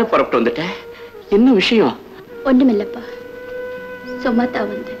 காலங்காத்தால புறப்பட்டு வந்துட்ட, என்ன விஷயம்? ஒண்ணுமில்லப்பா, சும்மா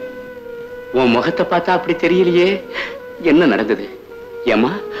தான் வந்து. உன் முகத்தை பார்த்தா அப்படி தெரியலையே, என்ன நடந்தது?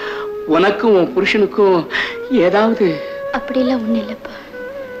 ஏமா, உனக்கும் உன் புருஷனுக்கும் ஏதாவது? அப்படிலாம் ஒண்ணு இல்லப்பா.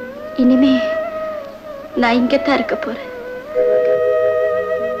 இனிமே நான் இங்கத்தான் இருக்க போறேன்.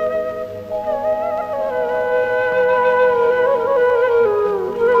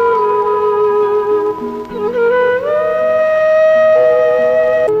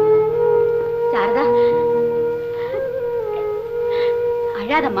 சாரதா,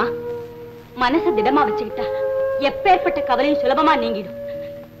 அழாதம்மா. மனசு திடமா வச்சுக்கிட்டா எப்பேற்பட்ட கவலையும் சுலபமா நீங்கிடும்.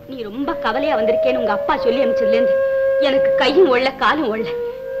 நீ ரொம்ப கவலையா வந்திருக்கேன்னு உங்க அப்பா சொல்லி அனுப்பிச்சதுல இருந்து எனக்கு கையும் ஒள்ள காலும் ஒள்ள.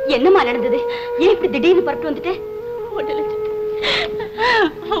 என்னமா நடந்தது? ஏன் இப்படி திடீர்னு பரப்பிட்டு வந்துட்டு?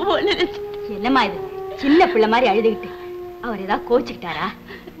 என்னம்மா இது? சின்ன பிள்ளை மாதிரி அழுதுகிட்டு. அவர் ஏதாவது கோச்சுக்கிட்டாரா?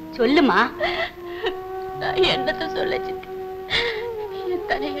 சொல்லுமா. என்னத்த சொல்ல சித்தி? என்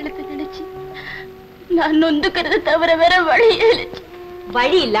தலை எழுத்து நினைச்சு நான் நொந்துக்கிறத தவிர வேற வழியே இல்லை.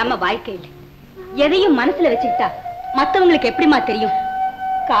 வழி இல்லாம வாழ்க்கை இல்லை. எதையும் மனசுல வச்சுக்கிட்டா மத்தவங்களுக்கு எப்படிமா தெரியும்?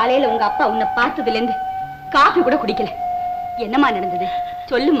 காலையில உங்க அப்பா உன்னை பார்த்ததுல இருந்து காபி கூட குடிக்கல. என்னமா நடந்தது?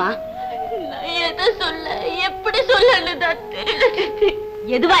 சொல்லுமா. எதை சொல்ல, எப்படி சொல்லணும் தெரியல.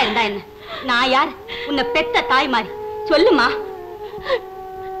 எதுவா இருந்தா என்ன? நான் யார்? உன்னை பெத்த தாய் மாதிரி. சொல்லுமா.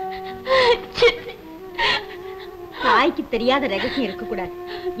 தாய்க்கு தெரியாத ரகசியம் இருக்க கூடாது.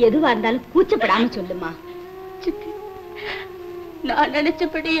 எதுவா இருந்தாலும் கூச்சப்படாம சொல்லுமா. நான்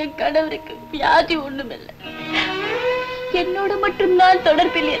நினைச்சபடி என் கணவருக்கு வியாதி ஒண்ணுமில்லை. என்னோட மட்டும்தான்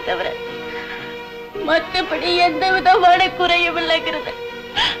தொடர்பில்லையே தவிர மற்றபடி எந்த விதமான குறையும் இல்லைங்கிறத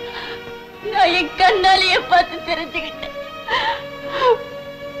நான் என் கண்ணாலேயே பார்த்து தெரிஞ்சுக்கிட்டேன்.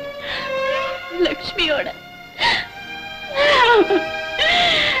 லக்ஷ்மியோட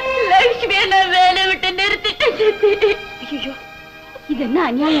லக்ஷ்மியை நான் வேலை விட்டு நிறுத்திட்டேன். ஐயோ, இது என்ன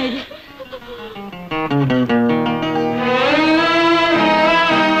அநியாயம் இது?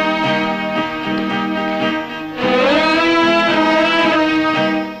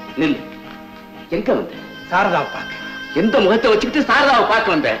 எங்க வந்த? சாரதாவை பார்க்க. எந்த முகத்தை வச்சுக்கிட்டு சாரதாவை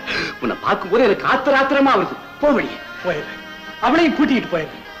பார்க்க வந்த? உன்னை பார்க்கும் போது எனக்கு ஆத்திராத்திரமா வருது. போவழியே போயிடுறேன். அவளையும் கூட்டிக்கிட்டு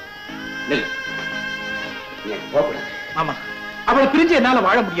போயிடுறேன். போகக்கூடாது. ஆமா, அவளை பிரிஞ்சு என்னால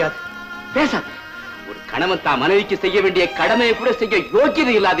வாழ முடியாது. பேசாத. ஒரு கணவன் தான் மனைவிக்கு செய்ய வேண்டிய கடமையை கூட செய்ய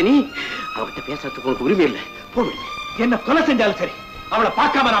யோக்கியதை இல்லாத நீ அவகிட்ட பேசுறதுக்கு உனக்கு உரிமை இல்லை. போவழியே. என்ன கொலை செஞ்சாலும் சரி, அவளை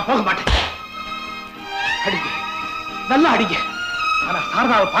பார்க்காம நான் போக மாட்டேன். அடிங்க, நல்லா அடிங்க. ஆனா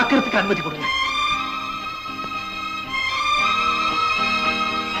சாரதாவை பார்க்கறதுக்கு அனுமதி கொடுங்க.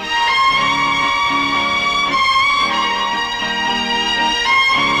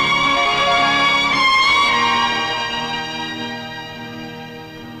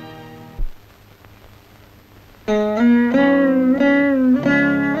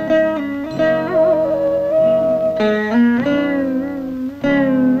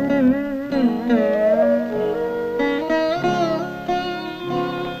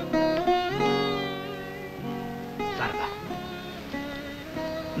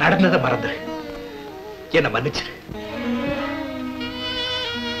 நடந்ததை மறந்து என்ன மன்னிச்சிரு.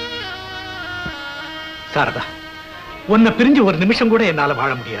 சாரதா, உன்னை பிரிஞ்சு ஒரு நிமிஷம் கூட என்னால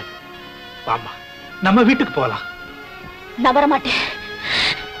வாழ முடியாது. வாமா, நம்ம வீட்டுக்கு போலாம். நான் வரமாட்டேன்,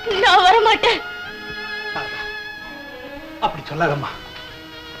 நான் வரமாட்டேன். அப்படி சொல்லாதம்மா.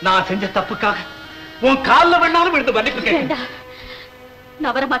 நான் செஞ்ச தப்புக்காக உன் கால்ல வேணாலும் விழுந்து மன்னிப்பு கேட்டேன்.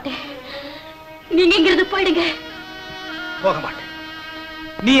 நான் வரமாட்டேன். நீங்க இங்கிருந்து போயிடுங்க. போக மாட்டேன்.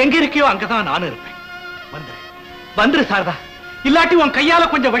 நீ எங்க இருக்கியோ அங்கதான் நானும் இருப்பேன். வந்துரு, வந்துரு சாரதா. இல்லாட்டி உன் கையால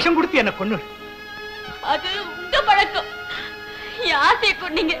கொஞ்சம் விஷம் கொடுத்து என்ன கொன்னு. அது உங்க பழக்கம். என் ஆசையை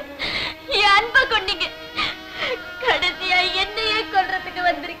கொன்னீங்க, என் அன்பை கொன்னீங்க, கடைசியா என்னையே கொல்றதுக்கு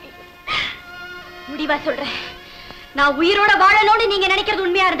வந்திருக்கீங்க. முடிவா சொல்றேன், நான் உயிரோட வாழணும்னு நீங்க நினைக்கிறது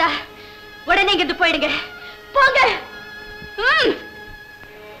உண்மையா இருந்தா உடனே இங்கிருந்து போயிடுங்க. போங்க.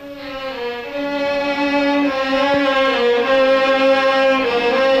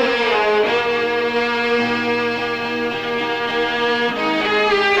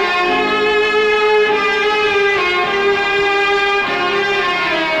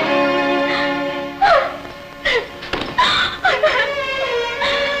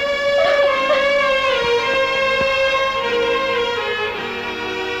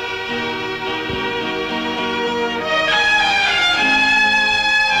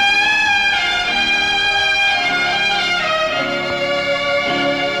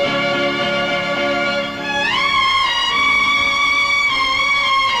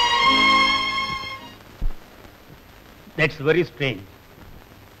 That's very strange.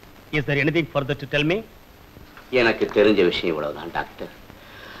 Is there anything further to tell me? எனக்கு தெரிஞ்ச விஷயம் இவ்வளவுதான் டாக்டர்.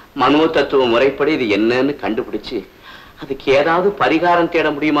 மனோ தத்துவ முறைப்படி இது என்னன்னு கண்டுபிடிச்சு அதுக்கு ஏதாவது பரிகாரம் தேட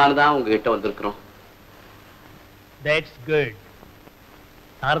முடியுமான்னு தான் உங்ககிட்ட வந்திருக்கிறோம். That's good.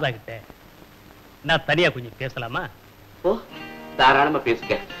 சாரதா கிட்ட நான் தனியா கொஞ்சம் பேசலாமா? ஓ, தாராளமா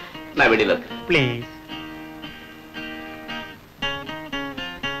பேசுங்க. நான் வெளியில இருக்கேன். Please.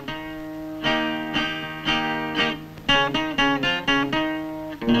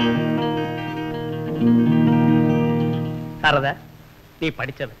 சாரதா, நீ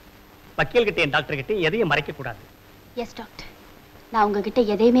படிச்சவன். வக்கீல் கிட்ட டாக்டர் கிட்ட எதையும் மறைக்க கூடாது. எஸ் டாக்டர், நான் உங்ககிட்ட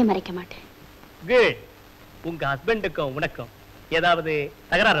எதையுமே மறைக்க மாட்டேன். குட். உங்க ஹஸ்பண்டுக்கும் உனக்கும் ஏதாவது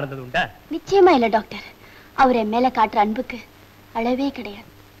தகராறு நடந்தது உண்டா? நிச்சயமா இல்ல டாக்டர். அவர் என் மேல காட்டுற அன்புக்கு அளவே கிடையாது.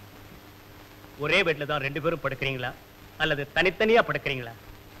 ஒரே பெட்ல தான் ரெண்டு பேரும் படுக்கிறீங்களா அல்லது தனித்தனியா படுக்கிறீங்களா?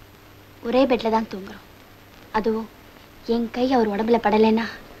 ஒரே பெட்ல தான் தூங்குறோம். அதுவும் என் கை அவர் உடம்புல படலைன்னா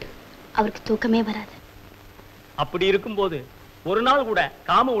அவருக்கு தூக்கமே வராது. அப்படி இருக்கும்போது ஒரு நாள் கூட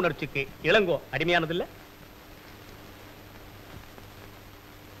காம உணர்ச்சிக்கு இளங்கோ அடிமையானதில்லை?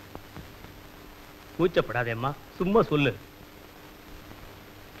 கூச்சப்படாதேம்மா, சும்மா சொல்லு.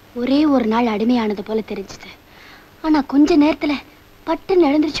 ஒரே ஒரு நாள் அடிமையானது போல தெரிஞ்சது. ஆனா கொஞ்ச நேரத்துல பட்டுன்னு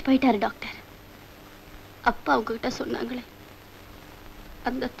எழுந்திருச்சு போயிட்டாரு டாக்டர். அப்பா உங்ககிட்ட சொன்னாங்களே,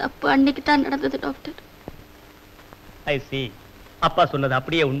 அந்த தப்பு அன்னைக்கு தான் நடந்தது டாக்டர். ஐ see. அப்பா சொன்னது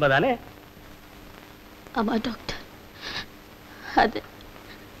அப்படியே உண்மைதானே? ஆமா டாக்டர், அது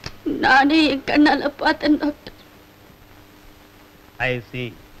நானே என் கண்ணால பார்த்தேன் டாக்டர். ஐ see.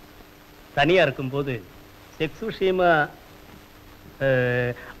 தனியா இருக்கும்போது செக்ஸ் விஷயமா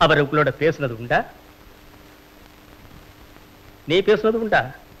அவர் உங்களோட பேசுனது உண்டா? நீ பேசுனது உண்டா?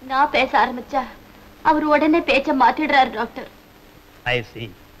 நான் பேச ஆரம்பிச்சா அவர் உடனே பேச்ச மாத்திடுறாரு டாக்டர். ஐ see.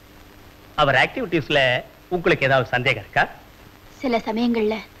 அவர் ஆக்டிவிட்டீஸ்ல உங்களுக்கு ஏதாவது சந்தேகம் இருக்கா? சில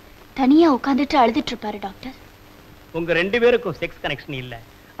சமயங்கள்ல தனியா உட்கார்ந்துட்டு அழுதுட்டு இருப்பாரு டாக்டர். உங்க ரெண்டு பேருக்கும் செக்ஸ் கனெக்ஷன் இல்ல,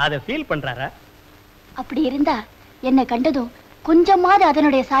 அதை ஃபீல் பண்றாரா? அப்படி இருந்தா என்ன கண்டதும் கொஞ்சமாவது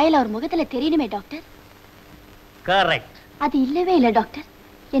அதனுடைய சாயல் அவர் முகத்துல தெரியணுமே டாக்டர். கரெக்ட். அது இல்லவே இல்ல டாக்டர்.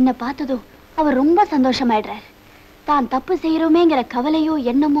 என்ன பார்த்ததும் அவர் ரொம்ப சந்தோஷமாயிடுறாரு. தான் தப்பு செய்யறோமேங்கிற கவலையோ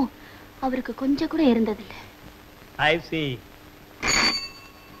எண்ணமோ அவருக்கு கொஞ்சம் கூட இருந்ததில்லை. ஐ see.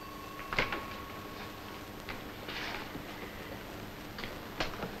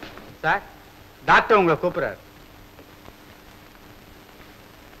 சார், டாக்டர் உங்களை கூப்பிடுறாரு.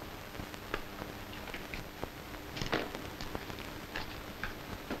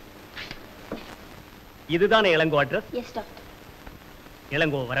 இதுதானே Ilango address? Yes doctor.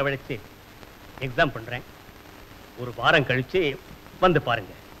 Ilango வரவழைச்சு exam பண்றேன். ஒரு வாரம் கழிச்சு வந்து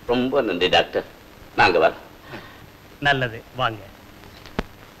பாருங்க. ரொம்ப நன்றி டாக்டர். நாங்க வரோம். நல்லது, வாங்க.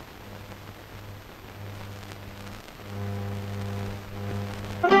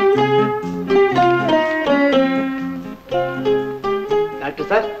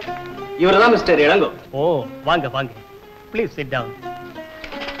 சார், இவர்தான் மிஸ்டர் இளங்கோ. ஓ, வாங்க வாங்க. Please sit down.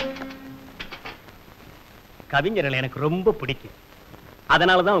 கவிஞர்கள் எனக்கு ரொம்ப பிடிக்கும்.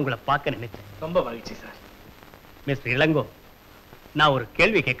 அதனாலதான் உங்களை பார்க்க நினைச்சேன். ரொம்ப மகிழ்ச்சி சார். மிஸ்டர் இளங்கோ, நான் ஒரு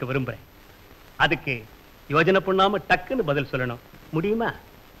கேள்வி கேட்க விரும்புறேன். அதுக்கு யோஜனை பண்ணாம டக்குன்னு பதில் சொல்லணும். முடியுமா?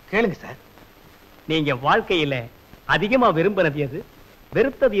 கேளுங்க சார். நீங்க வாழ்க்கையில அதிகமா விரும்பினது எது,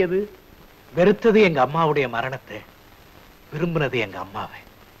 வெறுத்தது எது? வெறுத்தது எங்க அம்மாவுடைய மரணத்தை, விரும்பினது எங்க அம்மாவை.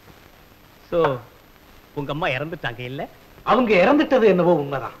 சோ உங்க அம்மா இறந்துட்டாங்க இல்ல? அவங்க இறந்துட்டது என்னவோ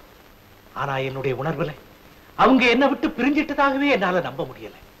உண்மைதான். ஆனா என்னுடைய உணர்வுல அவங்க என்ன விட்டு பிரிஞ்சிட்டதாகவே என்னால நம்ப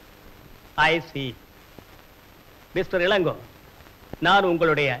முடியல. ஐ see. மிஸ்டர் இளங்கோ, நான்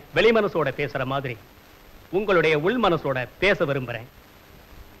உங்களுடைய வெளிமனசோட பேசுற மாதிரி உங்களுடைய உள் மனசோட பேச விரும்புறேன்.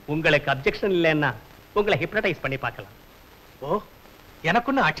 உங்களுக்கு அப்செக்ஷன் இல்லைன்னா உங்களை ஹிப்னடைஸ் பண்ணி பார்க்கலாம். ஓ, எனக்கு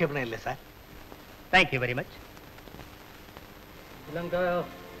ஒன்றும் ஆட்சேபணம் இல்லை sir. Thank you very much. Ilanga,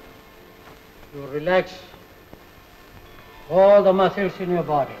 you relax all the muscles in your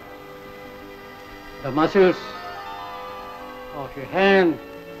body. The muscles of your hand,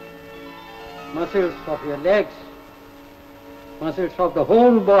 muscles of your legs, muscles of the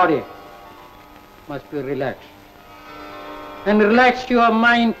whole body must be relaxed. And relax your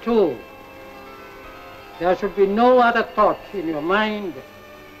mind too. There should be no other thought in your mind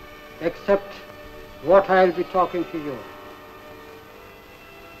except what I'll be talking to you.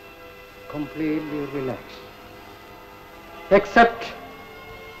 Completely relaxed. Except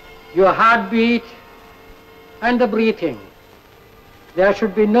your heartbeat and the breathing. There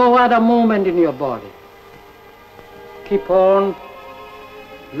should be no other movement in your body. Keep on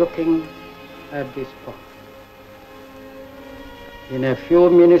looking at this spot. In a few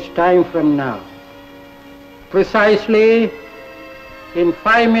minutes' time from now, precisely in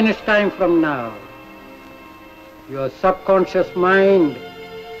 5 minutes' time from now, your subconscious mind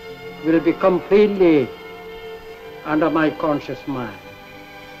will be completely under my conscious mind.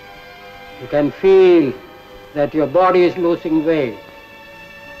 You can feel that your body is losing weight.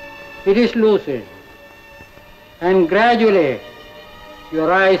 It is losing. And gradually your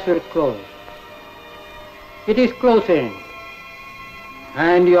eyes will close. It is closing.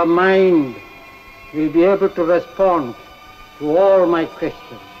 And your mind will be able to respond to all my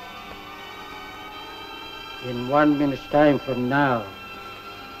questions. In 1 minute's time from now,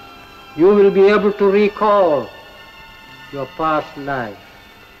 you will be able to recall your past life,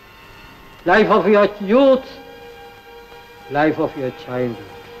 life of your youth, life of your childhood.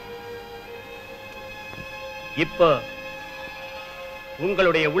 இப்ப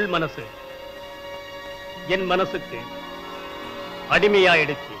உங்களுடைய உள் மனசு என் மனசுக்கு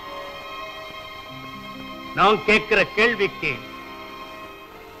அடிமையாயிடுச்சு. நான் கேட்கிற கேள்விக்கு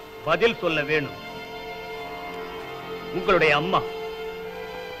பதில் சொல்ல வேணும். உங்களுடைய அம்மா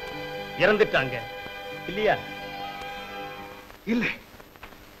இறந்துட்டாங்க இல்லையா? இல்ல,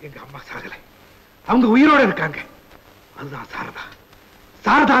 எங்க அம்மா சாகலை. அவங்க உயிரோட இருக்காங்க. அதுதான் சாரதா.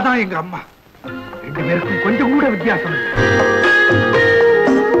 சாரதா தான் எங்க அம்மா. ரெண்டு பேருக்கும் கொஞ்சம் கூட வித்தியாசம் இல்லை.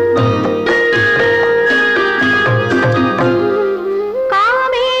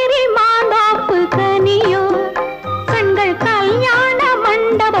 காவேரி மாந்தாப்பு கனியோ, கண்கள் கல்யாண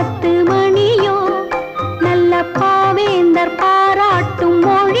மண்டபத்து மணியோ, நல்ல பாவேந்தர் பாராட்டும்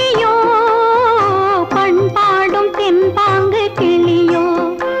மொழியோ, பண்பாடும் தென்பாங்கு கிளியோ.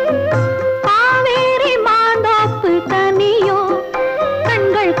 காவேரி மாந்தாப்பு கனியோ,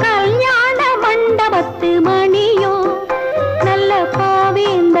 கண்கள் கல்யாண மண்டபத்து மணியோ, நல்ல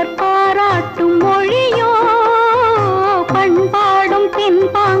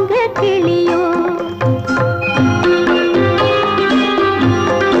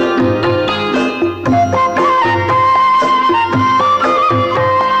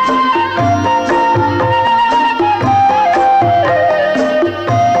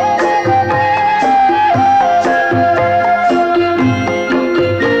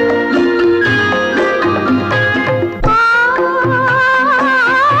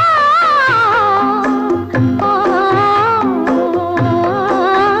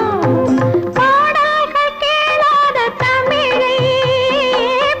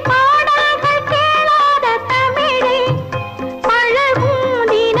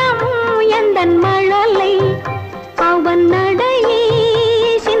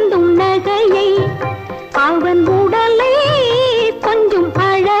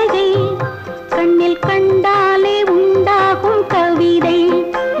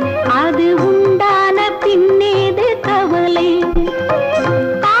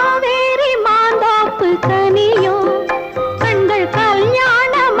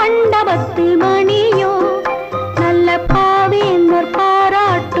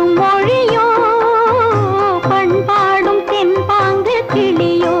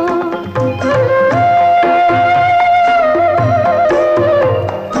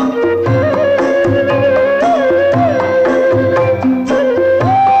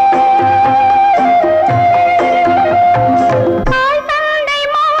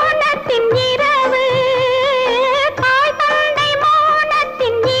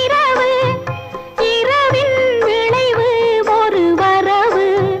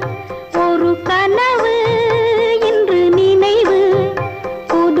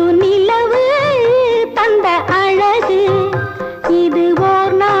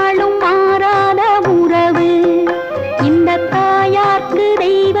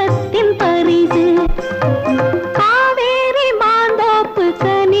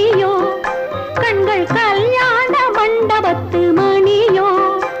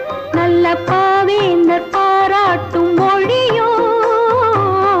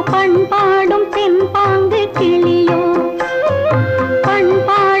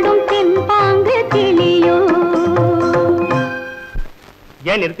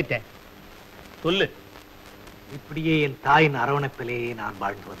ஏத்துட்டேன். சொல்லு. இப்படியே என் தாயின் அரவணைப்பிலேயே நான்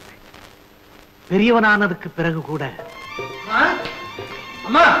வாழ்ந்து வந்தேன். பெரியவனானதுக்கு பிறகு கூட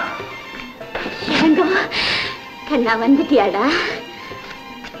அம்மா கண்ணா வந்துட்டியாடா?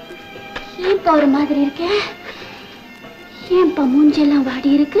 ஏன்பா ஒரு மாதிரி இருக்க? ஏன்பா மூஞ்செல்லாம் வாடி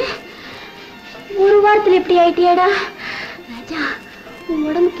இருக்கு? ஒரு வாரத்துல எப்படி ஆயிட்டியாடா? ராஜா, உன்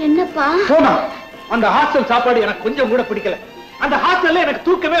உடம்புக்கு என்னப்பா? போமா, அந்த ஹாஸ்டல் சாப்பாடு எனக்கு கொஞ்சம் கூட பிடிக்கல. அந்த ஹாஸ்டல்ல எனக்கு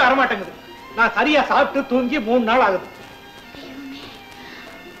தூக்கமே வரமாட்டேங்குது. நான் சரியா சாப்பிட்டு தூங்கி 3 நாள் ஆகுது.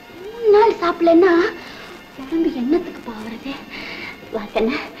 3 நாள் சாப்பிடலன்னா உடம்பு என்னத்துக்கு பாவறது? வா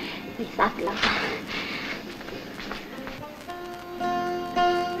கண்ணா, நீ சாப்பிடலாம்.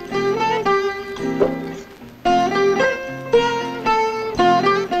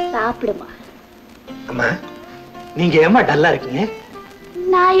 சாப்பிடுமா. அம்மா, நீங்க ஏமா டல்லா இருக்கீங்க?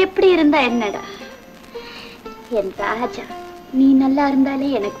 நான் எப்படி இருந்தா என்னடா? என் ராஜா, நீ நல்லா இருந்தாலே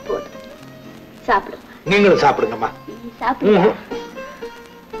எனக்கு போதும். சாப்பிடுமா. நீங்களும் சாப்பிடுங்கம்மா. நீ சாப்பிடுமா.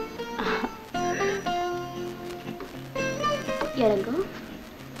 இளங்கோ,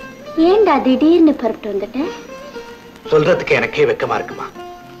 ஏண்டா திடீர்னு புறப்பட்டு வந்துட்டேன்? சொல்றதுக்கு எனக்கே வெக்கமா இருக்குமா.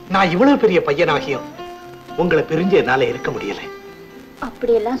 நான் இவ்வளவு பெரிய பையனாகியும் உங்களை பிரிஞ்சு என்னால இருக்க முடியல.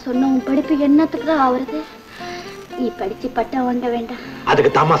 அப்படியெல்லாம் சொன்ன உன் படிப்பு என்னத்துக்கு தான் ஆவறது? நீ படிச்சு பட்டம் வாங்க வேண்டாம்.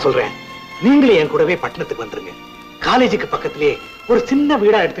 அதுக்கு தாமா சொல்றேன், நீங்களே என் கூடவே பட்டணத்துக்கு வந்துருங்க. காலேஜுக்கு பக்கத்திலேயே ஒரு சின்ன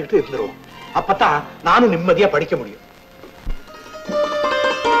வீடா எடுத்துக்கிட்டு இருந்துருவோம். அப்பதான் நானும் நிம்மதியா படிக்க முடியும்.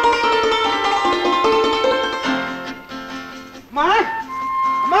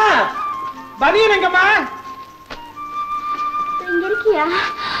 அம்மா, பனியன் எங்கம்மா? இங்க இருக்கியா?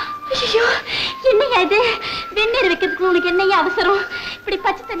 ஐயோ, என்னையா இது? வெந்நீர் வைக்கிறதுக்கு உனக்கு என்னையா அவசரம்? இப்படி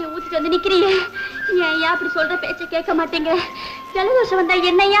பச்சை தண்ணி ஊத்திட்டு வந்து நிக்கிறியே, ஏன் அப்படி சொல்ற பேச்ச கேட்க மாட்டேங்க? ஜலதோஷம் வந்தா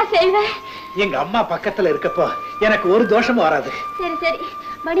என்னையா செய்வேன்? எங்க அம்மா பக்கத்துல இருக்கப்போ எனக்கு ஒரு தோஷமும் வராது. சரி சரி,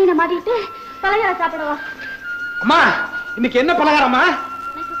 பனியனை மாட்டிட்டு பலகாரம் சாப்பிடவா. அம்மா, இன்னைக்கு என்ன பலகாரமா?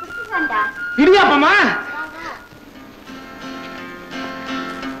 எனக்கு பிடிச்சிருக்காண்டா. இடியாப்பமா?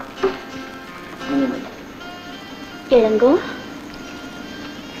 இளங்கோ,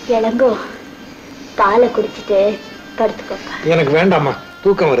 இளங்கோ, பாலை குடிச்சிட்டு படுத்துக்கோப்பா. எனக்கு வேண்டாமா,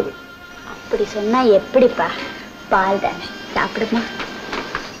 தூக்கம் வருது. அப்படி சொன்னா எப்படிப்பா? பால் தானே, சாப்பிடுமா.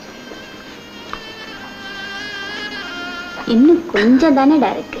 இன்னும் கொஞ்சம் தானேடா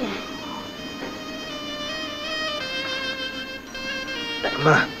இருக்கு.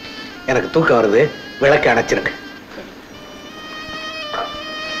 அம்மா, எனக்கு தூக்கம் வருது, விளக்க அணைச்சிருங்க.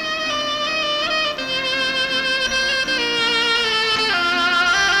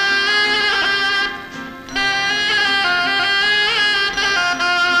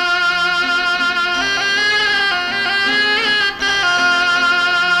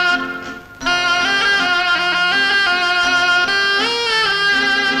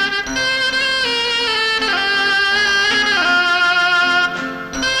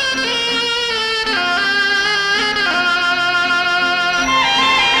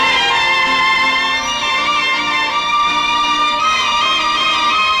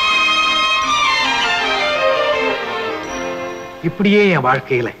 இப்படியே என்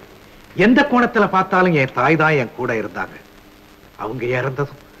வாழ்க்கையில எந்த கோணத்துல பார்த்தாலும் என் தாய் தான் என் கூட இருந்தாங்க. அவங்க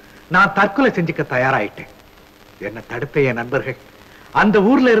இறந்ததும் நான் தற்கொலை செஞ்சுக்க தயாராயிட்டேன். என்னை தடுத்த என் நண்பர்கள் அந்த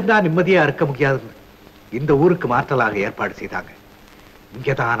ஊர்ல இருந்தா நிம்மதியா இருக்க முடியாதுன்னு இந்த ஊருக்கு மாற்றலாக ஏற்பாடு செய்தாங்க.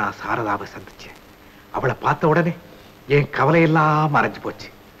 இங்கதான் நான் சாரதாவை சந்திச்சேன். அவளை பார்த்த உடனே என் கவலையெல்லாம் மறைஞ்சு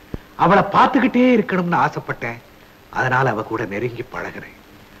போச்சு. அவளை பார்த்துக்கிட்டே இருக்கணும்னு ஆசைப்பட்டேன். அதனால அவ கூட நெருங்கி பழகிறேன்.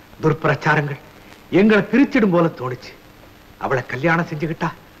 துர்பிரச்சாரங்கள் எங்களை பிரிச்சிடும் போல தோணுச்சு. அவளை கல்யாணம் செஞ்சுக்கிட்டா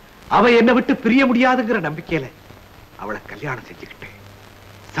அவ என்னை விட்டு பிரிய முடியாதுங்கிற நம்பிக்கையில அவளை கல்யாணம் செஞ்சுக்கிட்டேன்.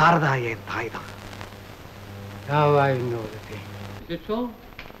 சாரதா என் தாய் தான். Now I know the thing. Is it so?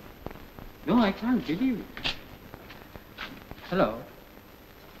 No, I can't believe it. Hello.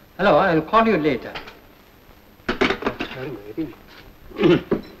 Hello, I'll call you later.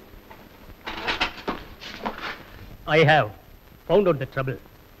 I have found out the trouble.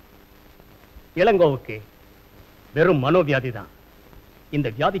 இளங்கோவுக்கு வெறும் மனோவியாதி தான். இந்த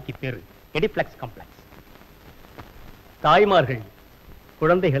வியாதிக்கு பேரு எடிப்ளெக்ஸ் காம்ப்ளெக்ஸ். தாய்மார்கள்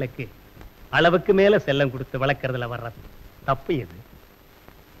குழந்தைகளுக்கு அளவுக்கு மேல செல்லம் கொடுத்து வளர்க்கறதுல வர்றது தப்பு இது.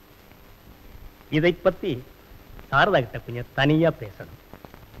 இதை பத்தி சாரதா கிட்ட கொஞ்சம் தனியா பேசணும்.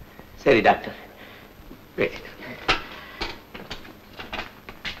 சரி டாக்டர்.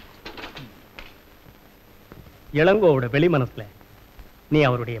 இளங்கோவோட வெளி மனசுல நீ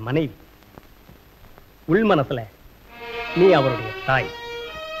அவருடைய மனைவி, உள் மனசுல நீ அவருடைய தாய்.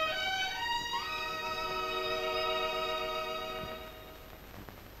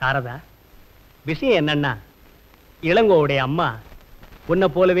 சாரதா, விஷயம் என்னன்னா இளங்கோவுடைய அம்மா உன்னை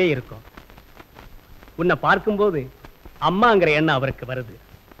போலவே இருக்கும். உன்னை பார்க்கும்போது அம்மாங்கிற எண்ணம் அவருக்கு வருது.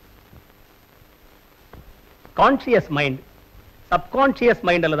 கான்சியஸ் மைண்ட், சப்கான்சியஸ்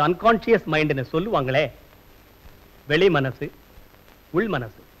மைண்ட் அல்லது அன்கான்சியஸ் மைண்ட்னு சொல்லுவாங்களே. வெளி மனசு, உள்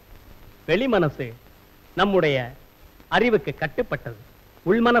மனசு. வெளி மனசு நம்முடைய அறிவுக்கு கட்டுப்பட்டது.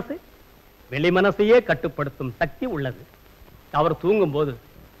 உள் மனசு வெளி மனசையே கட்டுப்படுத்தும் சக்தி உள்ளது. அவர் தூங்கும் போது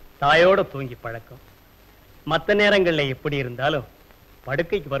தாயோட தூங்கி பழக்கம். மற்ற நேரங்கள்ல எப்படி இருந்தாலும்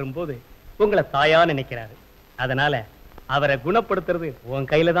படுக்கைக்கு வரும்போது உங்களை தாயா நினைக்கிறாரு. அதனால அவரை குணப்படுத்துறது உன்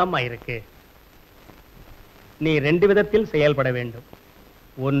கையில தான்மா இருக்கு. நீ 2 விதத்தில் செயல்பட வேண்டும்.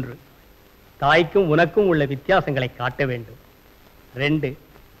 1, தாய்க்கும் உனக்கும் உள்ள வித்தியாசங்களை காட்ட வேண்டும். 2,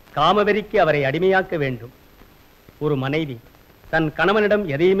 காமவெறிக்கு அவரை அடிமையாக்க வேண்டும். ஒரு மனைவி தன் கணவனிடம்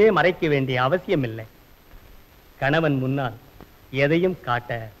எதையுமே மறைக்க வேண்டிய அவசியம் இல்லை. கணவன் முன்னால் எதையும்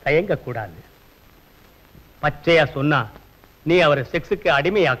காட்ட தயங்கக்கூடாது. பச்சையா சொன்னா நீ அவரை செக்ஸுக்கு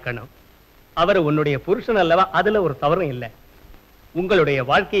அடிமையாக்கணும். அவர் உன்னுடைய புருஷன் அல்லவா, அதுல ஒரு தவறும் இல்லை. உங்களுடைய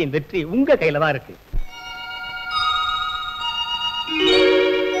வாழ்க்கையின் வெற்றி உங்க கையில தான் இருக்கு.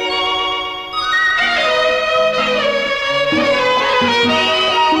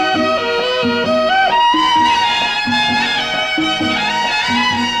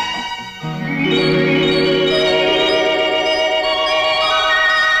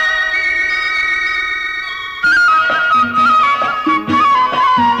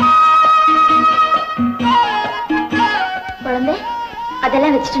 குழந்தை,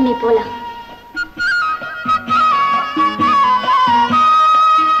 அதெல்லாம் வச்சுட்டு நீ போலாம்.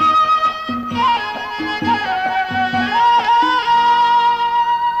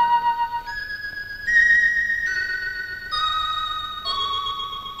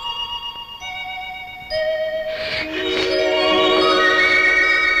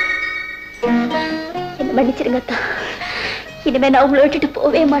 என்ன மன்னிச்சிருங்க அத்தா. இனிமே நான் உங்களை விட்டுட்டு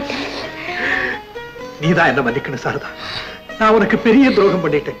போவே மாட்டேன். நீதான் என்ன மன்னிக்கணும் சாரதா. நான் உனக்கு பெரிய துரோகம்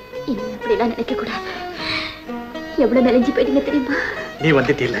பண்ணிட்டேன். இனிமே அப்படிலாம் நினைக்க கூடாது. எவ்வளவு நெளிஞ்சு போயிட்டீங்க தெரியுமா? நீ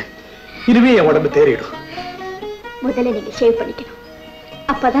வந்துட்டீல்ல, இனிமே என் உடம்பு தேறிடும். முதல்ல நீங்க ஷேவ் பண்ணிக்கணும்.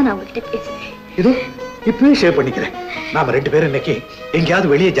 அப்பதான் நான் உங்ககிட்ட பேசுவேன். இது இப்பவே ஷேவ் பண்ணிக்கிறேன். நாம 2 பேரும் இன்னைக்கு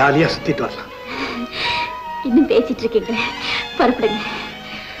எங்கேயாவது வெளியே ஜாலியா சுத்திட்டு வரலாம். இன்னும் பேசிட்டு இருக்கீங்க, புறப்படுங்க.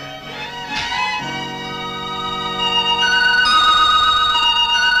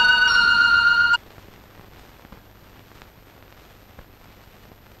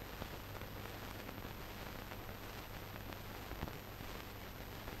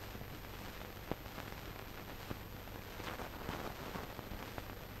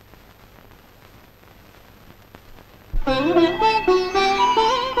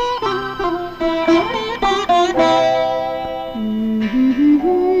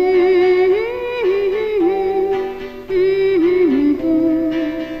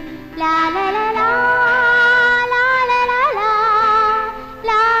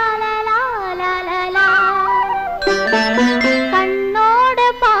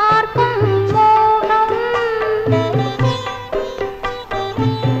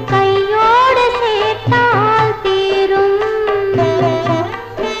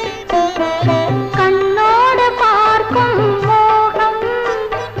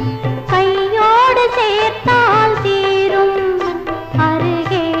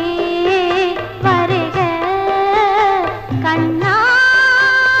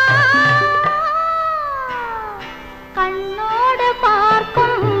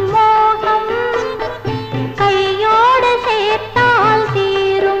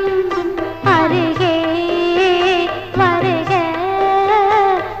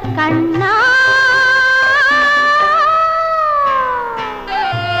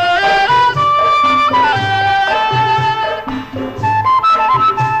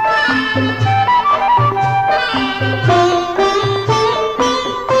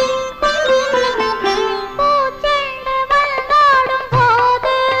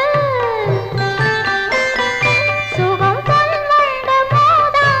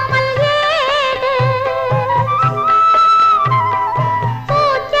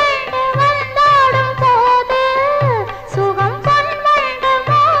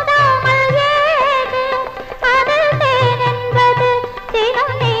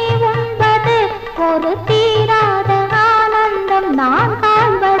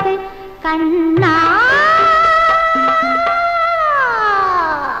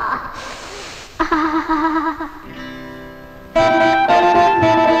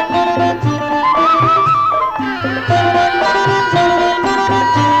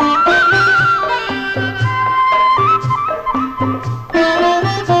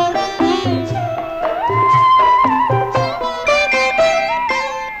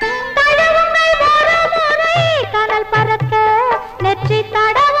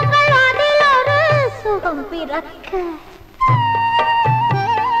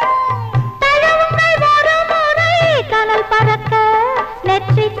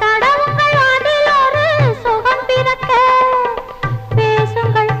 நெற்றி தடவுங்கள் அதில் ஒரு சுகம் பிறக்க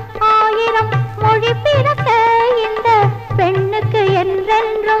பேசுங்கள் ஆயிரம் மொழி பிறக்க இந்த பெண்ணுக்கு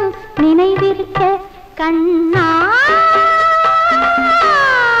என்றென்றும் நினைவிருக்க கண்ணா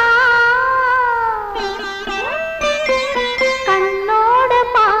கண்ணோடு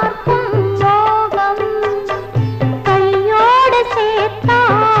பார்க்கும் மோகம் கையோடு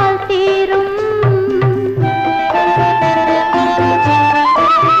சேர்த்தால் தீரும்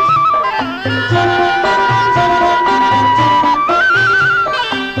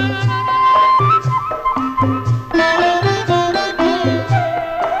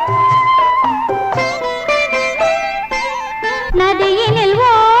நதியினில்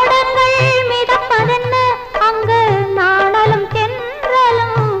ஓடங்கள் மிதப்பதென்ன அங்கு நாணலும்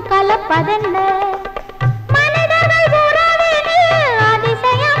தென்றலும் கலப்பதென்ன மனிதர்கள் உறவினில்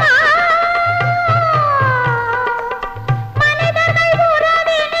அதிசயமா மனிதர்கள்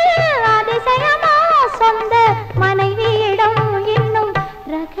உறவினில் அதிசயமா சொந்த மனைவியிடம் இன்னும்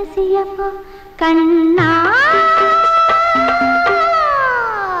ரகசியமா கண்ணா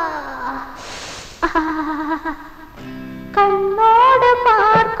கண்ணோடு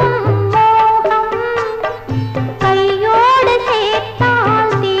பார்க்கும் மோகம் கையோடு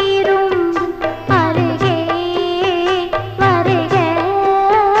சேர்த்தால் தீரும் அருகே வருக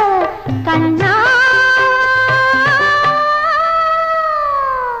கண்ணா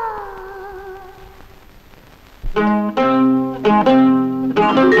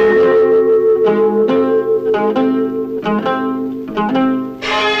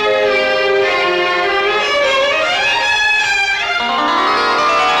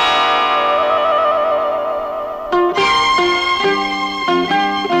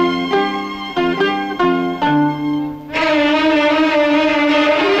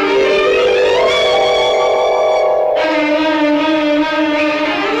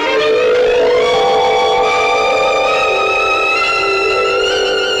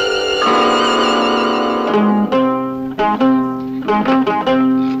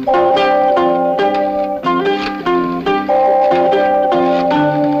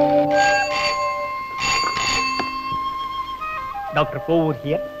டாக்டர் கோவூர்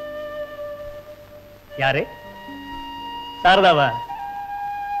ஹியர். யாரு? சாரதாவா?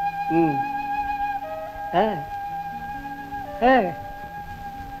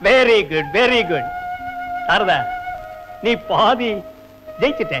 Very good very good. Saradha, நீ பாதி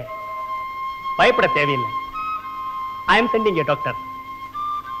ஜெயிச்சிட்ட, பயப்பட தேவையில்லை. I am sending A doctor.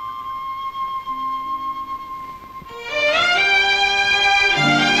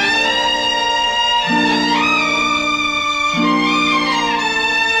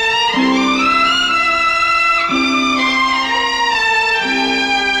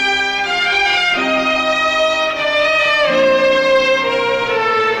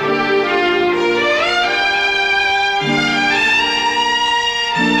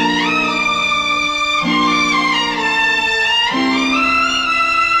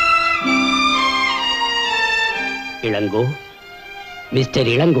 Ilango, mister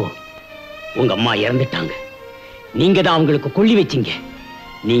Ilango, உங்க அம்மா இறந்துட்டாங்க. நீங்க தான் அவங்களுக்கு கொள்ளி வச்சீங்க.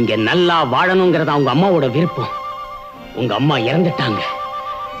 நீங்க நல்லா வாழணுங்கிறதா உங்க அம்மாவோட விருப்பம். உங்க அம்மா இறந்துட்டாங்க.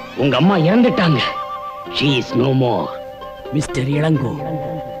 உங்க அம்மா இறந்துட்டாங்க. She is no more. Mister Ilango,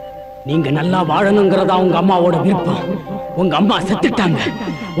 நீங்க நல்லா வாழணுங்கிறதா உங்க அம்மாவோட விருப்பம். உங்க அம்மா செத்துட்டாங்க.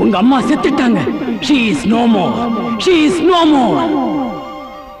 உங்க அம்மா செத்துட்டாங்க. She is no more. She is no more.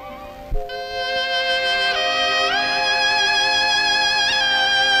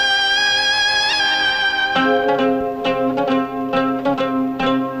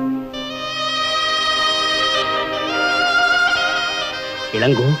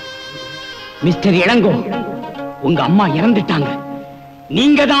 Ilango, mister Ilango, உங்க அம்மா இறந்துட்டாங்க.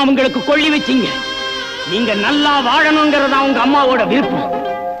 நீங்க தான் அவங்களுக்கு கொள்ளி வச்சீங்க. நீங்க நல்லா வாழணுங்கிறதா உங்க அம்மாவோட விருப்பம்.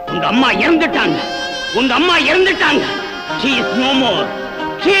 உங்க அம்மா இறந்துட்டாங்க. உங்க அம்மா இறந்துட்டாங்க. She is no more.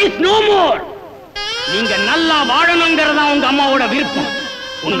 She is no more. நீங்க நல்லா வாழணுங்கிறதா உங்க அம்மாவோட விருப்பம்.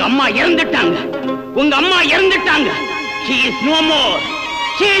 உங்க அம்மா இறந்துட்டாங்க. உங்க அம்மா இறந்துட்டாங்க. She is no more.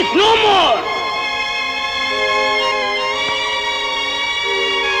 She is no more.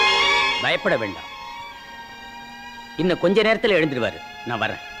 பயப்பட வேண்டாம். இன்னும் கொஞ்ச நேரத்தில் எழுந்துருவாரு. நான்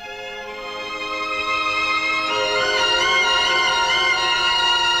வரேன்.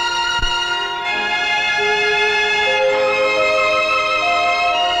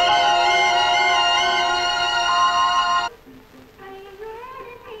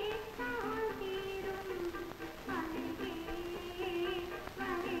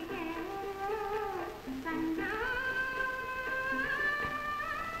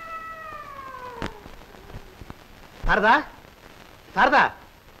 சாரதா, சாரதா,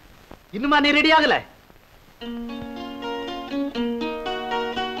 இன்னுமா நீ ரெடி ஆகல?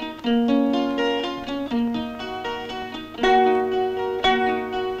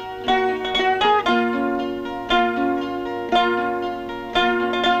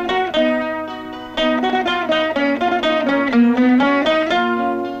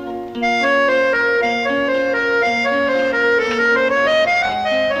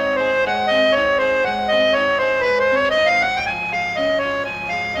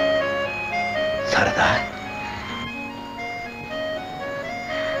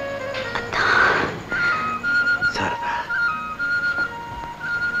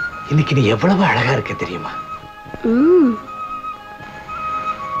 இன்னைக்கு நீ எவ்வளவு அழகா இருக்க தெரியுமா?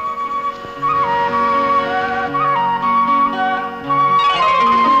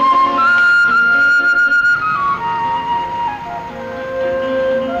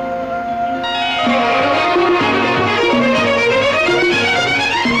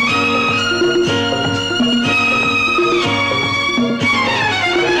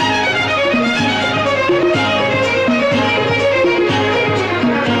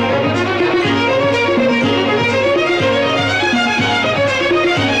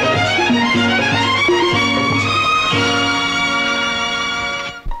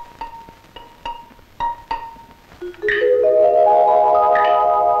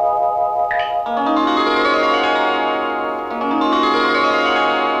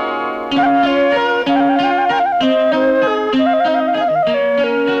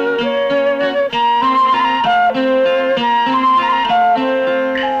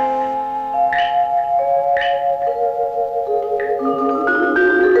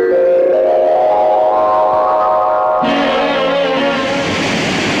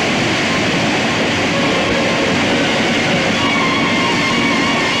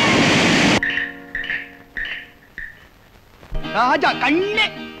 ராஜா கண்ணே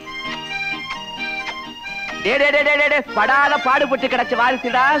படாத பாடுபட்டு கிடைச்ச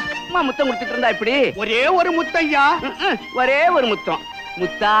வாரிசுடா. சும்மா முத்தம் கொடுத்துட்டு இருந்தா இப்படி? ஒரே ஒரு முத்தையா, ஒரே ஒரு முத்தம்.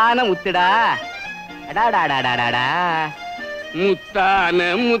 முத்தான முத்துடா. அடாடாடாடாடா, முத்தான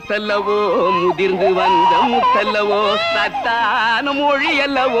முத்தல்லவோ, முதிர்ந்து வந்த முத்தல்லவோ, சத்தான மொழி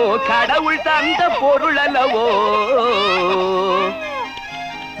அல்லவோ, கடவுள் தந்த பொருள் அல்லவோ,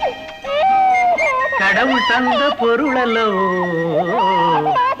 கடவுள் தந்த பொருள் அல்லவோ.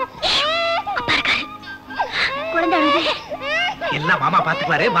 குழந்தை அழுது. எல்லாம் மாமா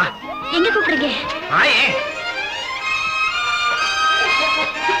பாத்துக்குவாரு. வா. எங்க கூப்பிடுறீங்க? ஆயே.